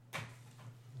 okay.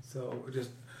 So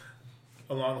just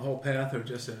along the whole path, or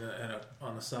just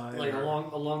on the side? Like or-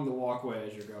 along the walkway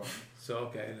as you're going. So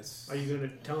okay, and it's Are you going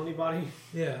to tell anybody?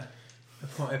 yeah.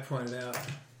 I pointed out.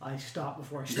 I stopped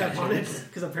before I stepped on it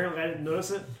because apparently I didn't notice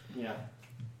it. Yeah.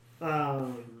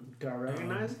 Do I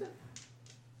recognize it?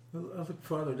 I'll look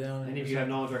farther down. Any of you have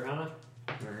knowledge arcana?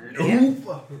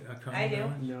 I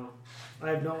do. No. I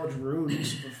have knowledge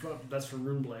runes, but that's for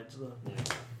rune blades though. Yeah.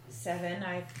 7.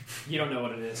 You don't know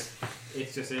what it is.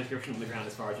 It's just an inscription on the ground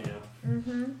as far as you know.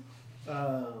 Mm-hmm.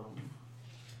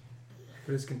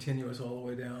 But it's continuous all the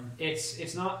way down.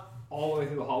 It's not all the way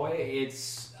through the hallway.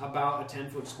 It's about a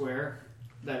 10-foot square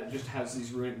that just has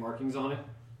these runic markings on it.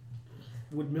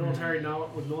 Would military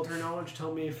knowledge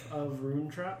tell me of rune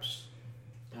traps?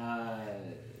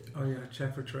 Oh, you gotta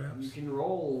check for traps. You can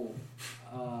roll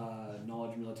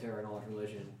knowledge military or knowledge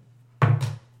religion.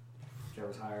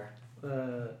 Whichever's higher.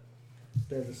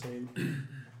 They're the same.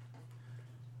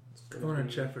 I want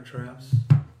to check for traps.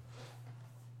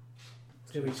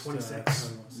 It's gonna be Just,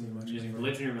 26. I won't see much Using anyway.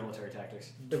 religion or military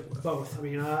tactics. Both. I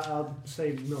mean, I'll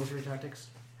say military tactics.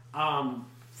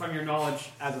 From your knowledge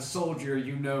as a soldier,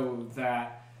 you know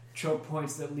that choke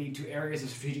points that lead to areas of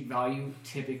strategic value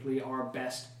typically are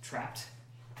best trapped.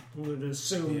 I'm going to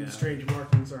assume Yeah. strange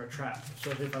markings are a trap,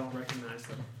 especially if I don't recognize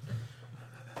them.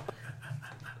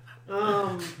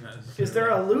 Not Is necessarily. there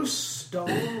a loose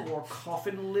stone or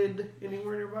coffin lid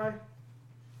anywhere nearby?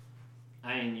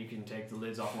 I mean, you can take the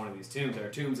lids off one of these tombs. There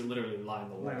are tombs that literally line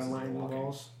the walls. Like as a you're line in the walking.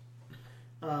 walls.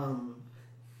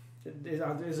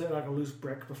 Is it like a loose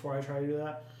brick before I try to do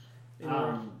that?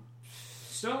 Anywhere?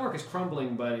 Stonework is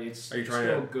crumbling, but it's Are you trying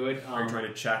still to- good. Are you trying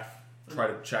to check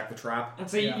the trap? I'd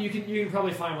say Yeah. you can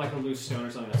probably find like a loose stone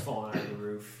or something that's fallen out of the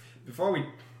roof. Before we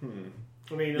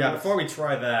I mean, Yeah, before we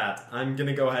try that, I'm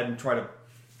gonna go ahead and try to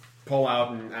pull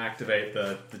out and activate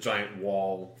the giant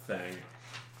wall thing.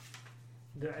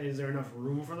 Is there enough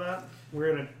room for that? We're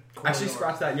in a corridor. Actually,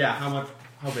 scratch that. Yeah, how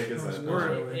big is it?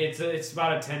 It's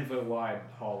about a 10-foot wide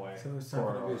hallway. So it's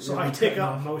corridor. So I take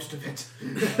up most of it. You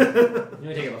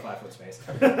only take up a 5-foot space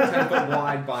 10 foot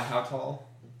wide by how tall?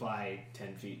 by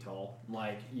 10 feet tall.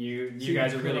 Like you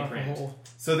guys are really cramped.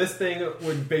 So this thing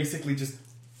would basically just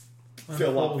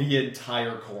fill up the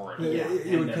entire corridor. Yeah, Yeah, you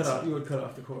and would cut that's off. You would cut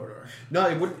off the corridor. No,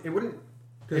 it wouldn't. It would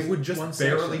One just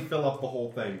barely section. fill up the whole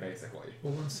thing, basically.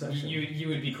 Well, one section. You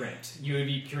would be cramped. You would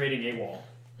be creating a wall.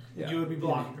 Yeah. You would be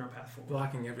blocking our path forward.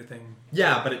 blocking everything.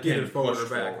 Yeah, but it Either can forward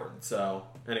push or back. forward, so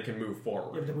and it can move Yeah,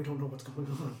 forward. but then we don't know what's going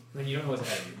on. I mean, you don't know what's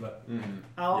ahead of you, but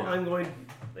Yeah. I'm going.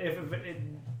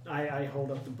 I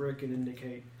hold up the brick and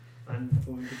indicate I'm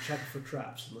going to check for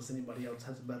traps unless anybody else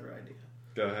has a better idea.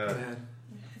 Go Go ahead. ahead.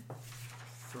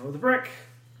 Throw the brick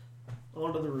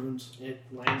onto the runes. it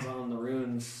lands on the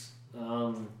runes.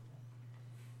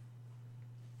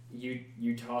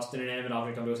 You tossed an inanimate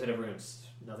object onto a set of runes.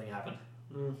 Nothing happened.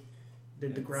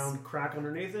 Did the ground crack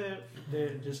underneath it?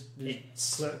 Did it just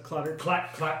It's cluttered?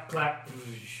 clack, clack, clack.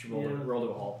 Roll, Yeah. roll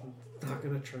to a halt. Not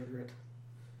gonna trigger it.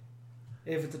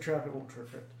 If it's a trap, it won't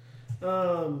trigger it.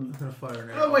 I'm gonna fire an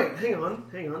arrow. Oh wait, hang on.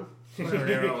 Fire an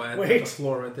arrow at Wait. the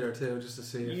floor right there too, just to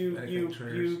see if anything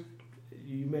triggers.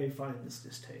 You may find this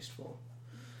distasteful.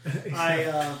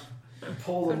 I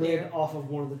pull the lid off of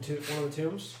one of the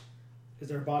tombs. Is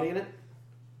there a body in it?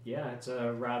 Yeah, it's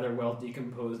a rather well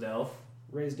decomposed elf.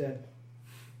 Raised dead.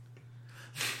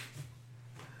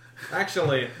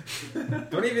 Actually,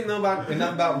 don't even know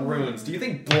enough about runes. Do you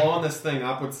think blowing this thing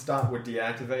up would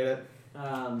deactivate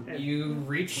it? You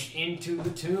reach into the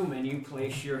tomb and you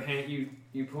place your hand.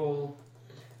 You pull.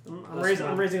 I'm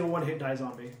raising a one-hit die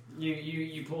zombie.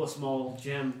 You pull a small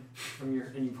gem from your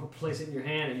and you place it in your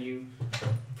hand and you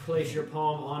place your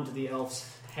palm onto the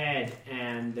elf's head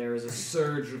and there is a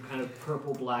surge of kind of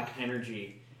purple-black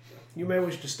energy. You may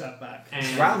wish to step back. And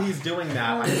While he's doing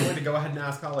that, I'm going to go ahead and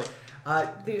ask Holly.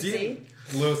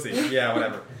 Lucy, yeah,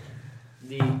 whatever.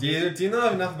 Do you know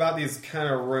enough about these kind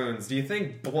of runes? Do you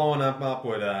think blowing them up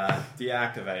would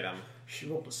deactivate them? She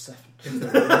rolled a 7.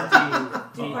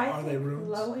 Are they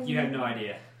runes? You have no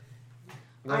idea.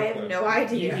 I have no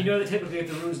idea. You know that typically if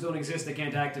the runes don't exist, they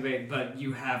can't activate, but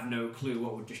you have no clue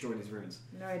what would destroy these runes.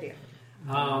 No idea.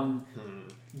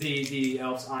 The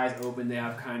elf's eyes open. They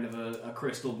have kind of a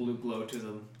crystal blue glow to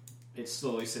them. It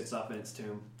slowly sits up in its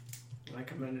tomb. I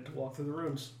command it to walk through the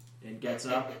rooms. It gets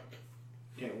up.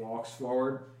 It walks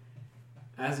forward.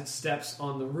 As it steps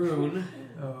on the rune,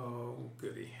 Oh,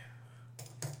 goody.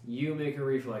 you make a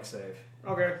reflex save.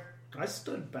 Okay. I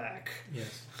stood back.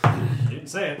 Yes. You didn't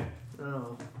say it.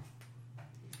 Oh.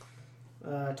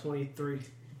 23.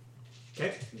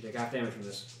 Okay. You take half damage from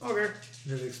this. Okay.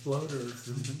 Did it explode or?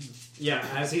 Yeah,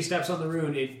 as he steps on the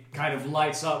rune, it kind of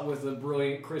lights up with a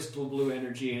brilliant crystal blue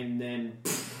energy and then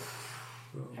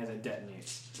as it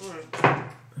detonates.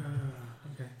 Alright.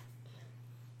 Okay.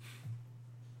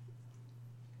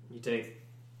 You take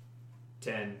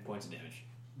 10 points of damage.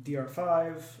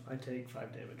 DR5, I take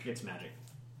 5 damage. It's magic.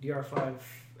 DR5,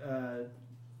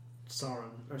 Sauron,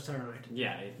 or Saronite.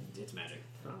 Yeah, it's magic.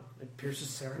 Oh, it pierces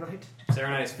Saronite?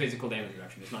 Serenite is physical damage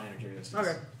reduction. It's not energy resistance.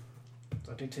 Okay.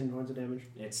 So I take 10 points of damage.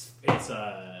 It's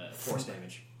force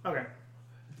damage. Okay.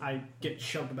 I get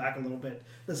shoved back a little bit.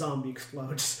 The zombie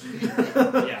explodes.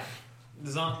 Yeah.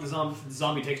 The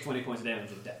zombie takes 20 points of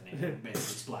damage and detonates. It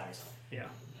basically splatters. Yeah.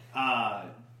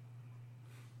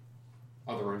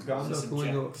 Other runes gone? So can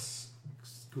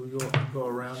we go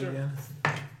around Sure. again?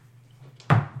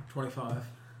 25.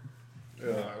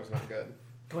 That was not good.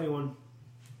 21.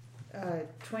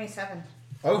 27.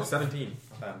 Oh, 17.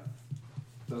 Not bad.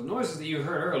 Those noises that you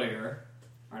heard earlier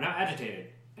are now agitated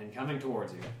and coming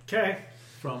towards you. Okay.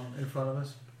 From in front of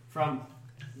us? From,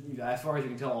 as far as you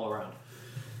can tell, all around.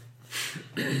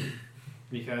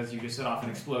 Because you just set off an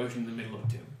explosion in the middle of a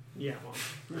tomb. Yeah, well,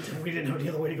 we didn't know the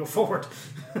other way to go forward.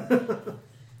 Should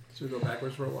we go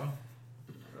backwards for a while?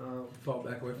 Fall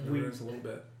back away from the ruins a little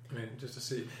bit. I mean, just to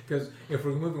see. Because if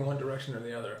we're moving one direction or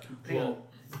the other,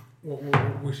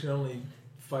 we should only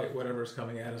fight whatever's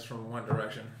coming at us from one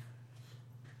direction.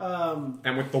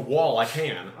 And with the wall, I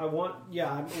can. I'm going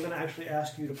to actually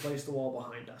ask you to place the wall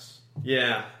behind us.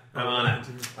 Yeah, I'm on it.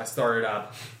 I start it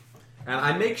up. And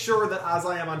I make sure that as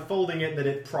I am unfolding it, that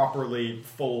it properly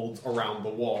folds around the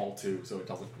wall, too, so it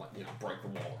doesn't, break the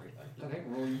wall or anything. Okay,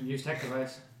 we'll use tech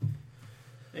device.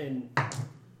 And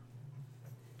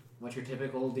What's your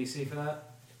typical DC for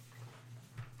that?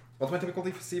 What's my difficulty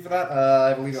for that?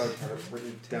 I believe I have it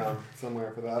written down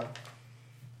somewhere for that.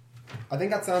 I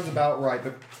think that sounds about right,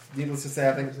 but needless to say,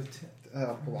 I think...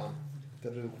 hold on.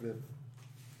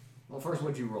 Well, first,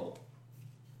 what'd you roll?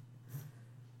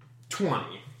 20.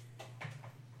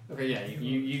 Okay, yeah,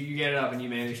 you get it up and you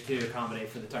manage to accommodate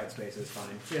for the tight spaces.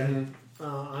 Fine. Yeah. Mm-hmm.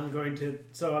 I'm going to.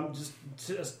 So I'm just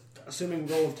assuming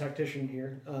role of tactician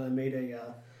here. Made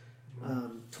a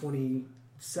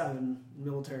 27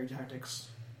 military tactics,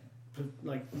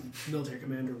 like military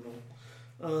commander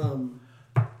role.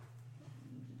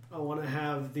 I want to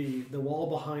have the wall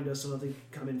behind us so that they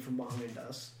come in from behind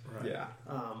us. Right. Yeah.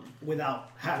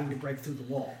 Without having to break through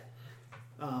the wall.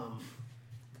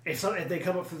 If they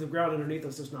come up through the ground underneath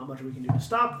us, there's not much we can do to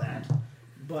stop that.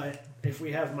 But if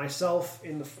we have myself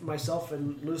and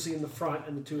Lucy in the front,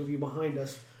 and the two of you behind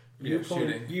us, you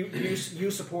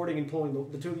supporting and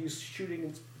pulling the two of you shooting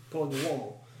and pulling the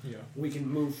wall, we can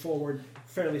move forward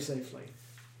fairly safely.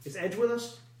 Is Edge with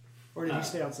us, or did he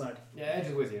stay outside? Yeah, Edge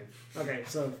is with you. Okay,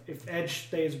 so if Edge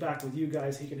stays back with you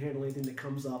guys, he can handle anything that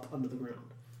comes up under the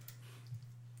ground.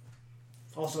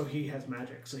 Also, he has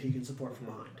magic, so he can support from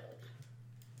behind.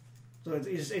 So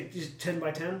it's 10 by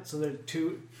 10, so they're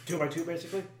 2 by 2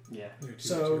 basically. Yeah.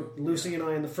 So Lucy and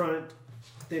I in the front,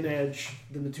 then Edge,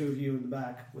 then the two of you in the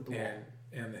back with the wall.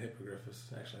 And the hippogriff is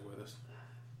actually with us.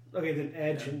 Okay, then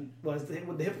Edge and would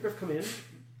the hippogriff come in?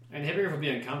 And the hippogriff would be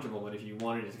uncomfortable, but if you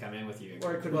wanted it to come in with you,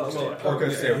 or it could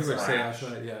stay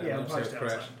outside. Yeah, let him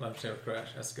stay with Crash.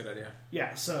 That's a good idea.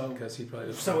 Yeah, so because he probably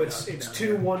doesn't. So it's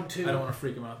 2-1-2. I don't want to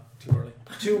freak him out too early.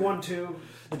 2-1-2.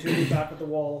 The two of you back at the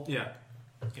wall. Yeah.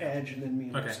 Edge and then me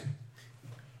and Lucy.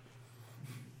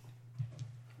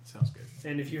 Sounds good.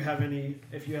 And if you have any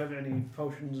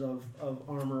potions of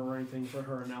armor or anything for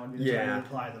her, now would be the time to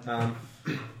apply them.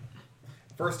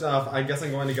 First off, I guess I'm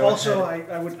going to go. Also,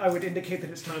 I would indicate that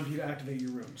it's time for you to activate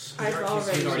your runes. I've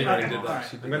already did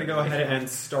that. I'm going to go ahead and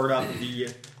start up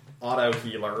the auto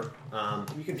healer.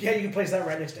 You can place that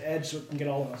right next to Edge so it can get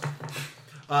all of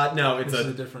us. No, it's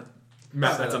a different.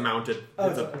 It's a mounted. Oh,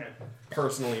 it's okay.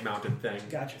 Personally mounted thing.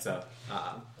 Gotcha. So,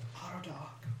 auto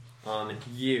dock on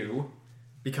you,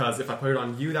 because if I put it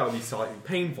on you, that would be slightly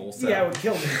painful. So. Yeah, it would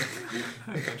kill me.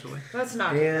 Eventually. Let's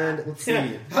not. And let's see.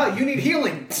 Yeah. You need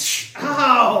healing.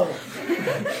 Ow!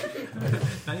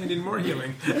 Now you need more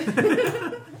healing.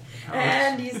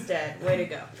 And he's dead. Way to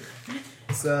go.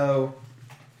 So,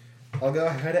 I'll go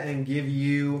ahead and give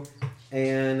you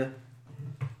an.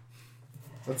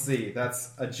 Let's see,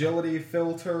 that's agility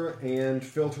filter and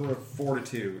filter of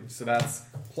fortitude. So that's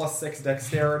 +6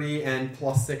 dexterity and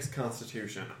 +6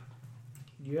 constitution.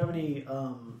 Do you have any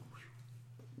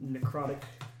necrotic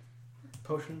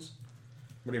potions?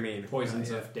 What do you mean? Poisons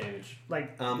of damage.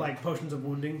 Like potions of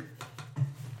wounding?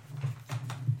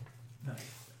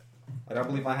 I don't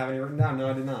believe I have any written down.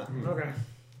 No, I did not. Okay.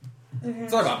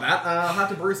 Sorry about that. I'll have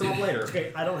to brew some up later.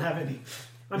 Okay, I don't have any.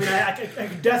 I mean, I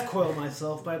could death coil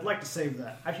myself, but I'd like to save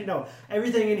that. Actually, no.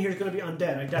 Everything in here is going to be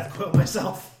undead. I death coil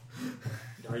myself.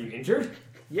 Are you injured?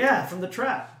 Yeah, from the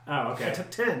trap. Oh, okay. I took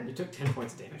 10. You took 10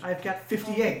 points of damage. I've got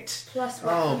 58. Plus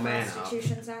what Oh, for man.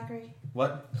 Constitution, Zachary?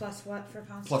 What? Plus what for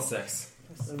Constitution?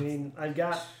 +6. I mean, I've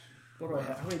got... What do I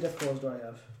have? How many death coils do I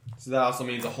have? So that also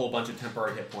means a whole bunch of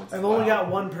temporary hit points. I've only got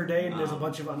one per day, and there's a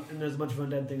bunch of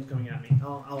undead things coming at me.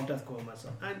 I'll death coil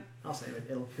myself. I'll save it.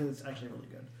 Because it's actually really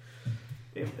good.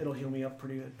 It'll heal me up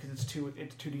pretty good because it's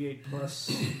 2d8 plus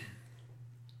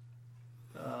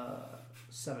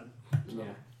 7. Yeah.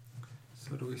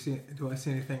 So do I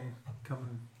see anything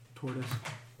coming toward us?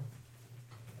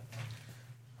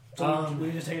 So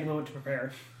we just take a moment to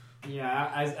prepare. Yeah.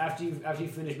 After you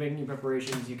finish making your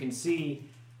preparations, you can see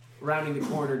rounding the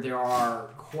corner there are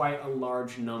quite a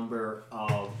large number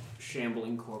of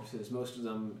shambling corpses. Most of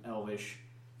them elvish.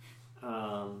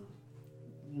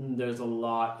 There's a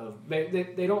lot of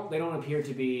they don't appear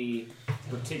to be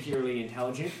particularly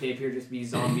intelligent. They appear to just be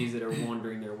zombies that are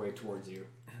wandering their way towards you.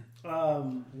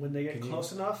 When they get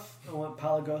close enough, I want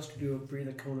Palagos to breathe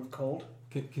a cone of cold.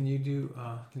 Can you do?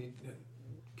 Can you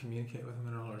communicate with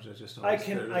them at all, or is it just? I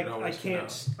can. I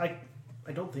can't.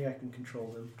 I don't think I can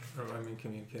control them. Or, I mean,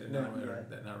 communicate in that way, or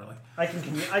not really. I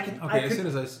can. Okay, as soon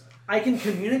as I can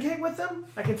communicate with them.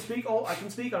 I can speak. I can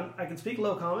speak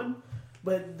low common.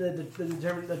 But the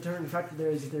determining factor there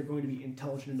is that they're going to be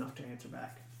intelligent enough to answer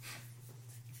back.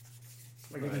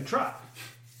 Like I can try.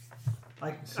 I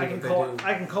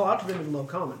can call out to them in low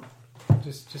common.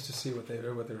 Just to see what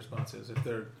their response is. If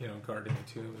they're guarding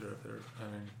the tombs, or if they're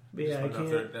But yeah,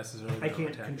 I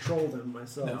can't control them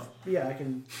myself. No. But yeah, I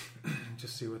can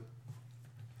just see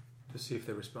if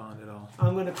they respond at all.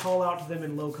 I'm going to call out to them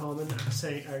in low common,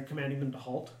 commanding them to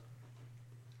halt.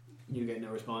 You get no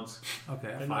response. Okay,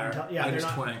 I They're fire. not yeah, I they're just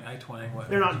not. twang. I twang. What?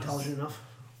 They're not intelligent enough.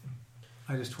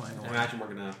 I just twang I away. imagine we're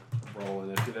gonna roll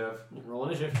initiative. Roll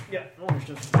initiative. Yeah, roll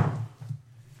initiative.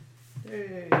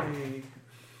 Hey,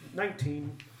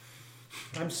 19.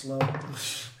 I'm slow.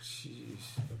 Jeez,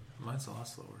 mine's a lot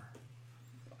slower.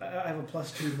 I have a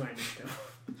 +2 to my initiative.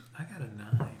 I got a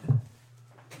 9.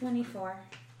 24.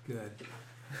 Good.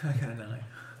 I got a 9.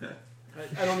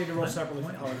 I don't need to roll separately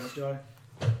for Paladins, do I?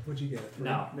 What'd you get?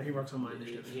 No. No, he works on my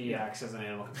initiative. He acts as an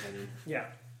animal companion. Yeah,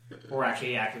 Or actually,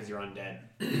 he acts as your undead.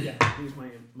 yeah, he's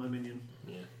my minion.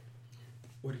 Yeah.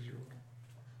 What did you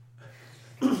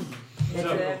roll?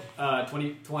 So,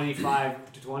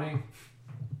 25 to 20,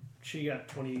 She got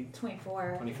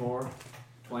 24. 24,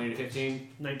 20 to 15,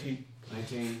 19.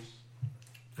 19,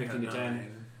 15 to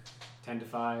 10, 10 to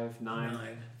 5,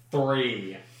 9.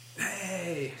 3.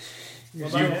 Hey, You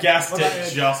What about guessed what about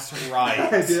it just right.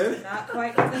 I did. Not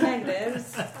quite with the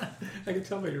negatives. I could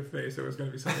tell by your face there was going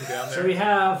to be something down there. So we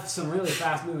have some really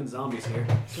fast-moving zombies here.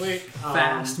 Sweet.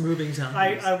 Fast moving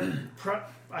zombies.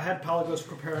 I had Palagos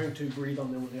preparing to breathe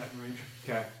on them when they got in range.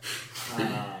 Okay.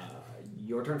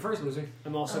 Your turn first, Lucy.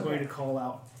 I'm also Okay. going to call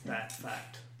out that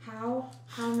fact. How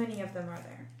many of them are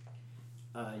there?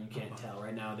 You can't tell.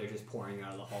 Right now, they're just pouring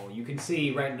out of the hall. You can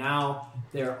see right now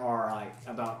there are like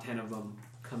about 10 of them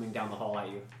coming down the hall at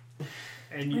you.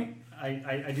 And you,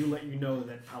 I do let you know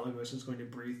that Palagos is going to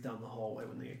breathe down the hallway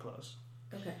when they get close.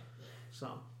 Okay. So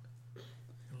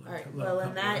All right. Well,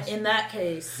 in that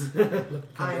case,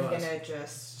 I'm gonna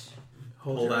just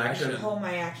hold your action. hold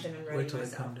my action and ready Wait till they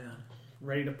myself. come down.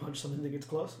 ready to punch something that gets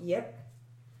close. Yep.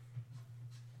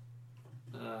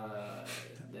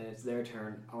 Then it's their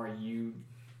turn. Are you?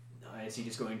 Is he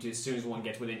just going to, as soon as one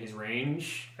gets within his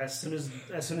range? As soon as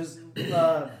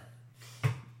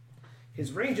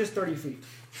his range is 30 feet.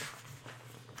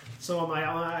 So my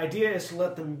idea is to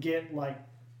let them get like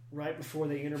right before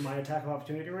they enter my attack of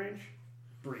opportunity range.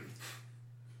 Breathe.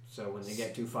 So when they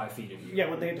get to 5 feet of you. Yeah,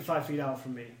 when they get to 5 feet out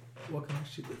from me. What can I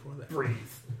shoot before that? Breathe.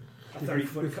 A 30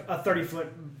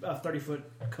 foot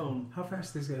cone. How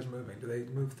fast are these guys moving? Do they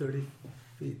move 30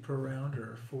 feet per round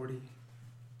or 40?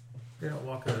 They don't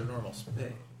walk at a normal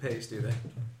pace, do they?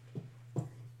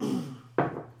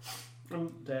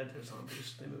 They're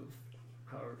zombies. They move.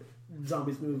 However,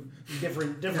 zombies move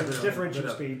different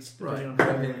speeds. Right. depending on how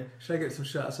I they- mean, should I get some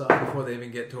shots off before they even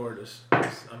get toward us? I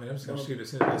mean, I'm just going to shoot as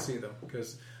soon as I see them.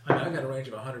 Because, I mean, I got a range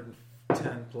of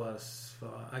 110 plus.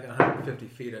 I got 150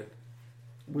 feet.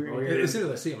 We're As soon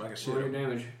as I see them, I can shoot Roll your them.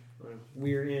 damage.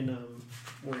 we're in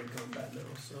combat now.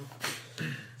 So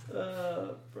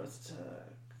breath attack.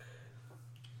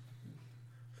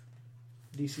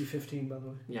 DC 15, by the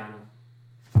way. Yeah,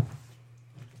 I know.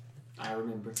 I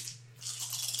remember.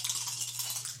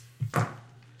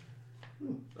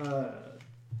 12,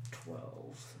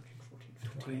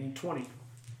 13, 14, 15, 20.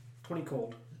 20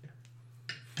 cold.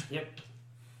 Yep.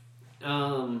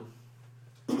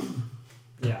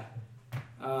 Yeah.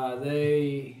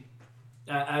 They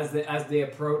as they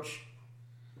approach,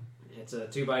 it's a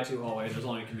 2x2 hallway.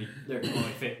 There can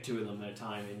only fit 2 of them at a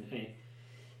time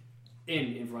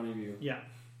in front of you. Yeah.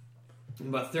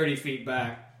 But 30 feet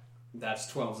back, that's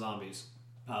 12 zombies.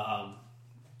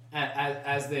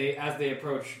 As they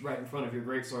approach right in front of your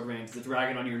greatsword range, the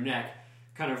dragon on your neck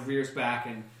kind of rears back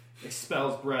and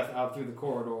expels breath out through the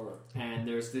corridor, and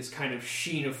there's this kind of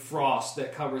sheen of frost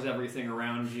that covers everything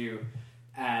around you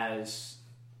as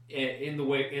in the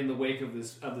wake of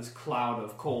this cloud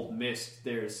of cold mist,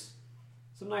 there's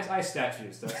some nice ice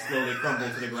statues that slowly crumble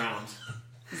to the ground.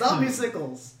 Zombie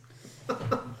sickles.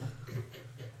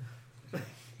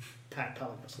 Pat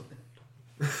Pelham.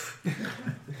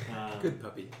 Good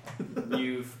puppy.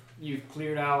 You've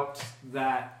cleared out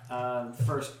that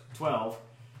first 12.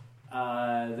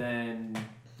 Then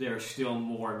there's still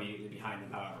more immediately behind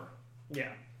them, however.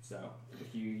 Yeah. So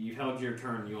if you held your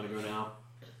turn, you want to go now?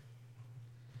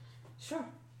 Sure.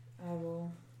 I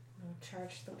will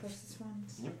charge the closest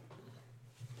ones. Yep.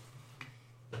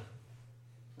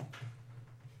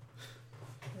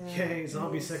 Yay,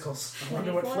 zombie is sickles. I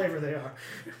wonder what 24? flavor they are.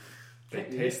 They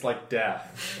taste like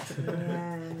death.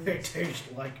 And They taste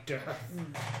like death.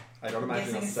 I don't I'm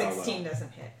imagine guessing they'll sell 16 well.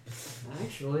 doesn't hit.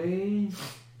 Actually,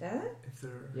 Does it? If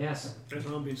they're yes. They're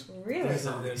zombies. Really? they're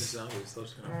zombies,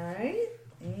 those kind of. Alright.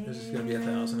 There's just going to be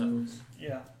 1,000 of them.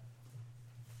 Yeah.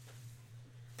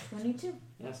 22.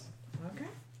 Yes. Okay.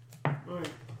 Alright.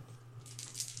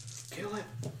 Kill it.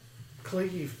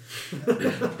 Cleave.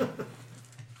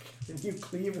 Can you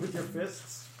cleave with your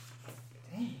fists?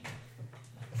 Dang.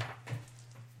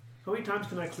 How many times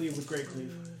can I cleave with Great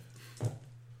Cleave?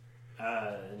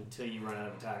 Until you run out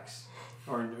of attacks.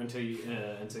 or until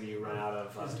you run out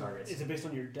of targets. Is it based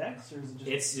on your dex, or is it just?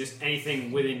 It's just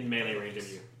anything within melee range of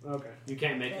you. Okay. You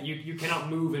can't make you cannot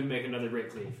move and make another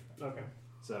great cleave. Okay.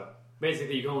 So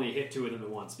basically, you can only hit 2 of them at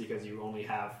once because you only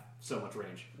have so much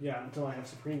range, Yeah, until I have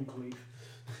supreme cleave.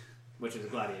 which is a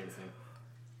gladiator thing.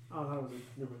 Oh, that was a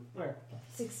never mind. Alright.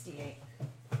 68.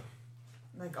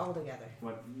 Like all together.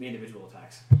 What the individual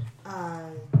attacks?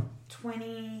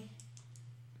 20,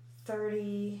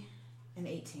 30, and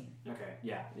 18. Okay,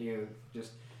 yeah, you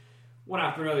just one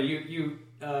after another.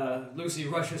 Lucy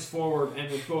rushes forward and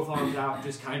with both arms out,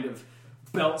 just kind of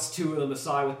belts 2 of them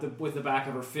aside with the back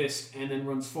of her fist, and then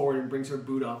runs forward and brings her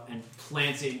boot up and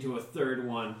plants it into a third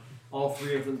one. All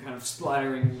 3 of them kind of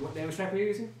splattering. What damage type are you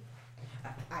using?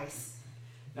 Ice.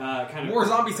 Kind of More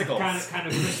zombie sickles. Kind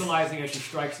of crystallizing as she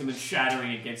strikes them and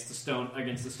shattering against the stone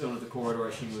of the corridor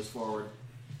as she moves forward.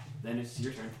 Then it's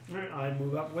your turn. Alright, I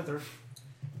move up with her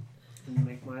and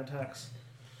make my attacks.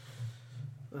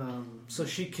 So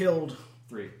she killed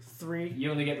 3. 3.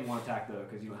 You only get the 1 attack though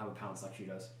because you don't have a pounce like she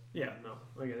does. Yeah, no,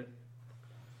 I get it.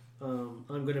 I'm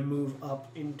going to move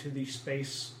up into the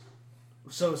space.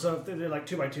 So they're like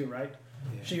 2 by 2, right?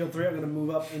 Yeah. She killed 3. I'm going to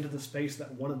move up into the space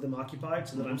that one of them occupied,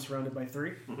 so that I'm surrounded by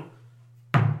 3. Mhm.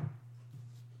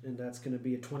 And that's going to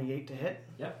be a 28 to hit.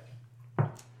 Yep.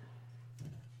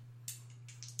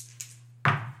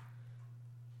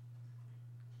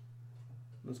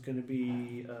 That's going to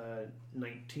be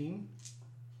 19.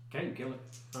 Okay, you kill it.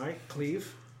 All right,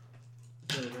 cleave.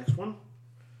 And the next one.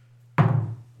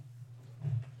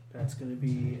 That's going to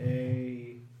be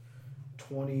a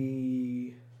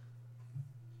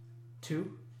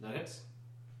 22. That hits.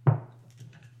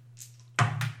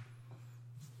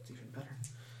 It's even better.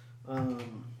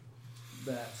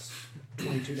 That's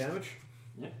 22 damage.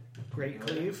 Yep. Great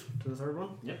cleave to the third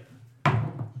one. Yep.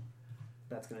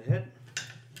 That's going to hit.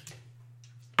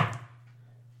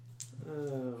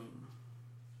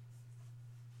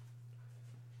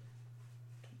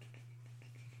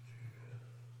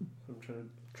 I'm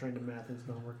trying to math. It's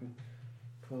not working.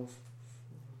 12.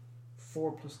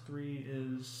 4 plus 3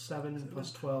 is 7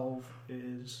 plus 12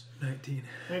 is 19.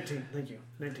 19. Thank you.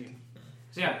 19.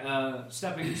 So yeah,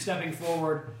 stepping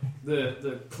forward,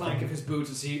 the clank of his boots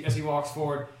as he walks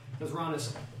forward.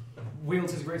 Sethranus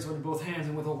wields his greatsword in both hands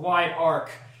and with a wide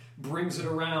arc brings it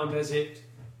around as it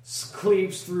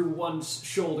cleaves through one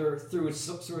shoulder, through its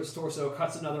torso,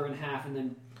 cuts another in half, and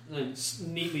then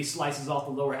neatly slices off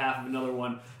the lower half of another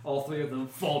one. All 3 of them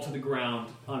fall to the ground,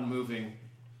 unmoving,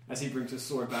 as he brings his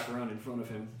sword back around in front of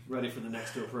him, ready for the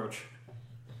next to approach.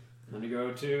 And then we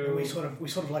go to... And we sort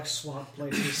of like swap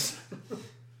places.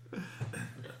 I'm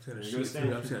just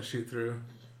gonna shoot through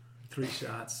 3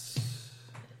 shots.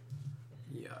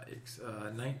 Yikes.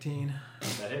 19.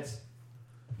 That hits.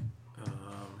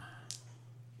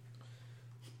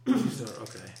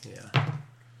 Okay, yeah.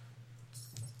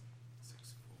 6,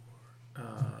 4,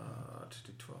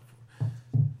 12,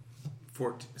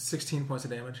 14, 16 points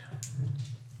of damage.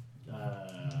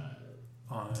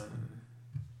 On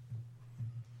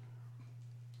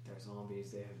they're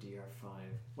zombies. They have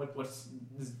DR5. What's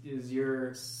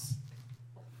your?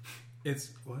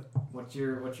 It's what? What's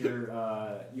your?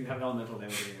 You have elemental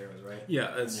damage in your arrows, right?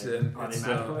 Yeah, it's are they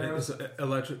magical arrows? it's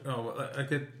electric. Oh,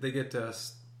 they get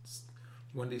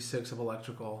 1d6 of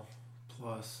electrical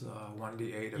plus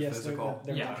 1d8 of Yes, physical.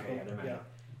 they're Yeah, magical. okay, yeah, they're magical.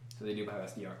 So they do have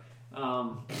SDR.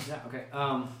 Yeah, okay.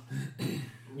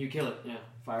 You kill it. Yeah,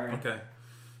 fire it. Okay.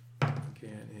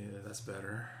 Again, yeah, that's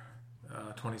better.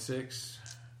 26.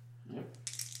 Yep.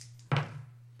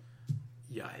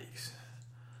 Yikes.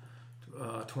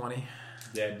 20.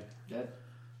 Dead. Dead.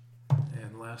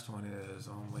 And the last one is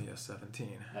only a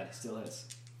 17. That still hits.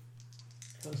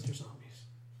 Those are zombies.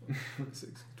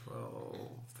 6, 12,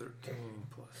 13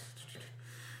 plus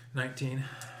 19.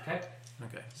 Okay.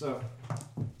 Okay. So,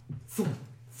 thum,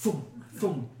 thum,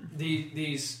 thum.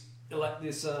 These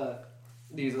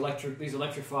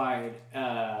electrified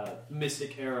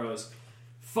mystic arrows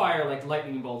fire like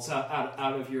lightning bolts out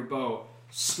of your bow,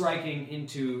 striking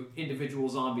into individual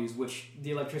zombies, which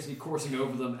the electricity coursing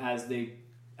over them as they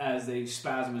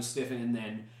spasm and stiffen, and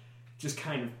then just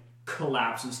kind of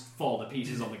collapse and fall to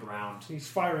pieces on the ground. He's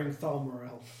firing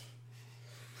Thalmorel.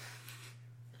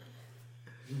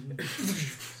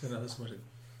 So now there's a bunch of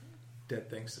dead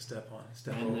things to step on.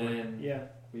 And over. then Yeah.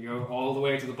 we go all the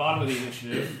way to the bottom of the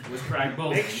initiative with Krag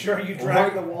Bull. Make sure you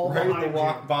drag the wall right behind at the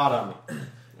rock bottom.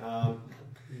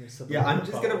 Yeah, I'm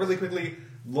just gonna really quickly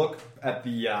look at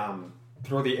the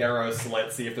through the arrow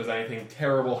slit, see if there's anything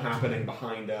terrible happening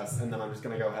behind us, and then I'm just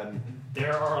gonna go ahead and.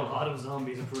 There are a lot of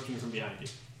zombies approaching from behind you.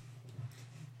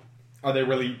 Are they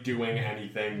really doing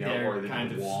anything? They're or are they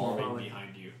kind of the wall? swarming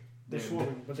behind you. They're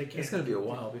swarming, but they can't. It's going to be a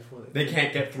while before They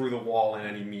can't get through the wall in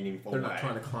any meaningful They're way. not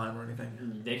trying to climb or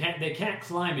anything. They can't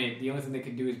climb it. The only thing they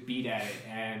can do is beat at it.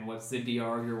 And what's the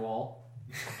DR of your wall?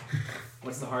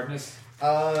 What's the hardness?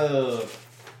 Hardness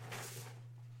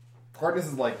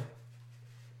is like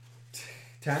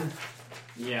 10.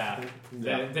 Yeah.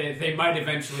 Yeah. They might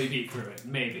eventually beat through it.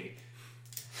 Maybe.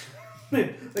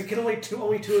 They can only two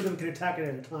of them can attack it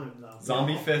at a time, though.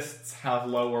 Zombie fists have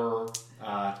lower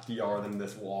DR than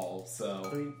this wall, I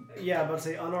so mean, yeah, but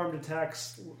say unarmed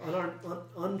attacks,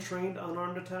 untrained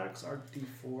unarmed attacks are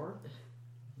D4.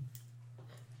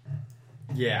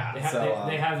 yeah.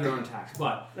 They have their own attacks,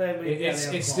 but I mean,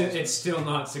 it's still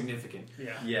not significant.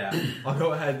 Yeah. yeah. I'll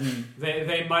go ahead and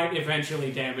They might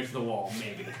eventually damage the wall.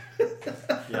 Maybe.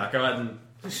 go ahead and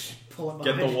Pull it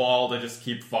get behind. the wall to just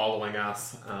keep following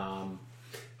us.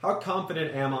 How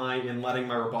confident am I in letting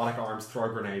my robotic arms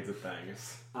throw grenades at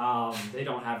things? They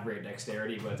don't have great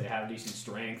dexterity, but they have decent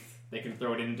strength. They can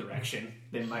throw it in a direction.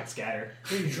 They might scatter.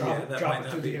 You drop, that drop might it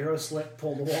not through be- the arrow slit,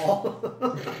 pull the wall.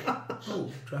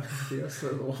 Drop the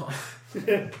through the wall.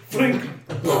 Flink.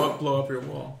 blow up your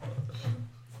wall.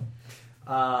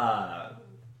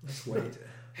 Let's wait.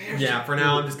 Yeah, for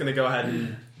now I'm just going to go ahead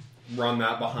and run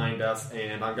that behind us,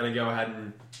 and I'm going to go ahead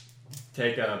and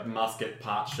take a musket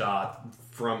pot shot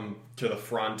from to the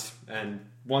front, and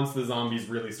once the zombies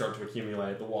really start to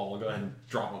accumulate, the wall will go ahead and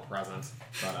drop a present.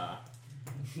 But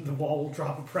The wall will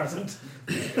drop a present.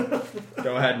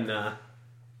 go ahead and Fire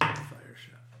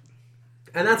shot.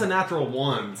 and that's a natural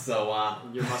 1, so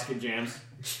Your musket jams.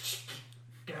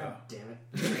 God damn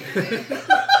it.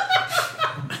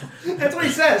 That's what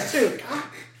he says, too.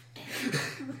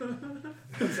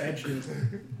 It's Edge does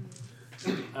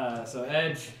it. So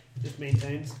Edge. Just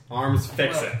maintains. arms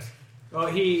fix Well, it. Well,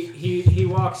 he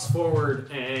walks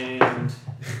forward and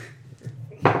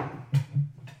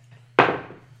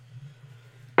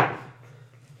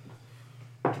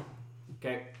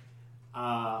okay.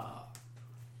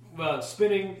 Well,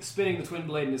 spinning the twin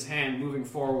blade in his hand, moving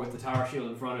forward with the tower shield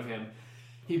in front of him,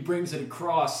 he brings it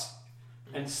across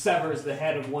and severs the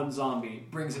head of one zombie,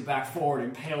 brings it back forward,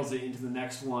 impales it into the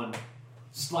next one,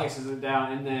 slices it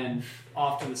down, and then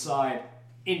off to the side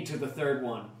into the third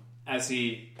one as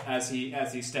he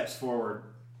steps forward.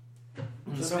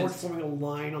 So now we're forming a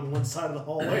line on one side of the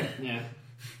hallway. Yeah,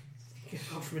 Get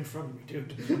out from in front of me,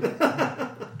 dude.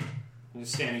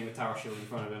 he's standing with tower shield in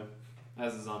front of him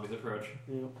as the zombies approach.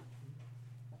 Yeah.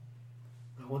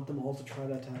 I want them all to try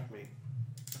to attack me.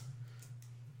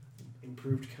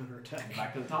 Improved counterattack.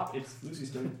 Back to the top. It's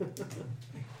Lucy's turn.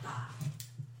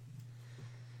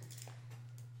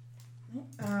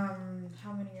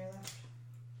 How many are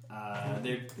left?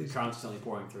 They're constantly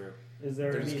pouring through. Is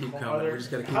there They just any? keep are coming. there- We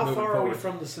just gotta keep how moving far are we forward.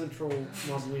 from the central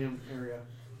mausoleum area?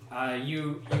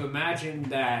 You imagine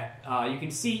that you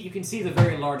can see the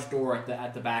very large door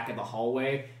at the back of the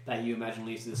hallway that you imagine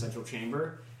leads to the central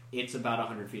chamber. It's about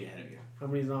 100 feet ahead of you. How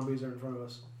many zombies are in front of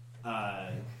us?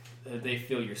 They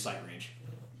fill your sight range.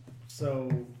 So,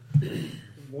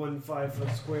 1 5-foot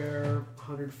square,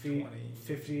 100 feet,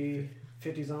 20,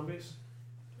 50 zombies?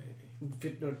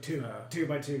 Maybe. No, 2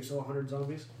 by 2, so 100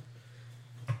 zombies.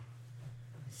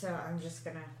 So I'm just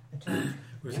gonna attack.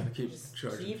 We're just going to keep Just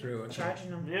charging keep through. And charging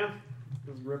them. Yeah,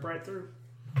 just rip right through.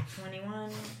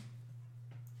 21.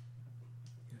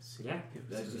 see, Yeah, give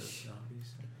that's us the just-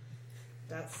 zombies.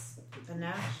 That's a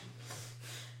nat.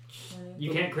 20.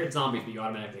 You can't crit zombies, but you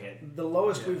automatically hit. The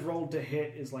lowest Yeah. we've rolled to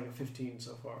hit is like a 15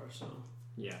 so far, so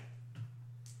Yeah.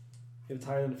 if it's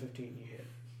higher than a 15, you hit.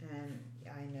 And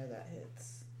I know that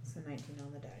hits. So 19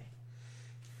 on the die.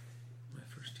 My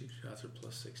first 2 shots are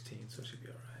plus 16, so it should be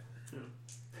alright.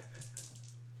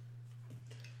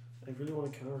 I really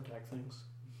want to counterattack things.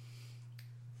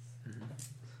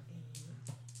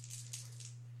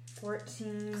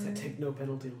 14. 'Cause I take no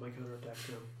penalty on my counterattack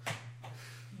now.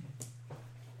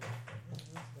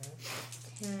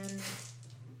 10.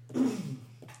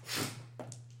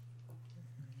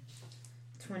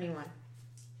 21.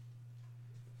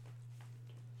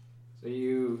 So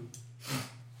you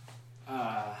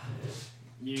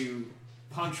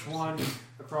punch one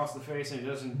across the face and it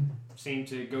doesn't seem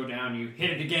to go down. You hit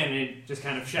it again and it just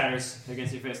kind of shatters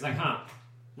against your face. Like, oh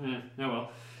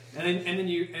well. And then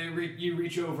you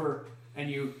reach over and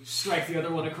you strike the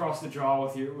other one across the jaw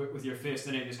with your fist,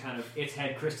 and it just kind of its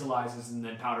head crystallizes and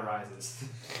then powderizes.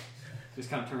 Just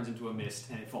kind of turns into a mist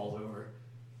and it falls over.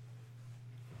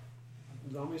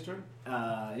 Zombie's turn?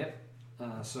 Yep.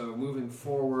 So moving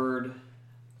forward,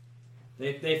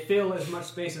 they fill as much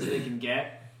space as they can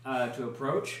get to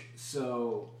approach.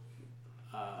 So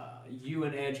You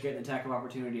and Edge get an attack of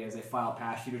opportunity as they file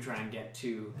past you to try and get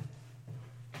to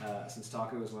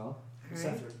Senstaku as well.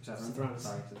 Alright. Sethranus.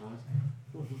 Sorry, Sethranus.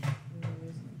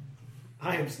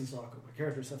 I am Sensaku. My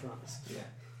character is Sethranus. Yeah.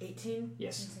 18?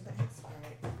 Yes.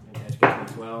 Alright. And Edge gets one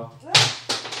as well.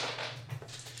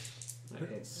 That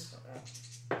hits.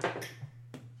 Okay.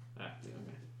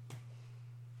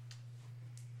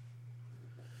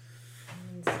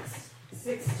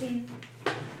 16.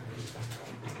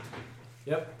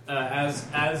 Yep.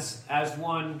 As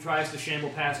one tries to shamble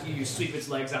past you, you sweep its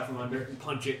legs out from under and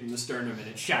punch it in the sternum, and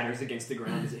it shatters against the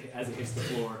ground as it hits the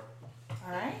floor.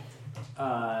 Alright.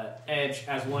 Edge,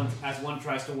 as one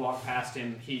tries to walk past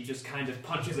him, he just kind of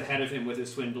punches ahead of him with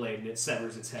his twin blade, and it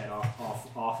severs its head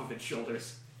off of its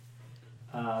shoulders.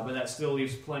 But that still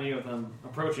leaves plenty of them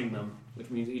approaching them,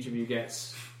 which means each of you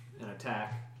gets an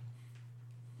attack.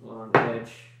 On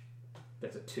Edge,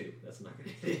 that's a 2. That's not going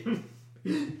to hit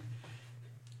him.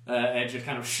 Edge just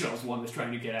kind of shoves one that's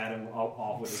trying to get at him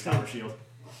off with his power shield.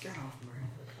 Get off, man.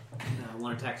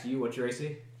 One attacks you. What's your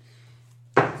AC?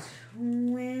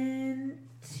 20.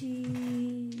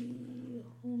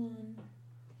 Hold on.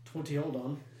 20, hold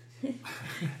on.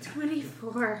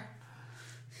 24.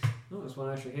 Oh, this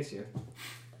one actually hits you.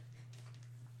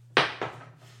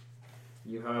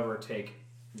 You, however, take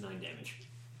 9 damage.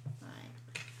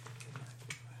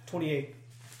 28.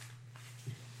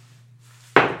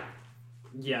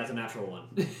 Yeah, it's a natural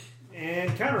 1.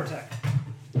 And counterattack.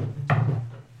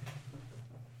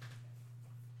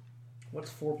 What's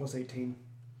 4 plus 18?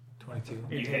 22.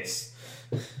 You hit.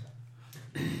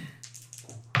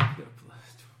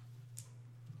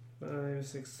 5,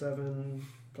 6, 7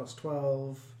 plus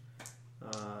 12.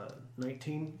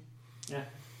 19. Yeah.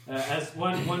 As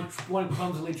one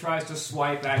clumsily tries to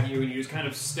swipe at you, and you just kind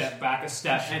of step back a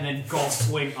step, and then golf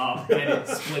swing up, and it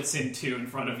splits in 2 in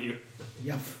front of you.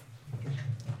 Yep.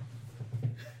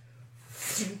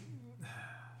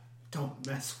 Don't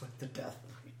mess with the death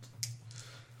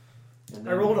knight.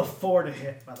 I rolled a 4 to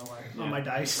hit, by the way, on my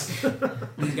dice.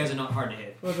 These guys are not hard to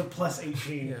hit. It was a plus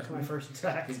 18 to my first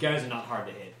attack. These guys are not hard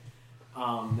to hit.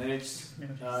 Then it's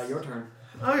your turn.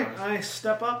 Alright, I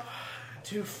step up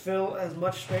to fill as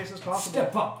much space as possible.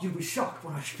 Step up, you'll be shocked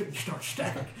when I start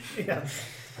stabbing. Yeah.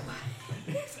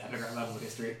 It's anagram level of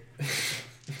history.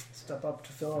 Step up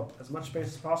to fill up as much space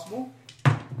as possible.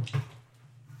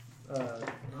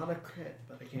 Not a crit,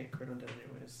 but I can't crit undead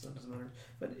anyways, so it doesn't matter.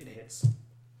 But it hits.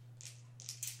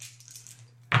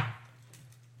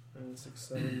 9, 6,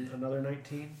 7, another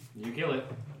 19. You kill it.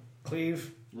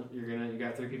 Cleave. Nope, you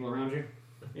got 3 people around you.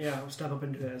 Yeah, I'll step up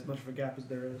into as much of a gap as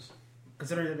there is.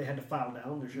 Considering that they had to file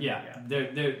down, there should be a gap.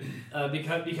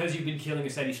 Because you've been killing a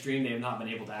steady stream, they have not been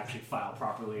able to actually file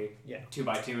properly 2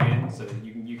 by 2 in, so that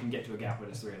you can get to a gap where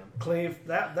there's 3 of them. Cleave.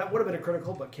 That would have been a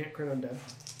critical, but can't crit undead.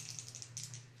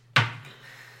 1,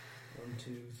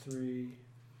 2, 3.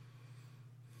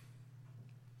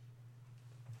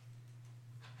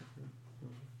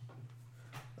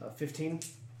 15.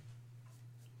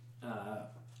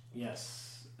 Yes.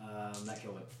 That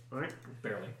killed it. Alright.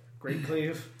 Barely. Great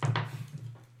cleave.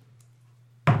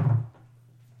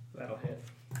 That'll hit.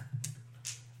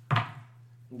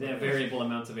 They have variable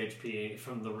amounts of HP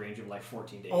from the range of like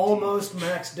 14 to 18. Almost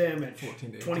max damage.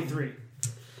 14 to 18. 23.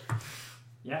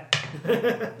 Yeah.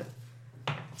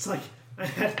 It's like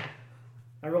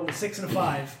I rolled a 6 and a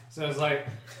 5. So it's like,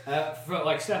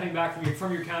 stepping back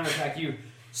from your counterattack, you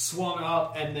swung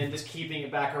up and then just keeping it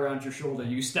back around your shoulder.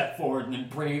 You step forward and then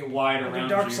bring it wide Like around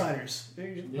the you. Darksiders.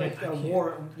 Like a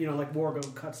war, like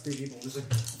Wargo cuts through people. Just like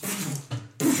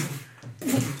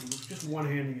just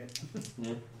one-handing it.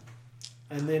 Yeah.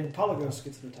 And then Polygos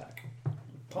gets an attack.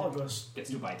 Polygos Gets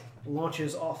to bite.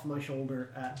 launches off my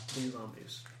shoulder at the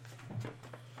zombies.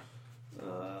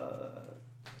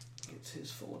 Gets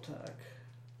his full attack.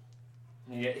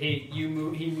 He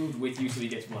moved with you, so he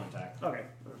gets 1 attack. Okay.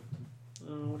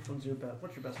 Which one's your best?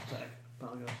 What's your best attack,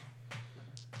 Polygos?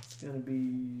 It's gonna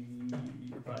be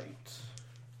your bite.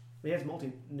 He has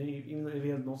even if he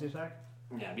has multi-attack.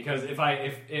 Yeah, because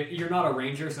if you're not a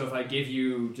ranger, so if I give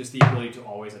you just the ability to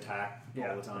always attack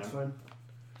all the time, That's fine.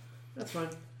 That's fine.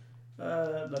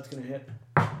 That's gonna hit.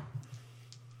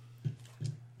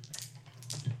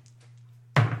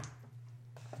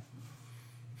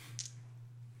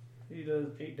 He does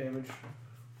 8 damage.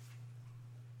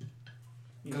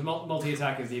 because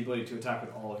multi-attack is the ability to attack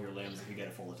with all of your limbs if you get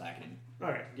a full attack in.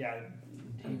 Alright, yeah.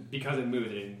 Because it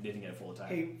moved, it didn't get a full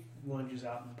attack. He lunges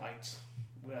out and bites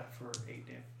for 8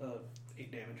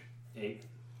 damage. 8.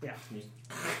 Yeah.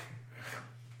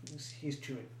 He's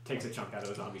chewing. Takes a chunk out of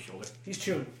a zombie's shoulder. He's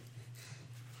chewing.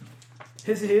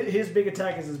 His big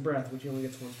attack is his breath, which he only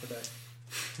gets once per day.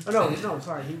 Oh no,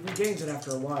 sorry. He regains it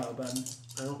after a while, but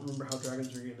I don't remember how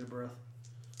dragons regain their breath.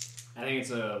 I think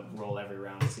it's a roll every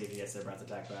round to see if he gets their breath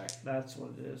attack back. That's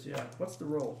what it is. Yeah. What's the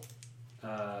roll?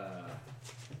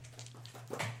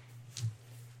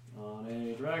 On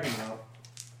a dragon route.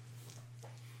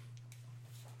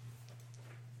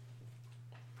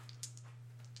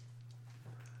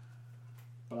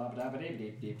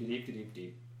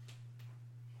 Deep.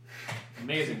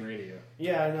 Amazing radio.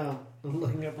 Yeah, I know. I'm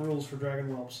looking up rules for dragon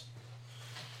whelps.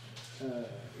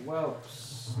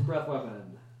 Whelps. Breath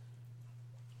weapon.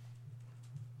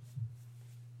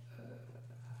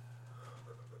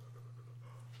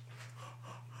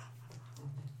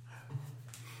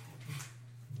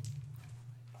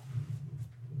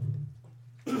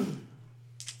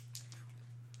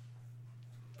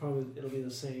 Probably it'll be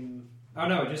the same. Oh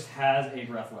no, it just has a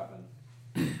breath weapon.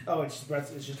 Oh, it's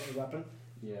breath. It's just a weapon.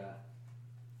 Yeah.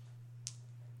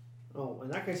 Oh, in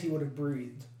that case, he would have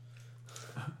breathed.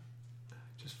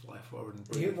 Just fly forward and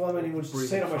He, breathe. well, I mean, he would Breathe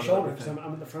stay in on my front of shoulder because everything.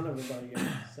 I'm in the front of everybody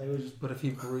again. So he was just, But if he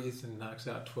breathes and knocks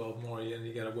out 12 more, then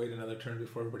you gotta wait another turn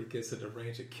before everybody gets to the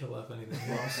range to kill off anything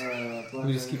else.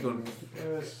 We just keep going.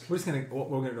 What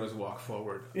we're gonna do is walk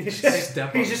forward. he's just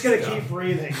gonna keep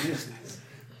breathing.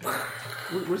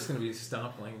 We're just gonna be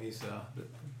stomping these.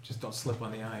 Just don't slip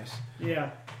on the ice.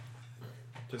 Yeah.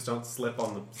 Just don't slip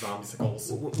on the zombicles.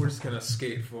 We're just gonna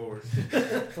skate forward.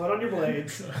 Foot on your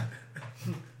blades.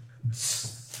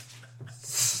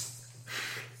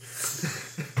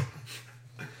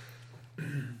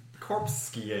 Corpse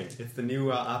skiing. It's the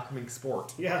new upcoming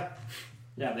sport. Yeah.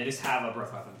 Yeah, they just have a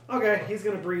breath weapon. Okay, he's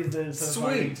gonna breathe then. Instead of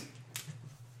fighting.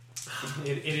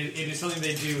 It is something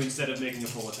they do instead of making a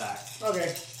full attack.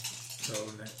 Okay. So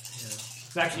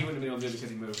It's actually, you wouldn't have been able to do it because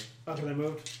he moved. Okay, they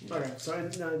moved. Yeah. Okay, so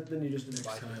then you just didn't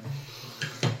next fight.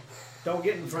 time. Don't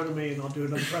get in front of me, and I'll do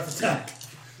another breath attack.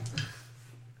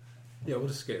 Yeah, we'll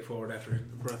just skate forward after the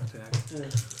breath attack.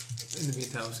 Yeah. In the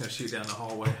meantime, I'm just gonna shoot down the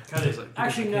hallway.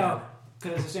 Actually, no.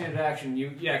 Because it's a standard action,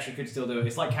 you actually could still do it.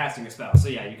 It's like casting a spell, so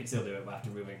yeah, you could still do it after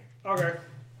moving. Okay.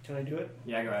 Can I do it?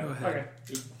 Yeah, go ahead. Go ahead.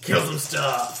 Okay. Kill some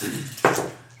stuff!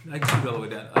 I can shoot all the way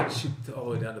down. I can shoot all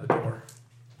the way down to the door.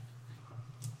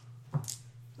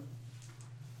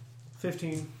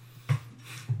 15.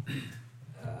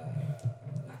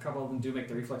 A couple of them do make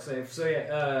the reflex save. So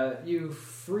yeah, you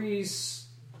freeze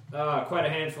quite a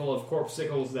handful of corpse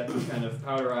sickles that kind of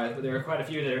powderize, but there are quite a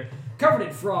few that are covered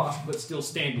in frost, but still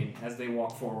standing as they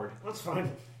walk forward. That's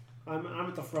fine. I'm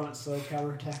at the front, so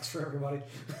counterattacks for everybody.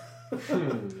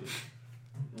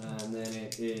 And then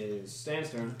it is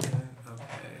Stan's turn.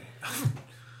 Okay.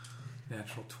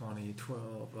 Natural 20,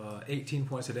 12, 18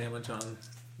 points of damage on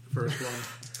the first one.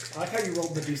 I like how you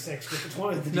rolled the d6 with the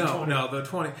 20. The d20. No, the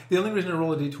 20. The only reason I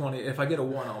roll a d20, if I get a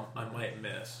 1, I might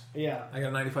miss. Yeah. I got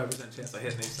a 95% chance of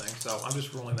hitting these things, so I'm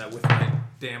just rolling that with my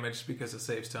damage because it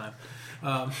saves time.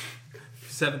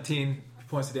 17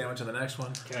 points of damage on the next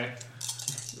one. Okay.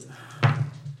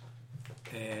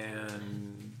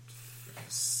 And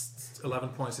 11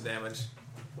 points of damage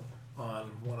on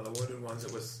one of the wounded ones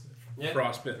that was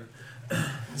frostbitten.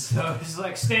 So it's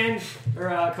like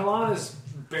Kalana's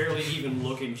barely even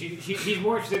looking. She's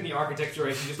more interested in the architecture,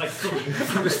 right? She's just like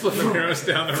I'm just flipping arrows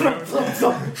down the road.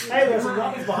 Hey, there's some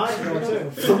buttons behind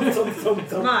you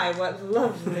too. My, what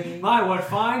lovely. My, what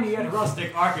fine yet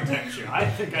rustic architecture. I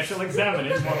think I shall examine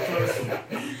it more closely.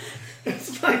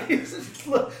 It's like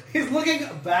he's looking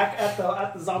back at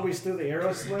the zombies through the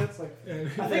arrow slits. Like,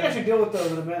 I think I should deal with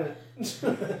those in a minute.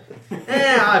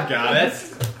 I've got it.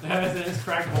 Then it's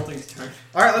Krag Bolting's turn.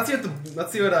 All right,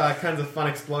 let's see what kinds of fun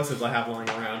explosives I have lying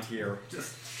around here.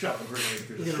 Just shove a grenade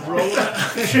through the You're side. gonna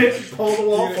roll it, shit, pull the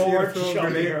wall forward, throw a shove the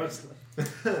grenade. arrows.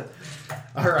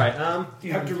 All right.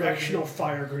 You have directional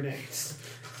fire grenades.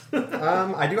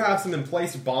 I do have some in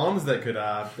place bombs that could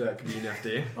be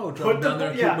nifty. Oh, Put drop the- down there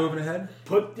and yeah. keep moving ahead?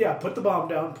 Put the bomb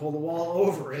down, pull the wall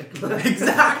over it,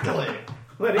 Exactly.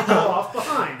 let it go off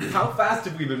behind. How fast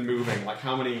have we been moving? Like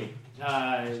how many?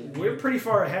 We're pretty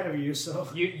far ahead of you, so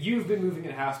You've been moving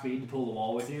at half speed to pull the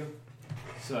wall with you.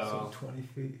 So So 20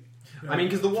 feet. I mean,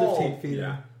 because the wall. 15 feet.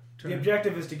 Yeah. the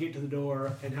objective is to get to the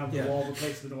door and have the Yeah. wall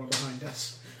replace the door behind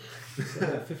us.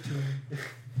 15.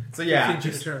 So yeah,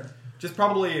 15 turn. just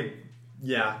probably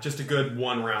just a good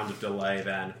one round of delay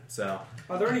then. So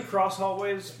Are there any cross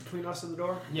hallways between us and the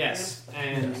door? yes,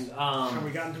 and Have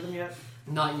we gotten to them yet?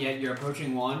 not yet. You're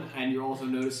approaching one, and you're also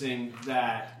noticing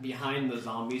that behind the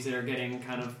zombies that are getting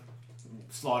kind of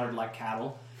slaughtered like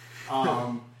cattle,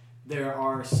 there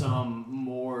are some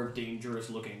more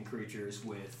dangerous-looking creatures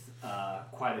with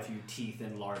quite a few teeth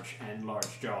and large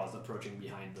jaws approaching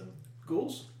behind them.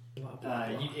 Ghouls?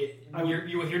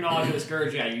 With your knowledge of the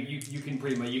scourge, yeah, you can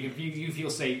pretty much you feel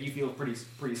safe. You feel pretty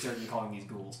certain calling these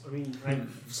ghouls. I mean, I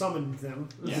summoned them.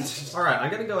 Yeah. All right,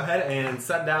 I'm gonna go ahead and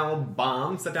set down a little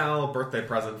bomb, set down a little birthday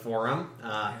present for him.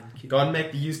 Go ahead and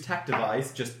make the use tech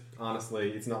device. Just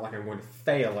honestly, it's not like I'm going to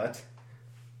fail it.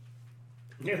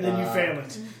 And then you fail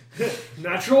it.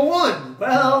 Natural 1.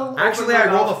 Well, Actually,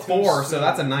 I rolled a 4, so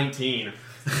that's a 19.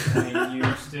 I mean,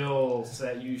 you still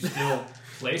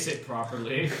place it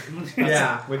properly.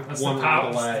 Yeah, with That's one the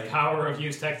round power, delay. the power of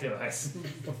use tech device.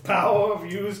 The power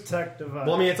of use tech device.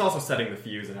 Well, I mean, it's also setting the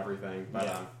fuse and everything,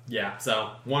 but yeah.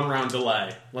 So 1 round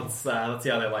delay. Let's see how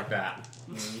they like that.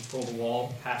 You pull the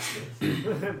wall past it.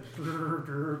 And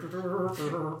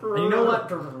you know what?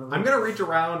 I'm gonna reach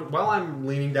around while I'm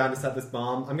leaning down to set this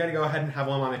bomb. I'm gonna go ahead and have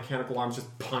one of my mechanical arms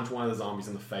just punch one of the zombies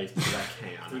in the face because I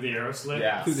Through can. the arrow slit?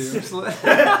 Yeah. Through the slit.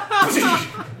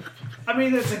 I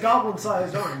mean, it's a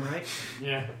goblin-sized arm, right?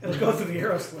 Yeah. It'll go through the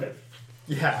arrow slit.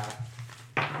 Yeah.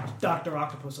 Dr.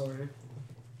 Octopus over here.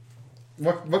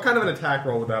 What kind of an attack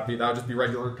roll would that be? That would just be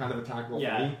regular kind of attack roll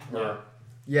Yeah. for me? Yeah. Or,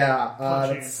 yeah.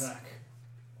 Punching That's attack.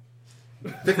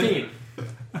 15.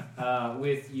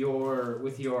 With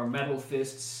your metal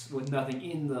fists with nothing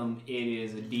in them, it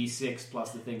is a D6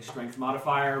 plus the thing's strength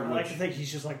modifier. I like to think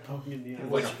he's just like poking in the eye.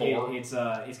 Which Like a 4.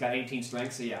 it's got 18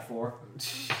 strength, so yeah, 4.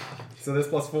 So this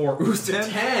plus 4. Ooh, it's a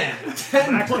 10.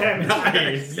 10 Max damage.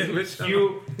 Nice.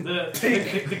 The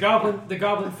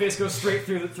goblin fist goes straight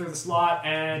through the slot,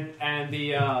 and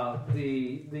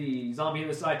the zombie on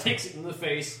the side takes it in the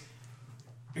face.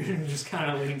 And just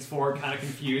kind of leans forward, kind of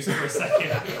confused for a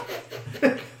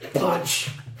second. Punch.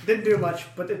 Didn't do much,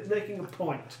 but it's making a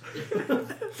point.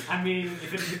 I mean,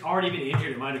 if it had already been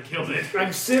injured, it might have killed it.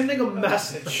 I'm sending a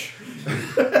message.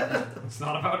 It's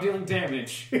not about dealing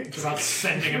damage. It's about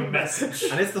sending a message.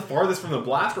 And it's the farthest from the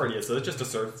blast radius, so it just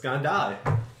asserts it's gonna die.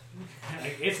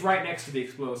 It's right next to the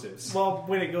explosives. Well,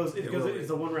 when it goes, it's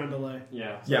a 1 round delay.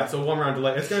 Yeah. Yeah, so 1 round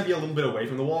delay. It's gonna be a little bit away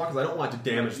from the wall because I don't want it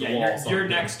to damage the Yeah, wall. your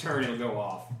next turn it'll go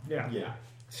off. Yeah. Yeah.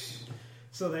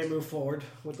 So they move forward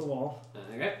with the wall.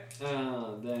 Okay.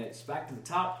 Then it's back to the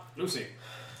top. Lucy.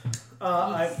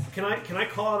 Can I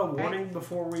call out a warning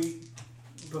before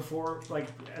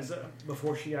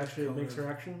she actually makes her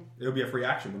action? It'll be a free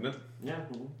action, wouldn't it? Yeah.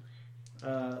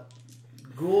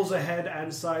 Ghouls ahead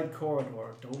and side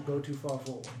corridor. Don't go too far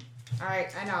forward.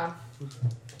 Alright, I nod.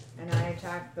 And I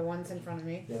attack the ones in front of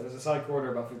me. Yeah, there's a side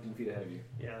corridor about 15 feet ahead of you.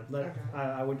 Yeah, Okay.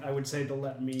 I would say to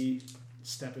let me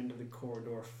step into the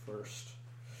corridor first.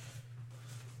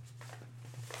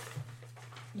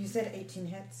 You said 18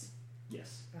 hits?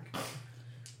 Yes.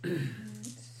 Okay.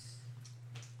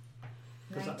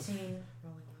 19. Rolling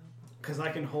low. Because I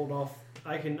can hold off.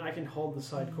 I can hold the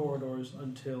side corridors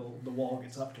until the wall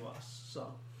gets up to us.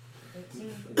 So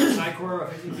 18. The side corridor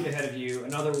 15 feet ahead of you,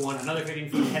 another 15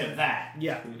 feet ahead of that.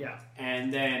 yeah.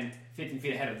 And then 15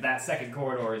 feet ahead of that second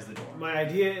corridor is the door. My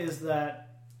idea is that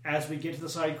as we get to the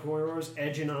side corridors,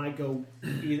 Edge and I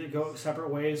either go separate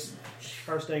ways,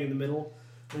 or staying in the middle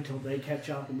until they catch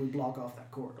up and we block off that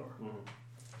corridor,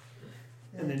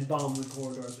 and then bomb the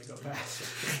corridor as we go past.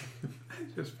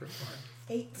 Just for fun.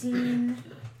 18.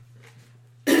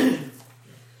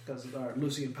 Because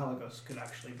Lucy and Pelagos could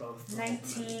actually both.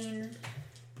 19.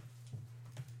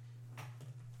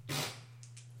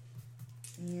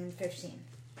 And 15.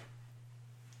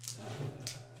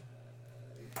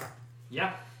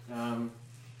 Yeah.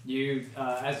 You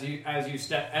as you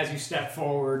step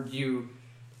forward, you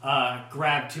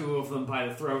grab 2 of them by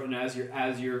the throat, and as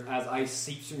ice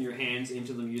seeps from your hands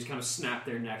into them, you just kind of snap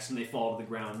their necks and they fall to the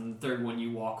ground. And the third one,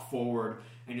 you walk forward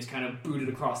and just kind of boot it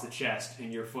across the chest,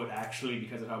 and your foot actually,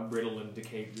 because of how brittle and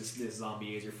decayed this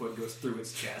zombie is, your foot goes through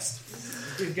its chest.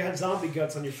 You've got zombie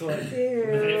guts on your foot. And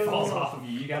then it falls off of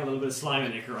you. You got a little bit of slime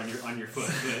and ichor on your foot.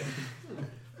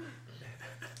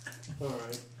 All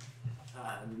right.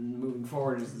 Moving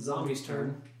forward is the zombie's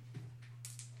turn.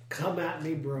 Come at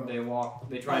me, bro.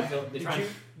 They try.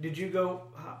 Did you go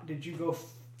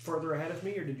further ahead of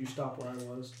me, or did you stop where I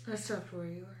was? I stopped where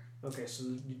you were. Okay, so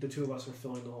the 2 of us are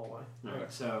filling the hallway.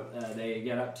 Alright, so they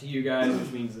get up to you guys, which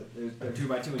means that they're 2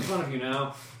 by 2 in front of you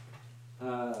now.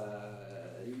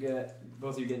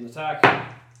 Both of you get an attack.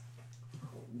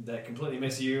 That completely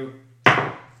miss you.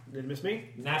 Did it miss me?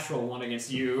 Natural 1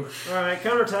 against you. All right,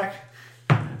 counterattack.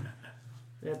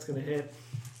 That's gonna hit.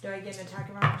 Do I get an attack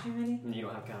of opportunity? And you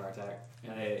don't have counterattack.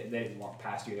 And they didn't walk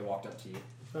past you, they walked up to you.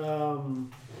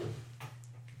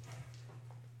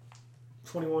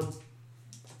 21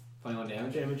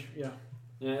 damage? damage. Yeah.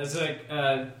 Yeah, it's like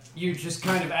you just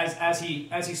kind of as he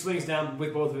swings down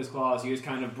with both of his claws, you just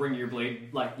kind of bring your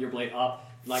blade up,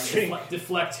 like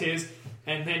deflect his,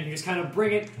 And then you just kind of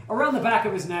bring it around the back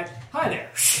of his neck. Hi there.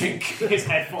 Shink. His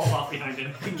head falls off behind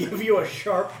him. I give you a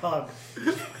sharp hug.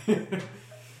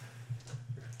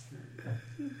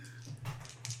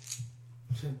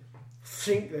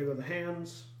 Sink, there go the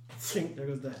hands. Sink, there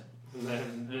goes the head.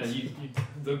 And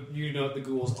then you know the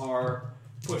ghouls are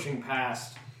pushing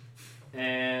past.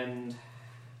 And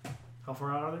How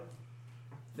far out are they?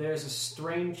 there's a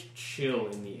strange chill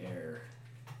in the air.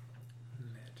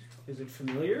 Is it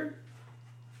familiar?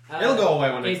 It'll go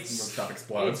away when it's- stuff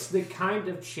explodes. It's the kind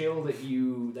of chill that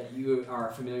you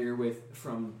are familiar with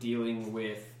from dealing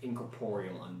with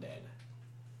incorporeal undead.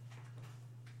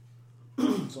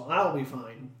 So I'll be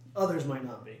fine. Others might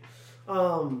not be.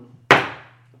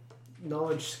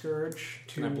 Knowledge Scourge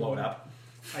to Can I blow it up?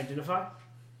 identify.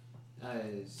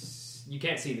 You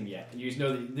can't see them yet. You just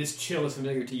know that this chill is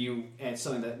familiar to you, and it's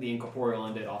something that the incorporeal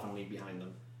undead often leave behind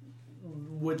them.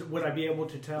 Would I be able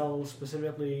to tell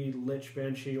specifically Lich,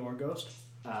 Banshee, or Ghost?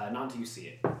 Not until you see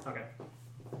it. Okay.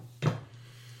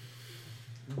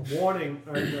 Warning,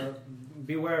 or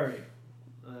be wary.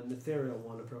 An ethereal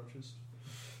one approaches.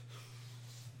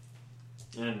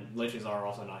 And liches are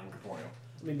also not incorporeal.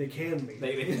 I mean, they can be.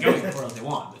 They can go incorporeal if they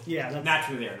want, but Yeah, that's,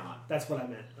 naturally they are not. that's what I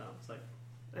meant. It's like,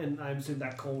 and I assume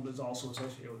that cold is also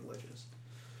associated with liches.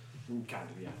 Kind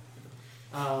of, yeah.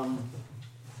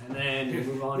 And then we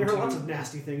move on There to... are lots of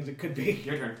nasty things it could be.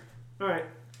 Your turn. All right.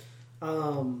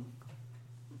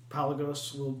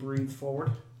 Palagos will breathe forward.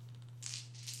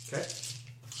 Okay.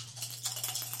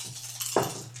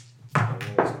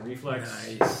 Reflex.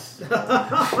 Nice.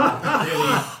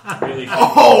 Really.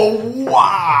 Oh,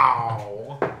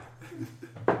 wow!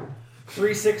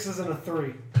 3 6s and a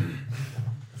 3.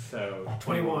 So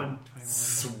 21.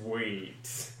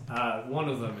 Sweet. One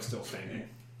of them is still standing.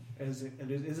 Is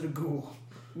it a ghoul?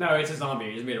 No, it's a zombie.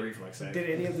 He just made a reflex save. Did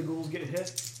any of the ghouls get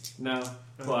hit? No,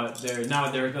 but there's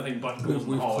nothing but ghouls in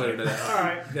the We've hallway. cleared it out. All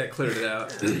right. Yeah, cleared it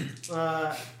out.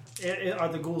 Are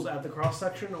the ghouls at the cross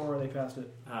section or are they past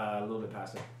it? A little bit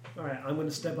past it. All right. I'm going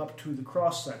to step up to the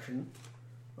cross section.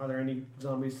 Are there any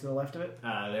zombies to the left of it?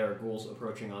 There are ghouls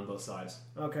approaching on both sides.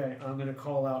 Okay. I'm going to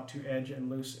call out to Edge and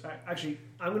Loose. Actually,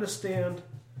 I'm going to stand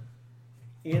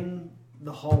in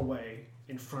the hallway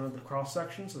in front of the cross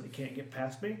section so they can't get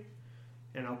past me.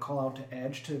 And I'll call out to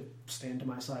Edge to stand to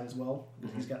my side as well.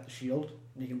 Because he's got the shield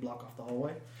and he can block off the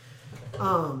hallway.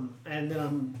 And then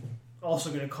I'm also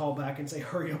going to call back and say,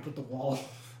 hurry up with the wall.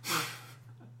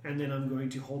 And then I'm going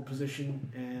to hold position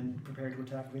and prepare to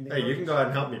attack. Hey, you can go ahead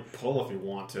and help me pull if you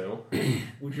want to.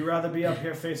 Would you rather be up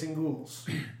here facing ghouls?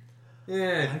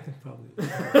 I can probably.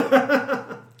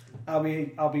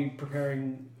 I'll be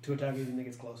preparing to attack anything that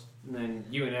gets close. And then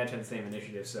you and Edge have the same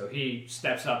initiative, so he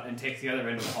steps up and takes the other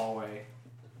end of the hallway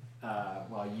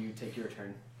while you take your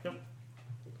turn.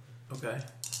 Okay.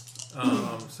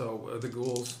 So the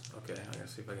ghouls. Okay, I gotta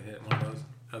see if I can hit one of those.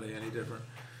 Are they any different?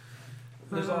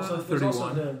 There's also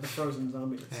 31. the frozen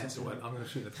zombie. Yeah, so what? I'm gonna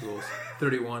shoot the ghouls.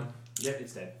 31. Yep,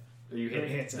 it's dead. Or you hit It it.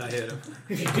 hits I it. hit him.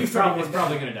 It's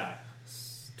probably going to die.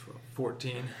 12,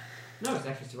 14. No, it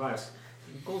actually survives.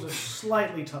 Ghouls are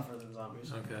slightly tougher than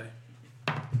zombies.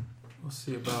 Okay. We'll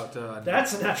see about.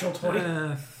 That's a natural 20.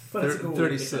 But it's a ghoul.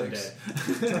 36. It's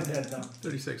undead, though.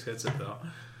 36 hits it though.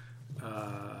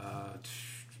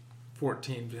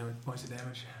 14 points of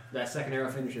damage. That second arrow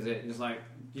finishes it.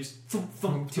 Just thump,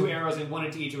 thump, 2 arrows in, one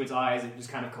into each of its eyes, and it just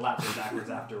kind of collapses backwards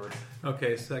afterwards.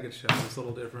 Okay, second shot is a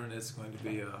little different. It's going to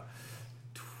be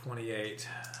 28.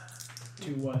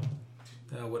 To what?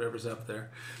 Whatever's up there.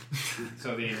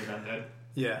 So the injured undead,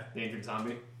 Yeah, the injured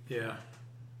zombie. yeah.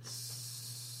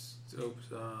 Oops.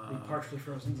 The partially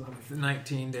frozen zombie.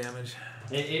 19 damage.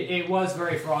 It was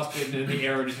very frostbitten, and the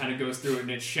arrow just kind of goes through it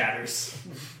and it shatters.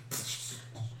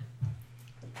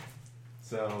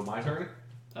 So, my turn?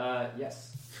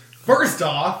 Yes. First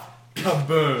off,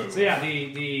 kaboom! So yeah,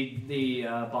 the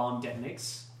bomb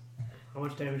detonates. How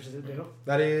much damage does it do?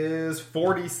 That is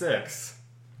 46.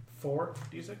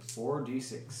 4d6?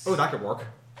 4d6. Oh, that could work.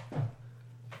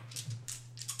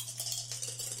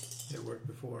 It worked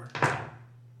before.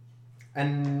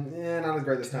 And not as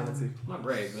great this time. Let's see. Not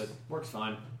great, but works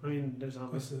fine. I mean, there's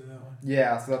zombies. What's that one?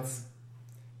 Yeah, so that's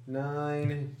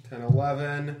 9, 10,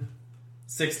 11,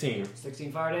 16.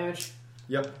 16 fire damage.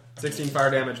 Yep. 16 fire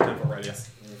damage, 10 foot radius.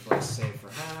 Reflex save for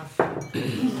half.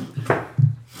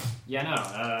 Yeah,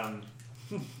 no.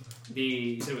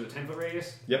 You said it was a 10-foot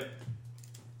radius? Yep.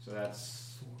 So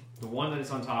that's the one that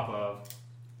it's on top of.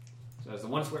 So that's the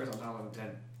one square is on top of 10,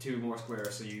 2 more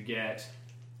squares, so you get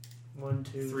 1,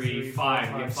 2, 3, 3, 5.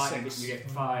 4, 5, 6. You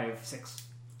get 5. 6.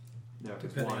 No, it's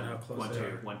Depending 1, on how close 1, they 2,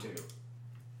 are. 1, 2.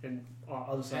 And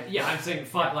other side. Yeah, I'm saying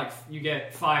you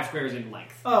get 5 squares in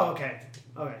length, Oh, okay.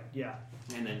 Okay, yeah.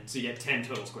 and then so you get 10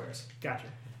 total squares. Gotcha.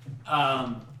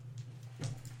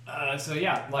 So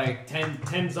yeah, like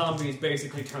 10 zombies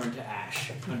basically turn to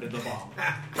ash under the bomb.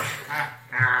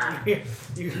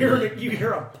 You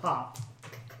hear a pop.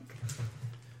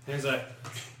 There's a,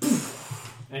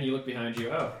 and you look behind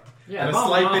you. Oh, yeah. And a bomb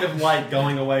slight went bit off. of light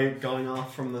going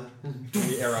off from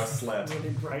the arrow slit. Really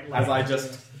bright As I light.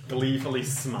 just gleefully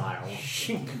smile.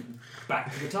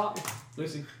 Back to the top,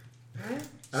 Lucy. And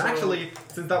So- actually,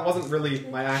 since that wasn't really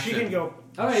my She action, can go.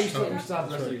 Oh yeah, you still have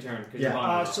the rest of your turn. 'Cause your Yeah. bomb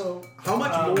went off. So how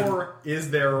much more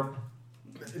is there?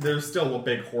 There's still a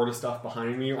big horde of stuff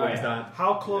behind me, or Oh, is yeah. that?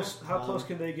 how close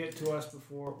can they get to us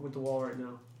before with the wall right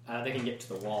now? They can get to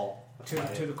the wall. To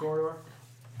the corridor.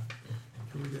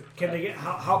 Can they get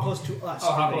how close to us?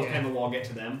 Oh, how can they close get? can the wall get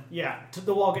to them? Yeah, to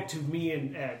the wall get to me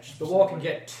and Edge. The wall can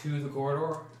get to the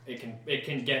corridor. It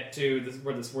can get to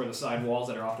where the side walls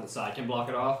that are off to the side can block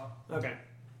it off. Okay,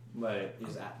 But it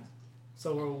is that.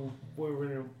 so we're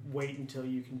gonna wait until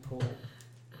you can pull.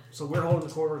 So we're holding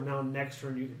the corridor now. Next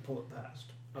turn you can pull it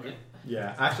past. Okay.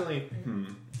 Yeah, actually,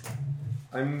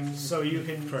 I'm. So you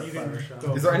can Try to fire a shot.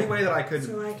 go. Is there any way that I could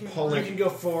So I can- pull You it can go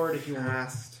forward if you want.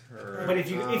 past her? But if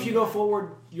you go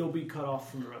forward, you'll be cut off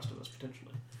from the rest of us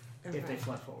potentially if they Okay.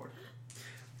 fled forward.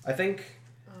 I think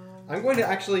I'm going to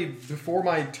actually, before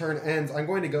my turn ends, I'm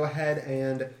going to go ahead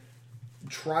and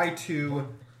try to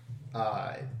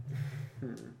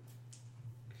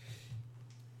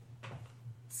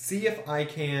see if I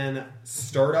can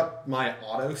start up my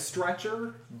auto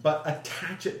stretcher, but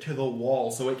attach it to the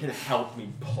wall so it can help me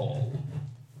pull.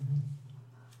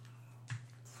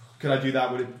 Could I do that?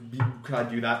 Could I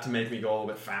do that to make me go a little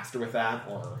bit faster with that,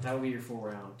 or That would be your full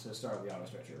round to start the auto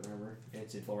stretcher. Remember,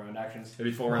 it's in full round actions.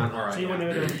 maybe full round? All right. So you yeah.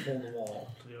 want to pull the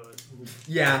wall to do it.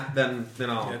 Yeah, then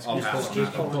I'll Yeah, it's I'll just pass keep on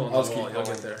that. pulling Pulling I'll the just wall, keep you'll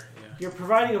pulling. get there. Yeah. You're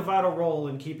providing a vital role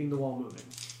in keeping the wall moving.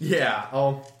 Yeah,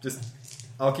 I'll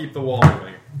keep the wall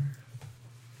moving.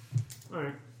 All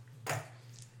right.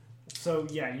 So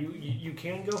yeah, you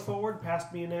can go forward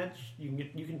past me and Edge.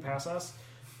 You can pass us,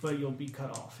 but you'll be cut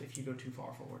off if you go too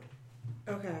far forward.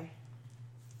 Okay.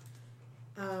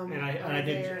 And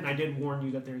I did warn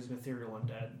you that there's an ethereal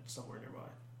undead somewhere nearby.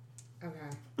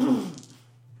 Okay.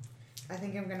 I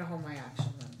think I'm gonna hold my action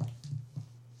then.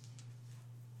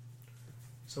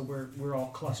 So we're all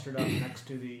clustered up next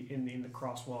to in the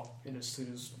crosswalk, and as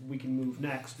soon as we can move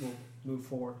next, we'll move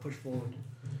forward, push forward.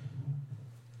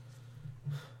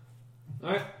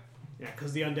 All right. Yeah,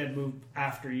 because the undead moved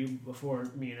after you before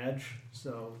me and Edge,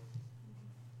 so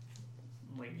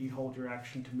like you hold your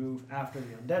action to move after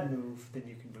the undead move, then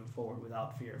you can move forward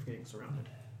without fear of getting surrounded.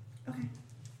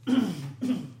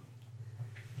 Okay.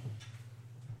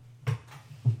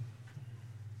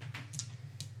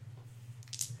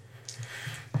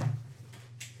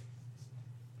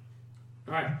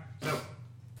 All right. So,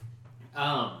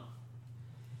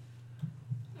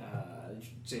 you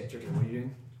should say it's your turn. What are you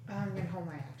doing? I'm gonna hold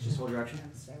my action. Just hold your action?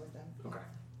 And stay with them. Okay.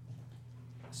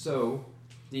 So,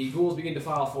 the ghouls begin to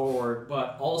file forward,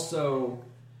 but also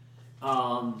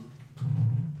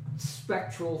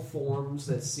spectral forms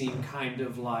that seem kind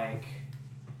of like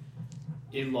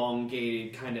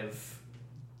elongated, kind of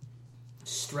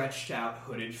stretched out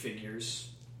hooded figures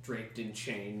draped in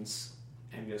chains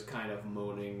and just kind of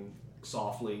moaning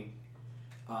softly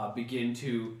begin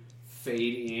to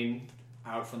fade in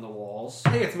out from the walls.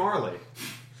 Hey, it's Marley.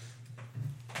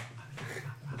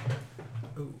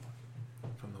 Ooh,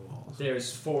 from the walls.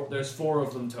 There's four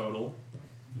of them total.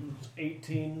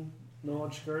 18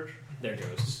 knowledge scourge. They're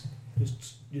ghosts.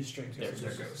 Just straight They're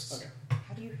ghosts. ghosts. Okay.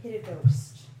 How do you hit a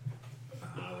ghost?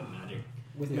 Magic.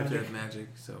 With You have to magic. have magic,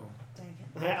 so Dang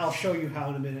it. I'll show you how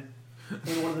in a minute.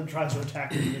 When one of them tries to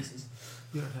attack you and misses.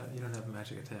 you don't have a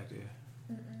magic attack, do you?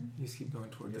 Mm-mm. You just keep going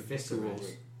toward Your the fists are ghouls.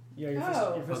 magic. Yeah, your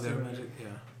Oh. fist. Oh, they're magic. Yeah.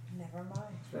 Never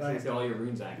mind. Especially if all your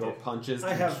runes active. Your punches I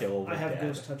can have kill the I have dead.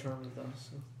 ghost touch armor though.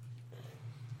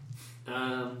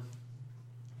 So.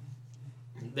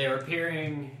 They're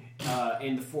appearing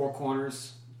in the four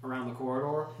corners around the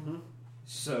corridor. Mm-hmm.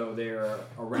 So they're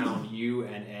around you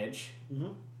and Edge.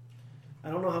 Mm-hmm. I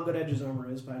don't know how good Edge's armor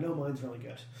is, but I know mine's really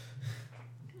good.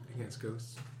 Against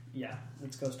ghosts. Yeah,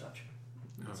 it's ghost touch.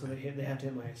 Okay. So they have to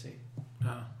hit my AC.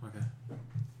 Oh, okay.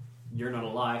 You're not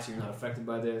alive, so you're not affected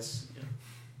by this.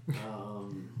 Yeah.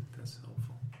 That's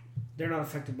helpful. They're not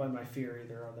affected by my fear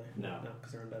either, are they? No. No,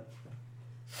 because they're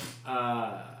undead.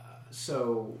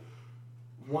 So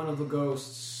one of the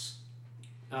ghosts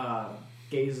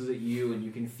gazes at you, and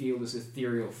you can feel this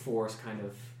ethereal force kind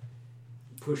of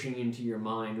pushing into your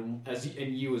mind,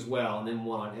 and you as well, and then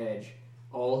one on Edge.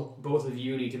 Both of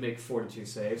you need to make fortitude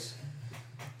saves.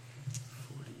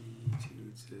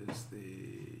 42 is the...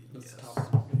 That's yes. the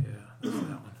top. Yeah, that's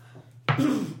that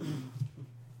one.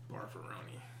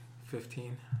 Barbaroni.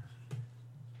 15.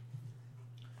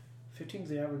 15's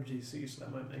the average DC, so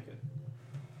that might make it.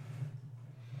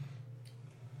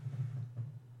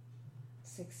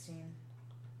 16.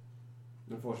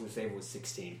 Unfortunately, the save was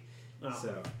 16. Oh.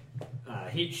 So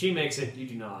she makes it. You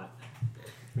do not.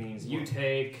 Means you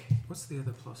take. What's the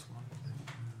other plus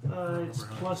one? It's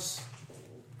plus.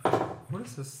 What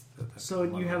is this? So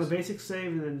you have a basic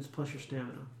save, and then it's plus your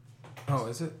stamina. Oh,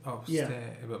 is it? Oh, Yeah.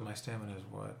 But my stamina is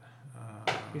what?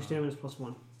 Your stamina is plus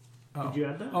 1. Oh. Did you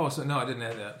add that? Oh, so no, I didn't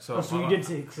add that. So, So you did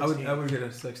say 16. I would get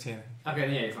a 16.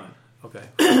 Okay, yeah, you're fine. Okay.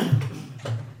 I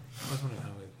was wondering how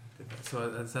we did that. So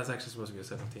that's actually supposed to be a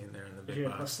 17 there in the big You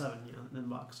box. got plus 7, in the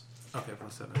box. Okay,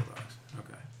 plus 7 in the box.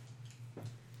 Okay.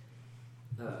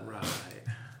 Right.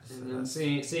 So And then that's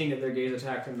seeing that their gaze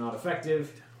attacks are not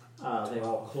effective, they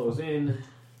all close in.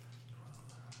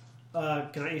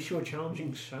 Can I issue a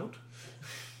challenging shout?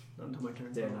 Not until my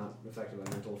turn. They're not affected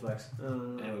by mental effects,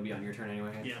 and it would be on your turn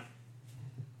anyway. Yeah.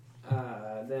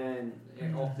 Then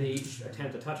they each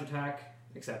attempt a touch attack,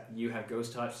 except you have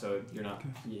ghost touch, so you're not.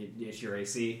 It's your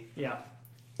AC. Yeah.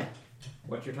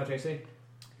 What's your touch AC?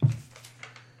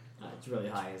 It's really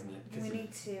high, isn't it? 'Cause We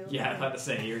need to. yeah, I was about to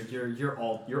say you're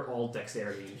all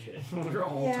dexterity and shit. You're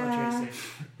all Yeah. touch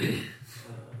AC.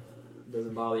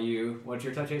 Doesn't bother you. What's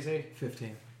your touch AC?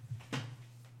 15.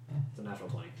 It's a natural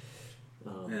 20.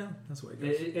 Yeah, that's the way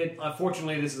it goes.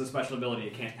 Unfortunately, this is a special ability.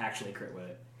 It can't actually crit with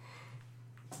it.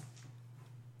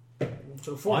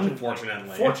 So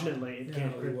Unfortunately. it Yeah,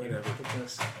 can't crit whatever. with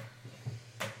this.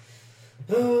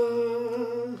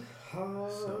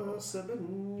 I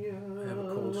have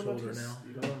a cold shoulder now.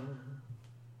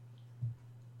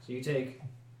 So you take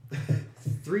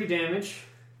 3 damage,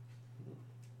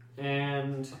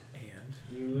 and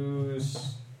you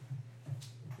lose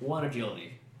 1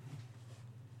 agility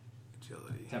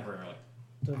Agility. temporarily.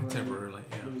 Temporarily,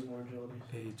 yeah. Lose more agility.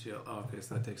 Okay,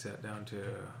 so that takes that down to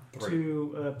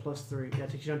 2 plus 3. Yeah, it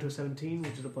takes you down to a 17,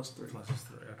 which is a plus 3. plus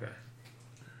 3. Okay.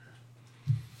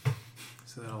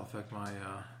 So that'll affect my.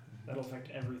 That'll affect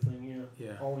everything, yeah.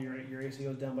 Yeah. All your AC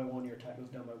goes down by 1, your attack goes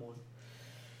down by 1.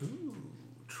 Ooh,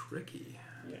 tricky.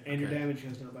 Yeah, and your Okay. damage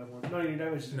goes down by 1. No, your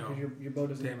damage is No. because your bow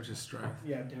doesn't... Damage is strength.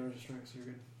 Yeah, damage is strength, so you're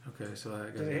good. Okay, so I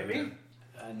guess. Did it hit me?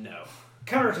 No.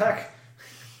 Counterattack!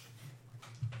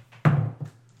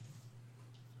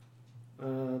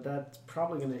 That's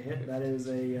probably going to hit. That is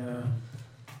a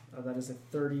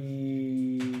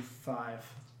 35.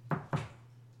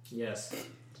 Yes.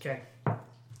 Okay.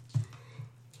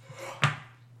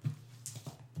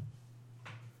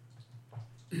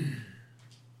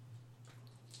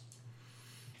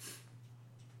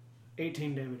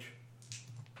 $18 damage.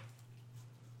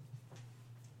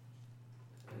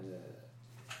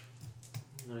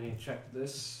 I need to check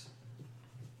this.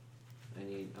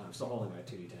 I'm still holding my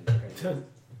 2d10.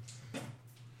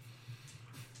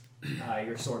 Okay.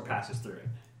 Your sword passes through it.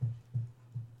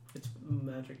 It's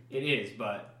magic. It is,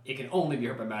 but it can only be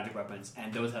hurt by magic weapons,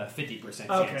 and those have a 50%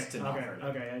 chance to not hurt it.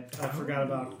 Okay. I forgot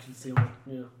about concealment.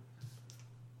 Yeah.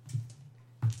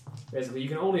 Basically, you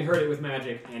can only hurt it with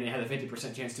magic, and it has a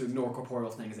 50% chance to ignore corporeal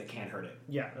things that can't hurt it.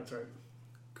 Yeah, that's right.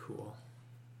 Cool.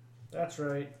 That's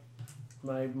right.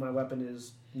 My weapon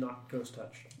is not ghost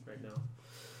touch right now.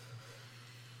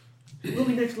 It will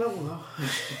be next level though.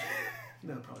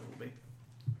 No, it probably won't be.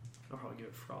 I'll probably give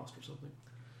it frost or something.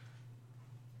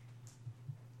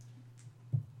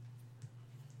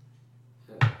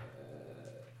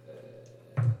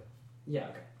 Yeah,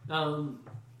 okay.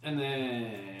 And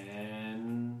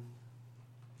then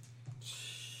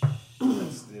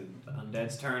that's the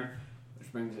undead's turn,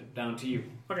 which brings it down to you.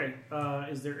 Okay.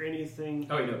 Is there anything?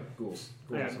 Oh, no, ghouls.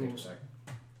 Yeah, is a ghouls. different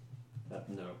attack.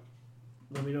 No,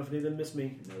 Let me know if any of them miss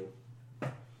me. no.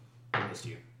 I missed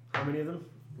you. How many of them?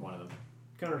 One of them.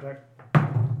 Counterattack.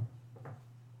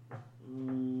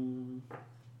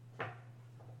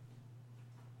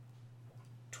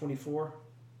 24.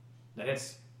 That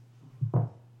hits.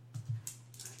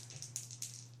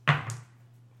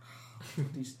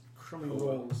 These crummy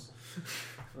rolls.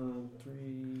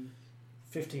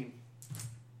 15.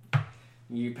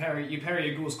 You parry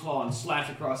your ghoul's claw and slash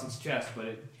across its chest, but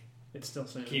it It's still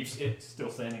saying. keeps it still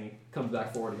standing. It comes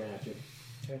back forward again at you.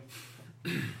 Okay.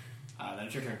 Then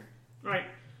it's your turn. All right.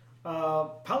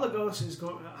 Palagos is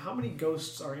going. How many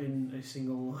ghosts are in a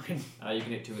single line You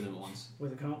can hit 2 of them at once.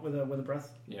 with a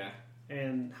breath? Yeah.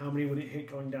 And how many would it hit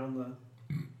going down the?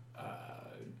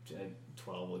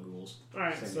 12 of the ghouls. All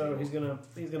right. Same So deal.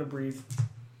 he's gonna breathe.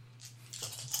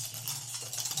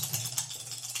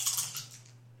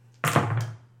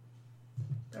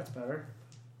 better.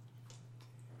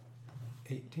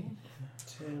 18?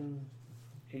 10,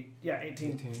 8. Yeah,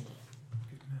 18. 18.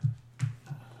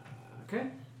 Okay.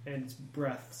 And it's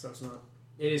breath, so it's not.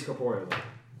 It is corporeal.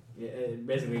 Yeah,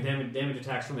 basically, damage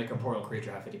attacks from a corporeal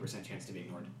creature have 50% chance to be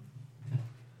ignored.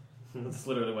 That's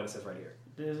literally what it says right here.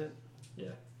 Is it? Yeah.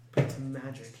 But it's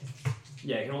magic.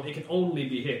 Yeah, it can only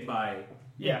be hit by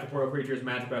Yeah. corporeal creatures,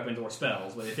 magic weapons, or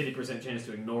spells with a 50% chance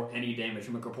to ignore any damage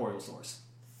from a corporeal source.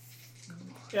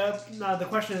 No, the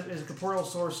question is a corporeal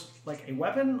source like a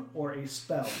weapon or a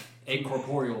spell? A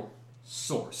corporeal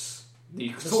source.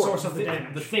 The source of the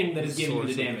damage. The thing that is The giving you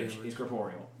source the of the damage damage. is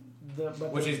corporeal,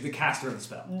 But which is the caster of the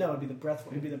spell. no, it'd be the breath.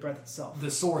 It'd be the breath itself.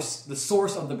 The source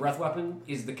of the breath weapon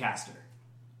is the caster.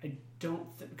 I don't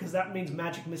because that means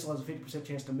magic missile has a 50%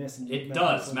 chance to miss. And It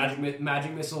does.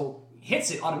 Magic missile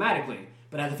hits it automatically,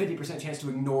 but has a 50% chance to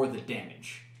ignore the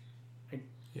damage.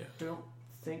 Don't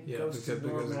think Yeah, ghosts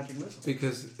ignore magic missiles.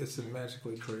 because it's a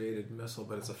magically created missile,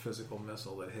 but it's a physical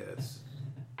missile that hits.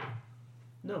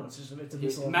 No, it's just it's a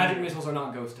missile. Magic missiles are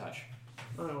not ghost touch.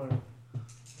 Oh, no, whatever.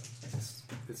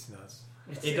 It's nuts.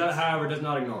 It does, however, does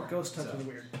not ignore it. Ghost touch So, is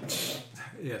weird.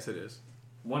 Yes, it is.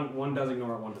 one does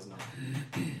ignore it, one does not.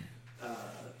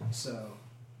 So,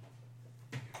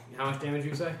 how much damage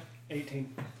you say?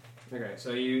 18. Okay,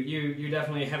 so you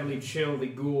definitely heavily chill the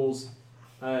ghouls.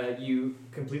 You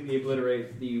completely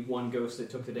obliterate the one ghost that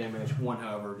took the damage. One,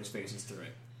 however, just faces through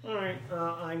it. All right,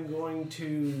 I'm going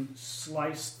to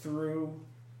slice through.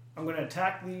 I'm going to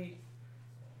attack the.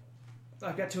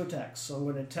 I've got 2 attacks, so I'm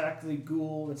going to attack the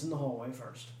ghoul that's in the hallway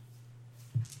first.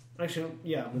 Actually,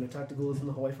 yeah, I'm going to attack the ghoul that's in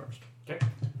the hallway first. Okay.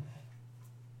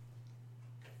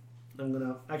 I'm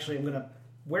going to.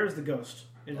 Where's the ghost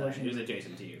in relation? It is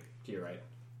adjacent to you, to your right.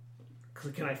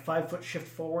 Can I 5-foot shift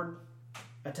forward,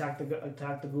 attack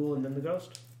the ghoul and then the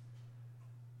ghost,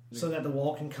 so that the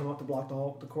wall can come up to block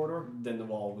the corridor? Then the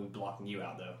wall will be blocking you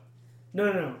out, though.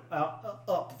 No.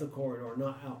 Up the corridor,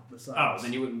 not out the sides. Oh,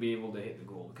 then you wouldn't be able to hit the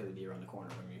ghoul because it'd be around the corner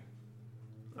from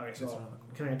you. Okay, so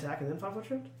can I attack and then 5-foot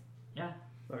shift? Yeah.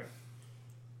 Okay.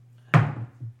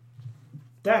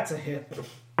 That's a hit.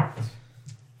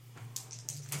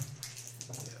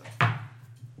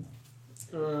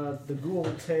 The ghoul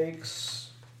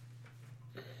takes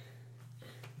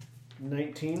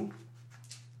 19.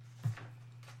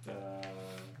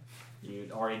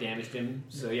 You'd already damaged him,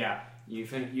 so yeah, you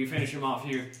finish him off.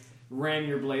 You ram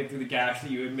your blade through the gash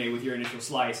that you had made with your initial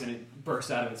slice, and it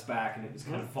bursts out of its back, and it just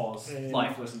kind of falls And-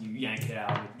 lifeless, and you yank it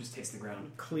out, and it just hits the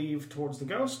ground. Cleave towards the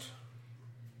ghost.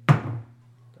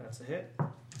 That's a hit.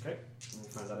 Okay, we'll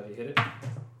find out if you hit it.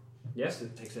 Yes,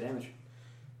 it takes the damage.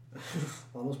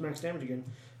 Almost max damage again.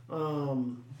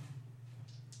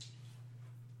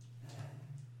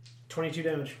 22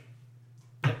 damage.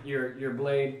 Your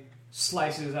blade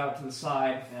slices out to the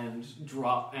side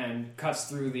and cuts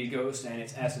through the ghost, and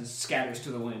its essence scatters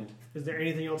to the wind. Is there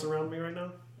anything else around me right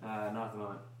now? Not at the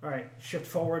moment. Alright, shift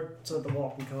forward so that the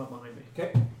wall can come up behind me.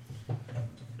 Okay.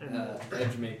 And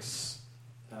Edge makes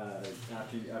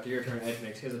after your turn. Edge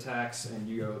makes his attacks, and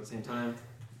you go at the same time.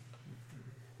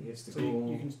 He hits the so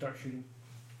ghoul. you can start shooting.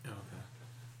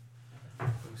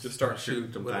 Okay. Just start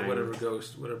shooting some things. Whatever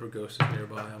ghost is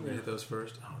nearby, I'm gonna hit those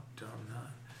first. Oh, darn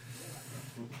not.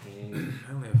 And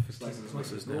I only have 15 slices with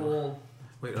pluses the now. ghoul.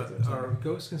 Wait, are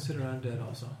ghosts considered undead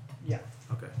also? Yeah.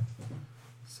 Okay.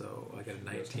 So I got a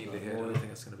 19 to hit. I don't think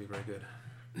that's gonna be very good.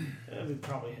 It would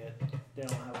probably hit. They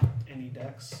don't have any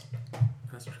decks.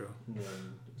 That's true. And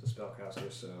then it's a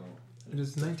spellcaster, so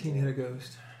Does 19 hit a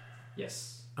ghost?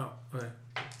 yes. Oh, okay.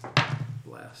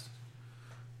 Blast.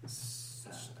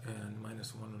 And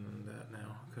 -1 on that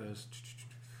now, because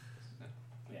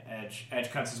Yeah,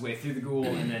 Edge cuts his way through the ghoul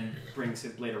and then brings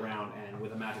his blade around, and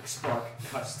with a magic spark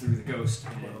cuts through the ghost,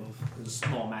 and there's a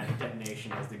small magic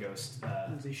detonation as the ghost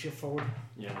Does he shift forward?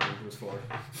 moves forward.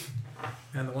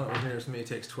 and the one that was nearest me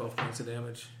takes 12 points of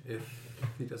damage if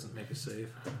he doesn't make a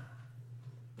save.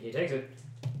 He takes it.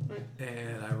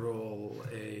 And I roll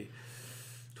a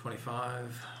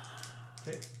 25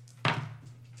 Okay.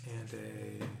 and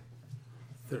a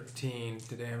 13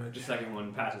 to damage. The second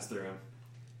one passes through him.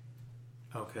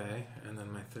 Okay, and then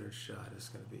my third shot is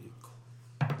going to be.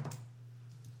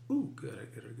 Ooh, good! I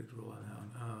get a good roll on that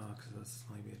one. Because that's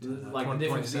maybe a 10. Like 20, the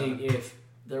difference 27. being, if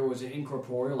there was an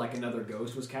incorporeal, like another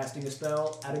ghost was casting a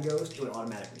spell at a ghost, it would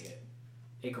automatically hit.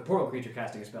 A corporeal creature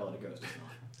casting a spell at a ghost does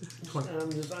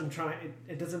not. I'm trying.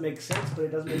 It doesn't make sense, but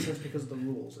it does make sense because of the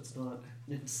rules. It's not.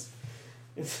 It's.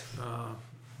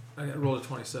 I rolled a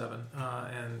 27,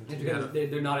 and It's you got because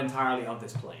they're not entirely of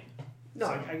this plane. No,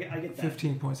 I get that.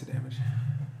 15 points of damage.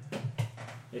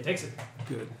 It takes it.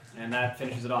 Good. And that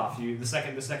finishes it off. The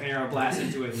second arrow blasts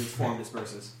into it, and its form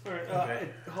disperses. All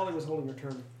right. Holly was holding her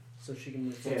turn, so she can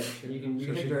move Yeah, forward. you can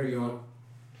So take she where can you go.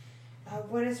 want.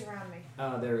 What is around me?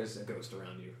 There is a ghost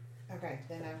around you. Okay,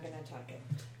 then I'm gonna attack it.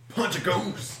 Punch a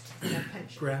ghost. I'm gonna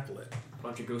punch it. Grapple it.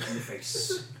 Bunch of ghosts in the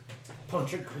face.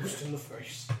 Punch a ghost in the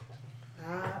face.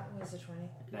 Was it 20?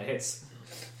 That hits.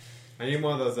 I need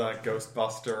one of those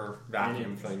Ghostbuster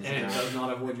vacuum things. And it now. does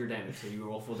not avoid your damage, so you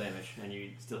roll full damage, and you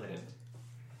still hit it.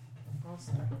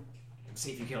 Awesome.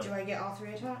 See if you kill Do it. I get all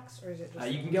 3 attacks, or is it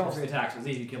just... You can get all 3 attacks, but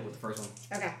see if you kill it with the first one.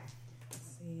 Okay. Let's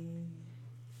see...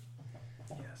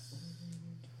 Yes.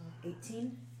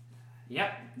 18?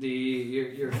 Yep.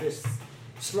 Your fist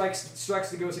strikes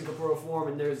the ghost in corporeal form,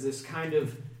 and there's this kind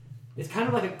of... It's kind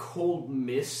of like a cold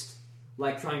mist,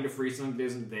 like trying to freeze something that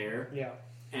isn't there. Yeah.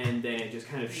 And then it just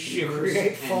kind of shivers create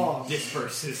and fog.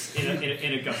 disperses in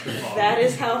a gust of fog. That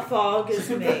is how fog is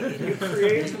made. You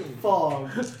create fog.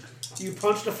 You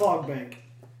punched a fog bank.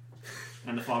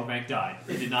 And the fog bank died.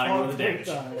 It did not Fog ignore the bank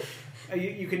damage. died.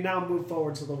 You can now move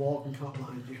forward so the wall can come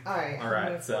behind you. Alright. All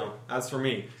right. So as for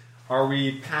me, are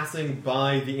we passing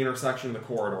by the intersection of the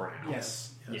corridor now?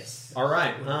 Yes. Yes. All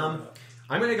right. I'm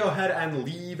going to go ahead and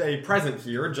leave a present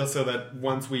here, just so that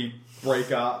once we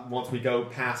go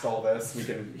past all this, we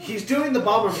can. He's doing the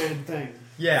Bomberman thing.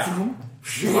 Yeah.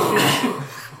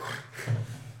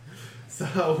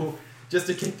 So just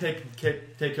to take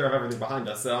care of everything behind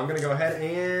us, so I'm going to go ahead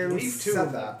and Leave 2 set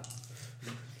of them. that.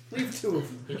 Leave 2 of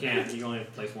them. He can't. He can only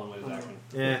place one with his action.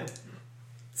 Yeah.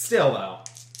 Still though,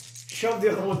 Shove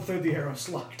the other one through the arrow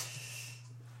slot.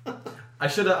 I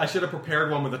should have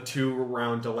prepared one with a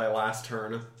 2-round delay last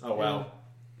turn. Oh well.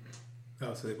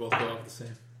 Oh, so they both go off the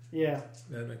same. Yeah.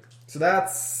 That makes... So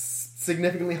that's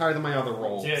significantly higher than my other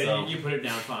roll. Yeah, so. you put it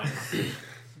down fine.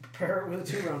 Prepare it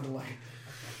with a 2-round delay.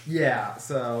 Yeah.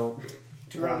 So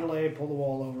 2-round delay, pull the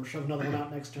wall over, shove another one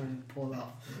out next turn, pull it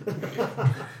off.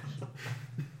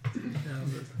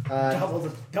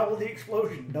 Double the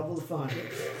explosion, double the fun.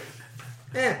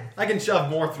 I can shove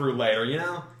more through later.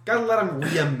 Gotta let them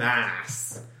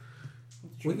reamass.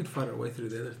 We can fight our way through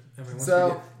the other. I mean, once So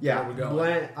we get yeah, where we go.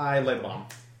 I lay the bomb.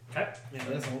 Okay. Yeah,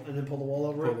 that's all. And then pull the wall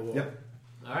over Pull it. the wall. Yep.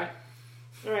 All right.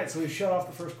 All right, so we've shut off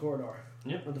the first corridor.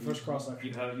 Yep. Or the first cross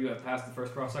section. You have passed the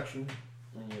first cross section,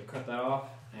 and you have cut that off,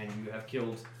 and you have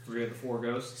killed 3 of the 4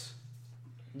 ghosts.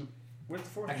 Where's the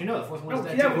fourth? Actually, no, the 4th one's No,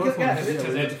 dead yeah, too. because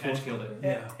Because yeah, Edge killed it.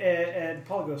 Yeah. and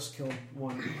Polygos killed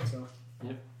 1. So So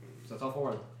that's all 4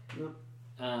 of them. Yep.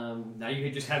 Now you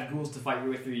can just have ghouls to fight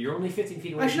your way through. You're only 15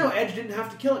 feet away. actually, no, Edge didn't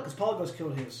have to kill it because Polygos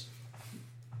killed his.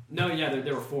 No, yeah,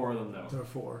 there were 4 of them though. There are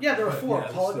 4. Yeah, there were But, 4. yeah,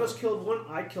 Polygos so- killed 1.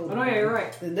 I killed Oh 1. no, yeah, you're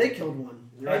right. Then they killed 1.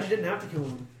 You're Edge right. didn't have to kill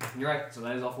 1. You're right. So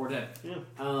that is all 4 dead. Yeah.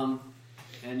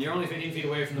 And you're only 15 feet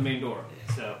away from the main door.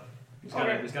 So you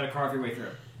just gotta carve your way through.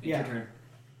 It's Yeah. your turn.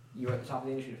 You're at the top of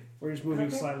the initiative. We're just moving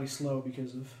Okay. slightly slow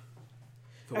because of.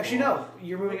 The Actually, wall. no.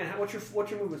 You're moving at what's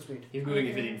your movement speed? He's moving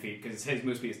at 15 feet because his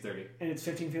move speed is 30. And it's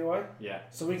 15 feet away, Yeah.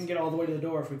 so we can get all the way to the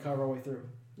door if we carve our way through.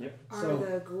 Are So-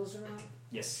 the ghouls around?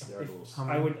 Yes, there are ghouls. How I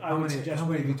many- would how many- suggest how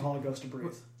many waiting do for Polygos to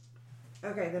breathe.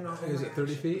 Okay, then I'll hold Is my it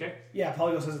 30 action. feet? Okay. Yeah,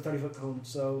 Polygos has a 30-foot cone,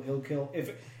 so he'll kill if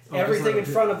Oh, everything in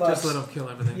front of us. Just let them kill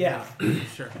everything. Yeah.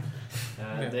 Sure.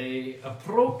 Yeah. They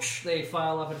approach. They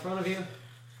file up in front of you.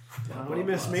 How many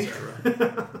miss me?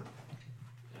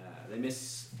 They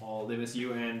miss all. They miss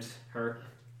you and her.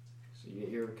 So you get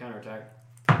your counterattack.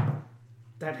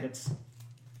 That hits.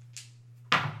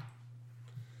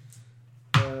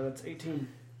 That's 18.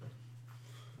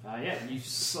 Yeah, you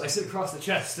slice it across the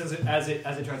chest as it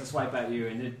tries to swipe at you,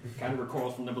 and it kind of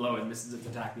recoils from the blow and misses its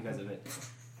attack because of it.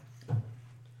 And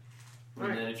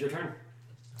Alright. then it's your turn.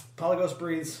 Polygos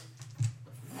breathes.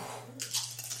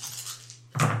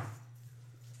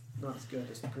 Not as good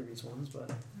as the previous ones,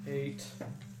 but 8,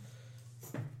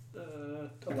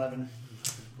 11.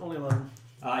 Only 11.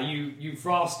 You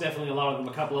frost definitely a lot of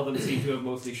them. A couple of them seem to have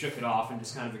mostly shook it off and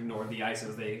just kind of ignored the ice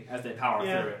as they power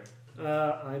Yeah. through it.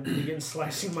 I begin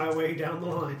slicing my way down the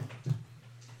line.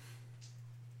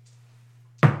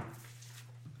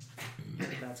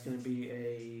 That's going to be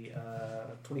a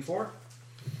 24.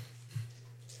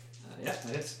 Yeah,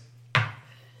 that is.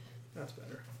 That's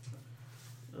better.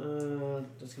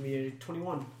 That's going to be a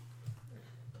 21.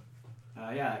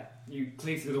 Yeah, you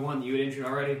cleave through the one that you had injured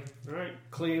already. All right,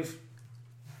 cleave.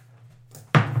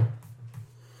 That's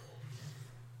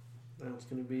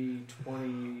going to be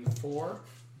 24.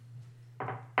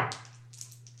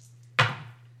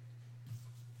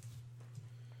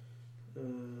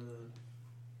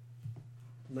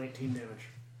 19 damage.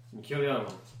 You kill the other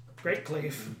one. Great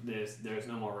cleave. There's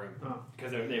no more room Oh.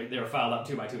 because they were filed up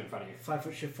 2 by 2 in front of you.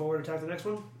 5-foot shift forward, attack the next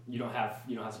one. You don't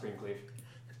have Supreme Cleave.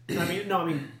 I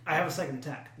mean, I have a second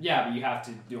attack. Yeah, but you have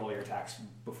to do all your attacks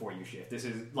before you shift. This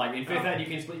is like in 5th ed, you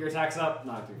can split your attacks up,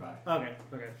 not 3-5.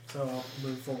 Okay. So I'll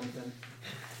move forward then.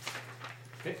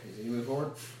 Okay, so you move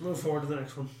forward. Move forward to the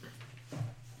next one.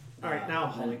 All right, now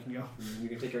Holly can go. You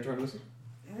can take your turn, Lucy.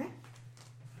 Okay.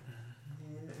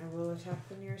 And I will attack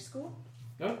the nearest school.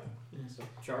 Oh, so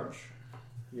charge.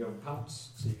 You have pounce,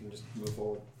 so you can just move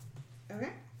forward. Okay.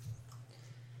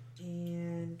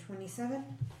 And 27.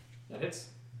 That hits.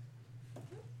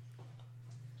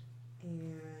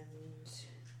 And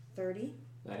 30.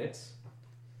 That hits.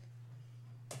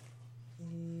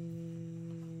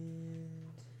 And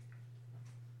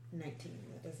 19.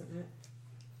 That doesn't hit.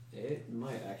 It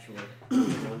might actually.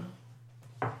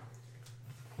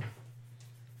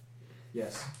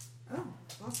 Yes. Oh,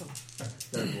 awesome.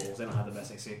 They're rules. They don't have the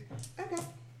best AC. Okay.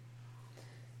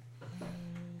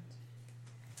 And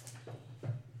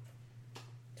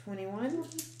 21.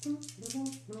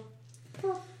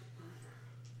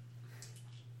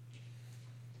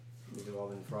 These have all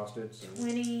been frosted. So.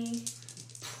 20.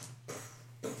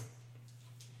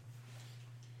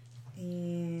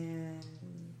 And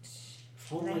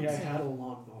If only I 19. had a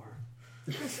lawnmower.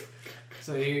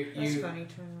 So you That's funny.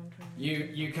 21,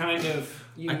 22. you kind of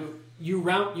you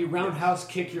roundhouse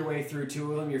kick your way through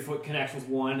 2 of them. Your foot connects with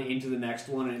one into the next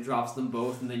one, and it drops them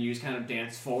both. And then you just kind of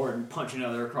dance forward and punch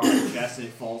another across the chest, and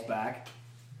it falls back.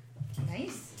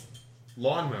 Nice.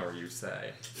 Lawnmower, you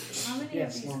say? How many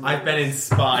Yes, of these? lawnmower. I've been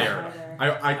inspired. Are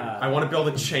there? I want to build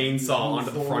a chainsaw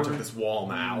onto the front of this wall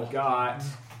You now. got.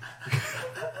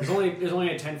 There's only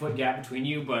a 10-foot gap between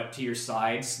you, but to your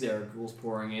sides there are ghouls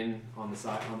pouring in on the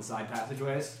side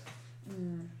passageways.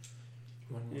 Mm.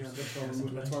 Yeah, that's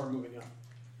why we're moving up.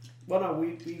 Well, no,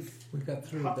 we've We got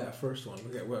through that first one.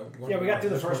 We got one we got through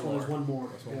the there's first one. more. There's one more.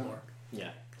 There's one Yeah. more.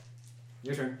 Yeah.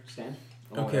 Your turn. Stand.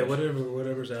 Okay,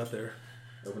 whatever's out there.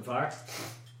 Open fire.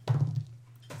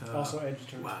 Also, Edge's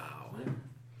turn. Wow.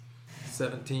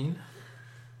 17.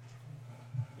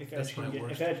 If That's Edge can my get,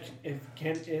 worst.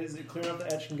 is it clear enough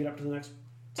that Edge can get up to the next?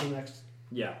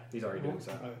 Yeah, he's already doing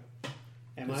so. Okay.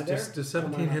 Am I there? Does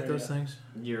 17 hit those things?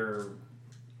 You're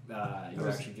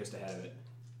actually just ahead of it.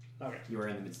 Okay. You are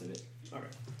in the midst of it.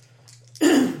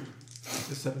 Okay.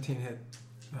 Does 17 hit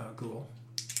ghoul?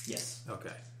 Yes.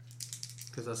 Okay.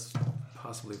 Because that's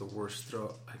possibly the worst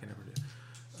throw I can ever do.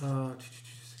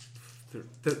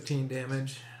 13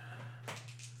 damage.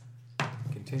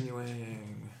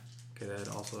 Continuing. Okay, that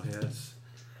also hits.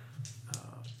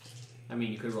 I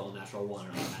mean, you could roll a natural 1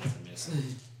 and automatically miss.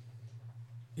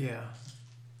 Yeah.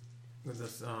 With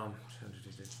this,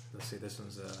 let's see, this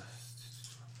one's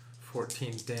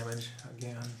 14 damage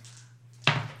again.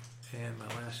 And my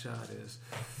last shot is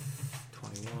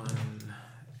 21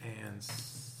 and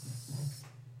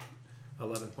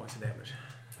 11 points of damage.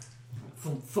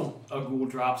 Thump, thump. A ghoul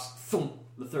drops. Thump.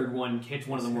 The third one hits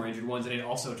one of the more injured ones, and it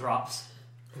also drops.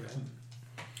 Okay.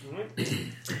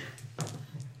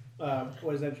 Alright.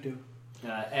 What does Edge do?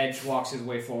 Edge walks his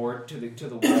way forward to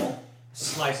the wall,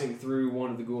 slicing through one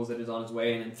of the ghouls that is on his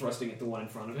way, and then thrusting at the one in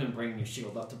front of him, bringing his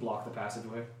shield up to block the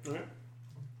passageway. Alright.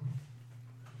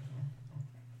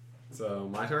 So,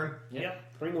 my turn?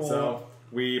 Yep. Bring the wall So, up.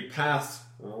 we pass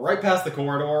right past the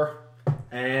corridor,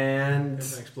 and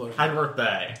There's an explosion. happy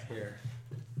birthday. Here,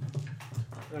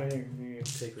 Alright, here.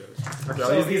 take those. Okay,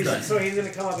 I'll use these guys. So he's going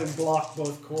to come up and block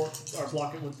both or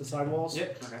block it with the sidewalls.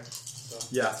 Yep. Okay.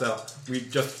 Yeah, so we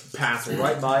just pass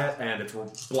right by it, and it's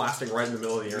blasting right in the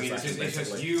middle of the I mean, intersection, it's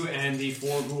just basically. you and the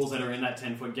 4 ghouls that are in that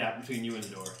 10-foot gap between you and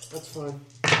the door. That's fine.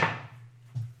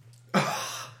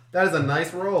 That is a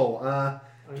nice roll. I'm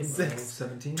 6,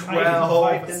 17?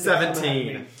 12,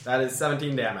 17. That is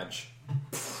 17 damage.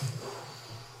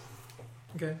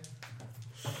 Okay.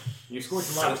 You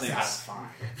scorched a lot of things. satisfying.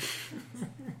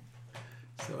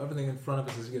 So everything in front of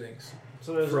us is getting...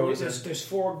 So there's Frozen. there's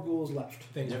 4 ghouls left.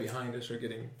 Things behind us are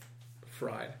getting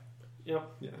fried. Yep.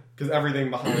 Yeah, because everything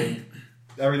behind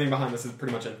this is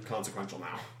pretty much inconsequential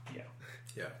now. Yeah.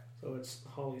 Yeah. So it's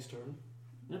Holly's turn.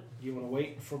 Yep. You want to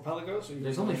wait for Pelagos? Or you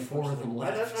There's wanna only 4 of them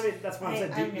left. I mean, that's why I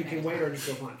said I'm you can gonna- wait or just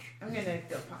go punch. I'm gonna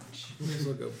go punch.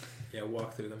 We'll go,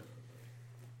 walk through them.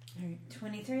 Alright,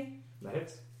 23 That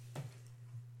hits.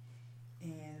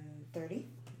 and 30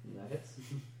 That hits.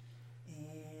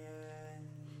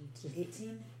 and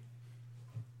 18.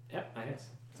 Yep, that hits.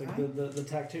 It's like the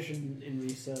tactician in me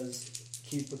says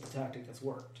keep with the tactic that's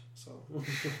worked. So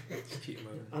Keep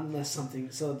moving. unless something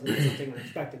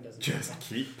unexpected doesn't Just happen.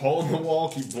 keep pulling the wall,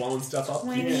 keep blowing stuff up,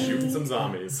 keep 20. shooting some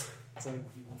zombies. It's like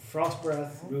frost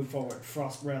breath, move forward.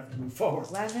 Frost breath, move forward.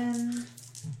 11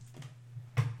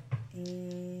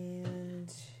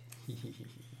 and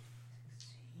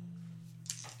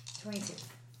 22.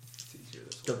 It's easier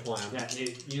this way. Good plan. Yeah,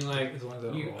 you As long as I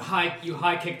don't roll.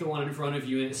 high kick the one in front of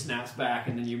you and it snaps back,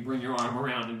 and then you bring your arm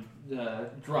around and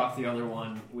drop the other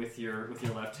one with your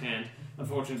left hand.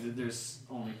 Unfortunately, there's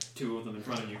only 2 of them in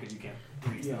front of you because you can't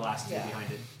reach the last 2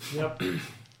 behind it. Yep.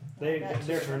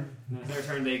 Their turn. And it's their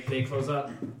turn. They close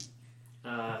up.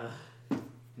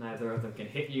 Neither of them can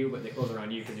hit you, but they close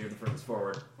around you because you're the furthest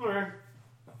forward. Okay.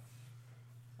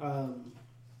 And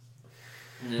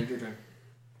then your turn.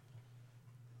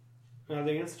 Are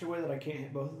they in such a way that I can't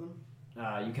hit both of them?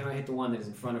 You cannot hit the one that is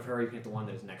in front of her. You can hit the one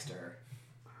that is next to her.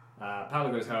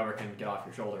 Paligos, however, can get off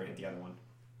your shoulder and hit the other one.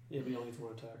 Yeah, but he only has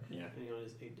 1 attack. Yeah. And he only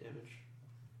has 8 damage.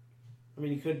 I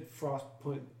mean, he could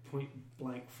point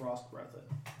blank frost breath it.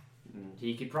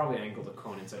 He could probably angle the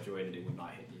cone in such a way that it would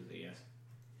not hit you, yes.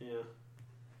 Yeah.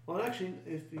 Well, actually,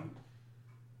 if he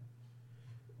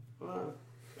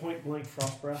point blank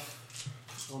frost breath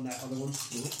on that other one.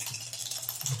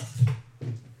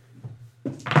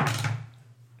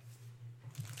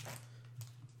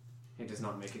 It does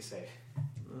not make a save.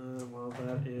 Well,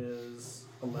 that is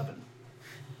 11.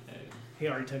 He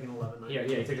already took an 11. Yeah,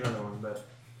 he took another one, but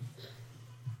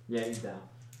yeah, he's down.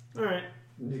 All right.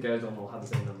 These guys don't all have the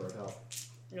same number of health.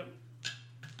 Yep.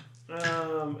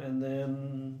 And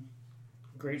then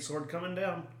great sword coming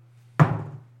down.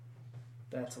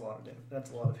 That's a lot of damage.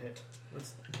 That's a lot of hit.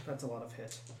 That's a lot of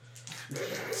hit.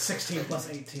 16 plus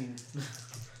 18.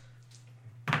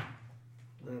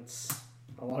 That's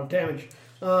a lot of damage.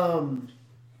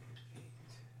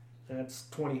 That's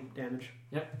 20 damage.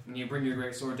 Yep. And you bring your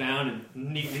great sword down and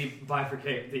neatly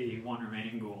bifurcate the one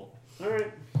remaining ghoul. All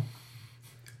right.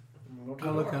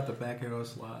 I'll look out the back arrow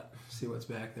slot, see what's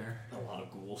back there. A lot of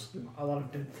ghouls. A lot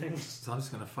of dead things. So I'm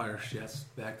just going to fire shits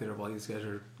back there while these guys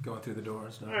are going through the door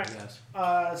and stuff, All right. I guess.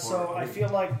 So I feel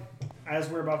like as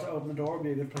we're about to open the door, would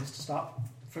be a good place to stop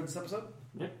for this episode.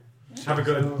 Yep. Have a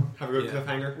good Yeah.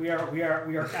 cliffhanger. We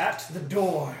are at the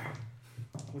door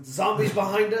with zombies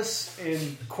behind us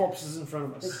and corpses in front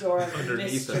of The us door of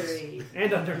Underneath us. mystery.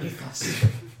 and underneath us.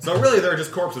 So really, there are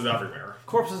just corpses everywhere.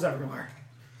 Corpses everywhere.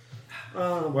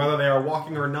 Whether they are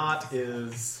walking or not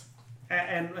is...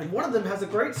 And one of them has a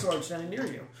great sword standing near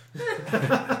you.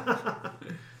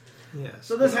 Yes.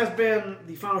 So this has been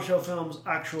the Final Show Films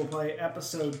Actual Play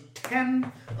episode 10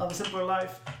 of A Simpler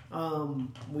Life.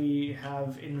 We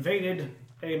have invaded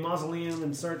a mausoleum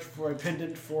in search for a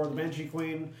pendant for the Banshee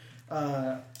Queen.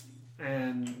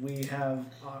 And we have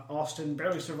Austin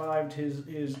barely survived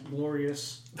his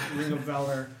glorious Ring of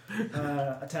Valor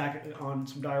attack on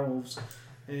some direwolves.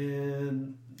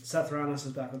 And Sethranus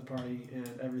is back with the party, and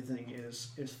everything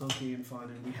is funky and fun,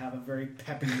 and we have a very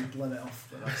peppy blood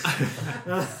elf with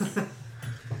us.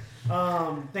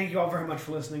 Thank you all very much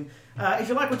for listening. If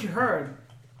you like what you heard,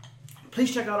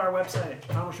 please check out our website,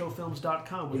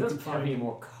 finalshowfilms.com. He doesn't have any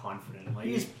more confident. Like,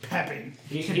 He's peppy.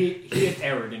 he is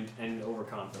arrogant and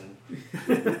overconfident.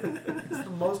 He's the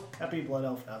most peppy blood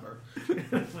elf ever.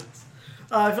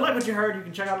 If you like what you heard, you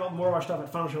can check out more of our stuff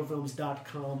at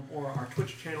finalshowfilms.com or our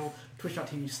Twitch channel,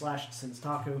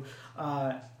 twitch.tv/Senstaku.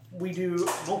 We do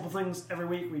multiple things every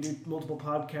week. We do multiple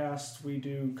podcasts. We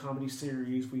do comedy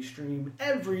series. We stream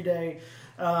every day.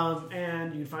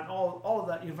 And you can find all of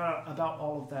that. You can find out about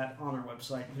all of that on our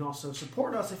website. You can also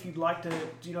support us if you'd like to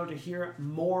hear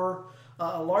more,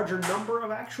 a larger number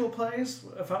of actual plays.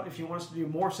 If you want us to do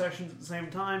more sessions at the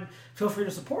same time, feel free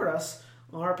to support us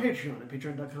on our Patreon at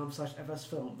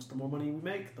patreon.com/FSFilms. The more money we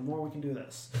make, the more we can do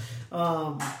this.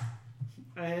 The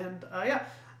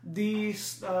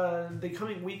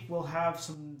coming week will have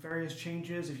some various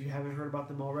changes. If you haven't heard about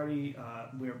them already,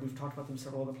 we've talked about them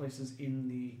several other places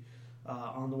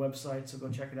on the website, so go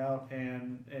check it out.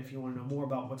 And if you want to know more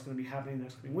about what's going to be happening in the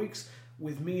next coming weeks,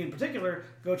 with me in particular,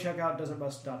 go check out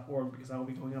desertbus.org, because I will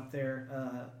be going up there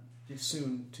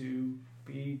soon to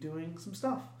be doing some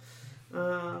stuff.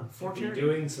 For charity.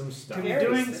 Doing some stuff. To be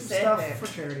doing some stuff for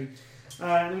charity. In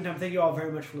the meantime, thank you all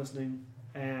very much for listening.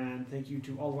 And thank you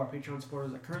to all of our Patreon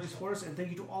supporters that currently support us. And thank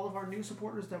you to all of our new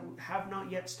supporters that have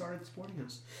not yet started supporting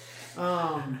us.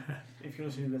 If you're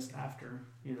listening to this after,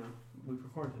 we've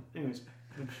recorded it. Anyways,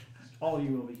 all of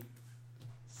you will be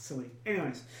silly.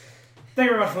 Anyways, thank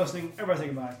you very much for listening. Everybody say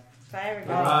goodbye. Bye,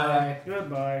 everybody.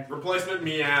 Goodbye. Replacement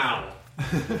meow.